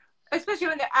 Especially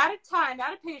when they're out of time,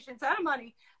 out of patience, out of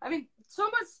money. I mean, so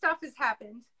much stuff has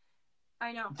happened.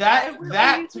 I know.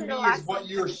 That to me is what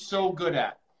you're so good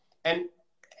at. And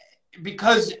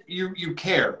because you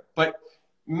care, but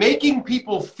making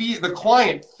people feel, the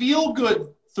client feel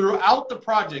good throughout the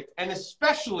project, and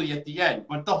especially at the end,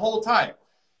 but the whole time.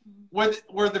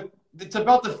 It's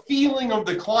about the feeling of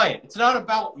the client. It's not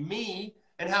about me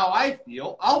and how I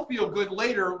feel. I'll feel good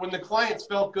later when the clients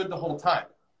felt good the whole time.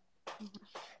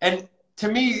 And to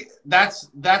me, that's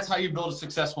how you build a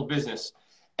successful business.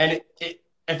 And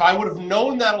if I would have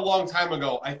known that a long time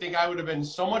ago, I think I would have been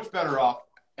so much better off.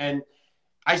 And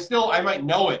I might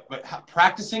know it, but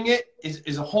practicing it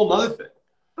is a whole other thing.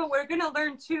 But we're going to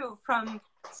learn too from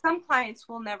some clients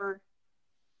will never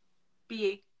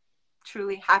be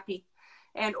truly happy,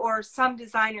 or some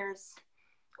designers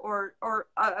or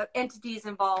entities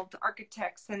involved,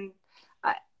 architects, and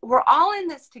we're all in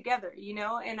this together, you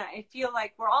know, and I feel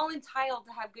like we're all entitled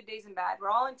to have good days and bad.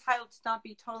 We're all entitled to not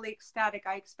be totally ecstatic.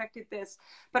 I expected this,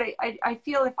 but I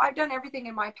feel if I've done everything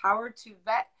in my power to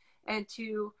vet and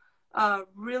to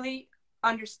really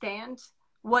understand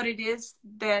what it is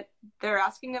that they're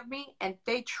asking of me, and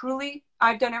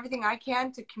I've done everything I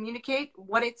can to communicate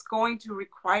what it's going to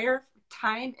require,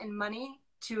 time and money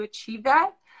to achieve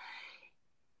that,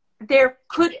 there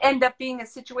could end up being a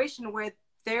situation where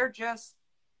they're just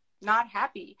not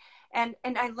happy. And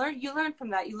you learn from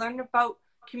that. You learn about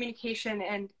communication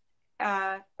and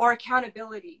or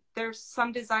accountability. There's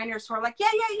some designers who are like, yeah.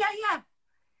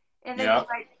 And then you're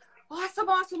like, awesome.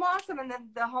 And then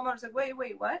the homeowner's like,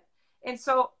 wait, what? And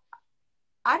so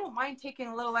I don't mind taking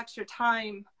a little extra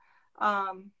time.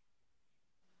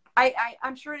 I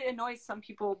I'm sure it annoys some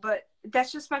people, but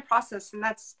that's just my process, and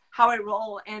that's how I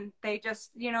roll. And they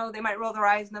just, you know, they might roll their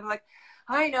eyes and they're like,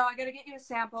 I know, I got to get you a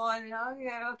sample. And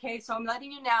okay, so I'm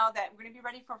letting you know that we're going to be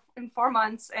ready in 4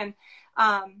 months. And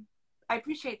I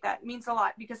appreciate that. It means a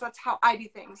lot because that's how I do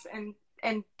things.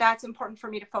 And that's important for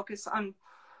me to focus on,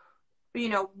 you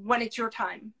know, when it's your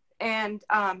time. And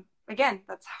again,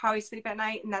 that's how I sleep at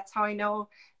night. And that's how I know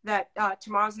that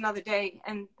tomorrow's another day.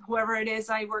 And whoever it is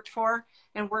I worked for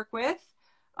and work with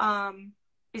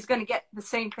is going to get the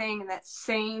same thing and that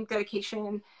same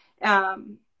dedication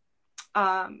and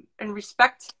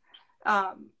respect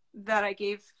that I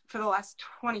gave for the last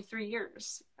 23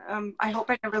 years. I hope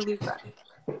I never lose that.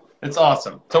 It's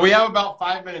awesome. So we have about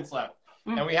 5 minutes left,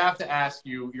 and we have to ask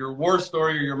you your war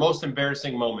story or your most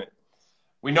embarrassing moment.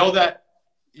 We know that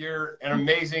you're an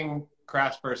amazing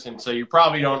craftsperson, so you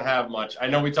probably don't have much. I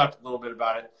know we talked a little bit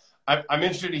about it. I'm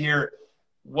interested to hear,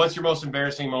 what's your most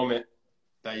embarrassing moment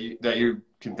that you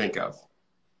can think of?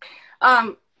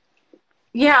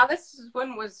 Yeah, this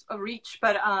one was a reach,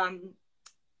 but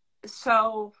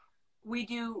so we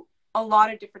do a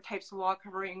lot of different types of wall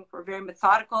covering. We're very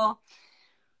methodical.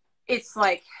 It's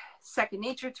like second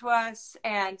nature to us.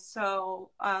 And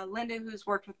so Linda, who's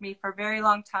worked with me for a very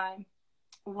long time,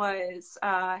 was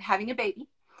having a baby.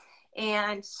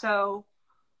 And so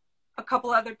a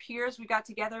couple other peers, we got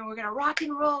together and we're going to rock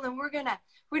and roll, and we're going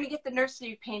to get the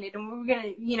nursery painted, and we're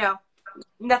going to, you know,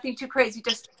 nothing too crazy,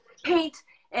 just paint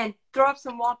and throw up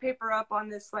some wallpaper up on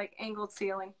this like angled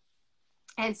ceiling.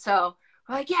 And so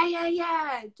we're like,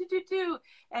 yeah, do.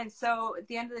 And so at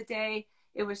the end of the day,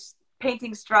 it was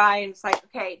painting's dry, and it's like,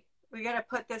 okay, we got to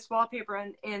put this wallpaper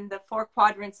in the 4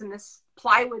 quadrants in this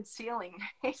plywood ceiling,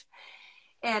 right?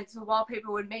 And the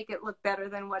wallpaper would make it look better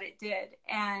than what it did.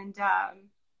 And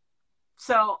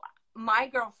so my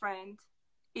girlfriend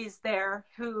is there,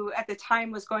 who at the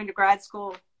time was going to grad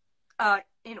school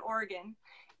in Oregon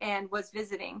and was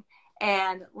visiting.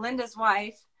 And Linda's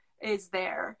wife is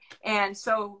there. And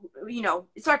so, you know,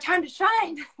 it's our time to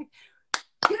shine.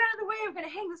 Get out of the way, I'm going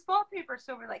to hang this wallpaper.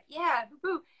 So we're like, yeah,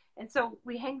 boo-boo. And so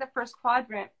we hang the first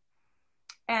quadrant,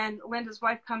 and Linda's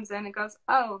wife comes in and goes,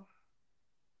 oh.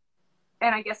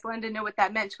 And I guess Linda knew what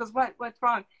that meant. She goes, what's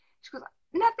wrong? She goes,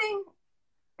 nothing.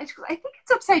 And she goes, I think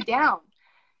it's upside down.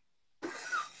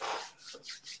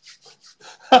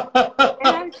 And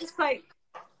I was just like,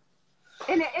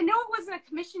 and no, it wasn't a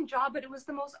commission job, but it was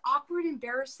the most awkward,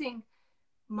 embarrassing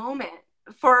moment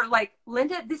for like,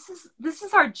 Linda, this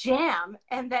is our jam.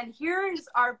 And then here's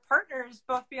our partners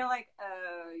both being like,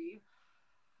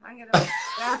 I'm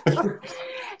gonna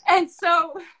and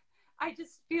so I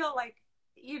just feel like,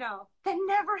 you know, that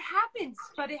never happens,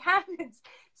 but it happens.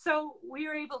 So we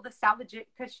were able to salvage it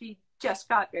because she just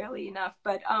got barely enough.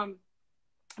 But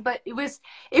it was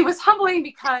humbling,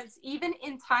 because even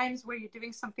in times where you're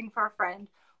doing something for a friend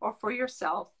or for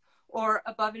yourself or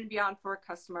above and beyond for a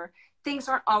customer, things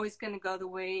aren't always going to go the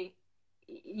way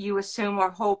you assume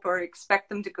or hope or expect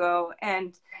them to go.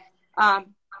 And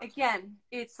again,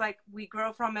 it's like we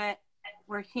grow from it.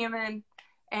 We're human,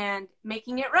 and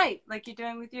making it right, like you're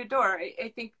doing with your door.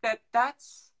 I think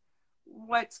that's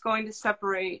what's going to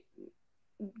separate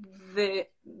the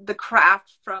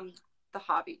craft from the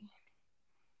hobby.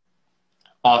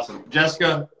 Awesome.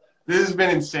 Jessica, this has been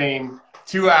insane.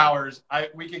 2 hours.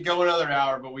 We could go another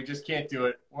hour, but we just can't do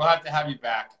it. We'll have to have you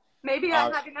back. Maybe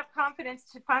I'll have enough confidence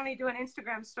to finally do an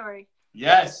Instagram story.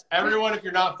 Yes. Everyone, if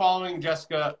you're not following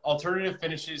Jessica, Alternative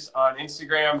Finishes on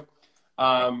Instagram,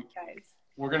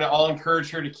 we're going to all encourage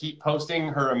her to keep posting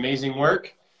her amazing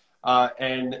work.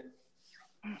 And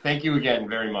thank you again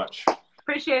very much.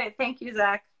 Appreciate it. Thank you,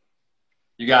 Zach.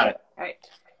 You got it. All right.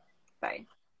 Bye.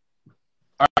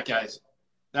 All right, guys.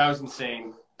 That was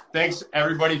insane. Thanks,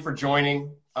 everybody, for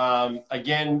joining.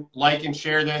 Again, like and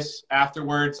share this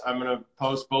afterwards. I'm going to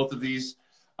post both of these.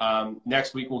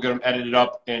 Next week, we'll get them edited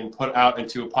up and put out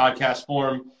into a podcast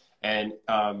form. And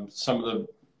some of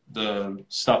the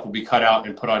stuff will be cut out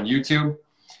and put on YouTube.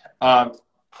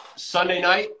 Sunday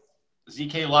night,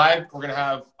 ZK Live, we're going to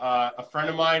have a friend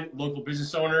of mine, local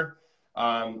business owner.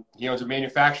 He owns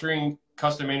a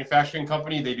custom manufacturing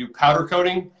company. They do powder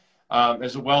coating,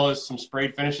 as well as some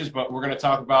sprayed finishes. But we're going to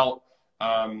talk about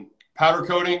powder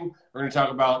coating. We're going to talk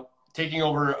about taking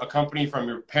over a company from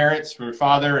your parents, from your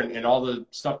father, and all the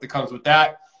stuff that comes with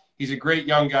that. He's a great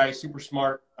young guy, super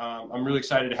smart. I'm really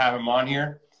excited to have him on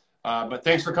here. But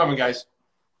thanks for coming, guys.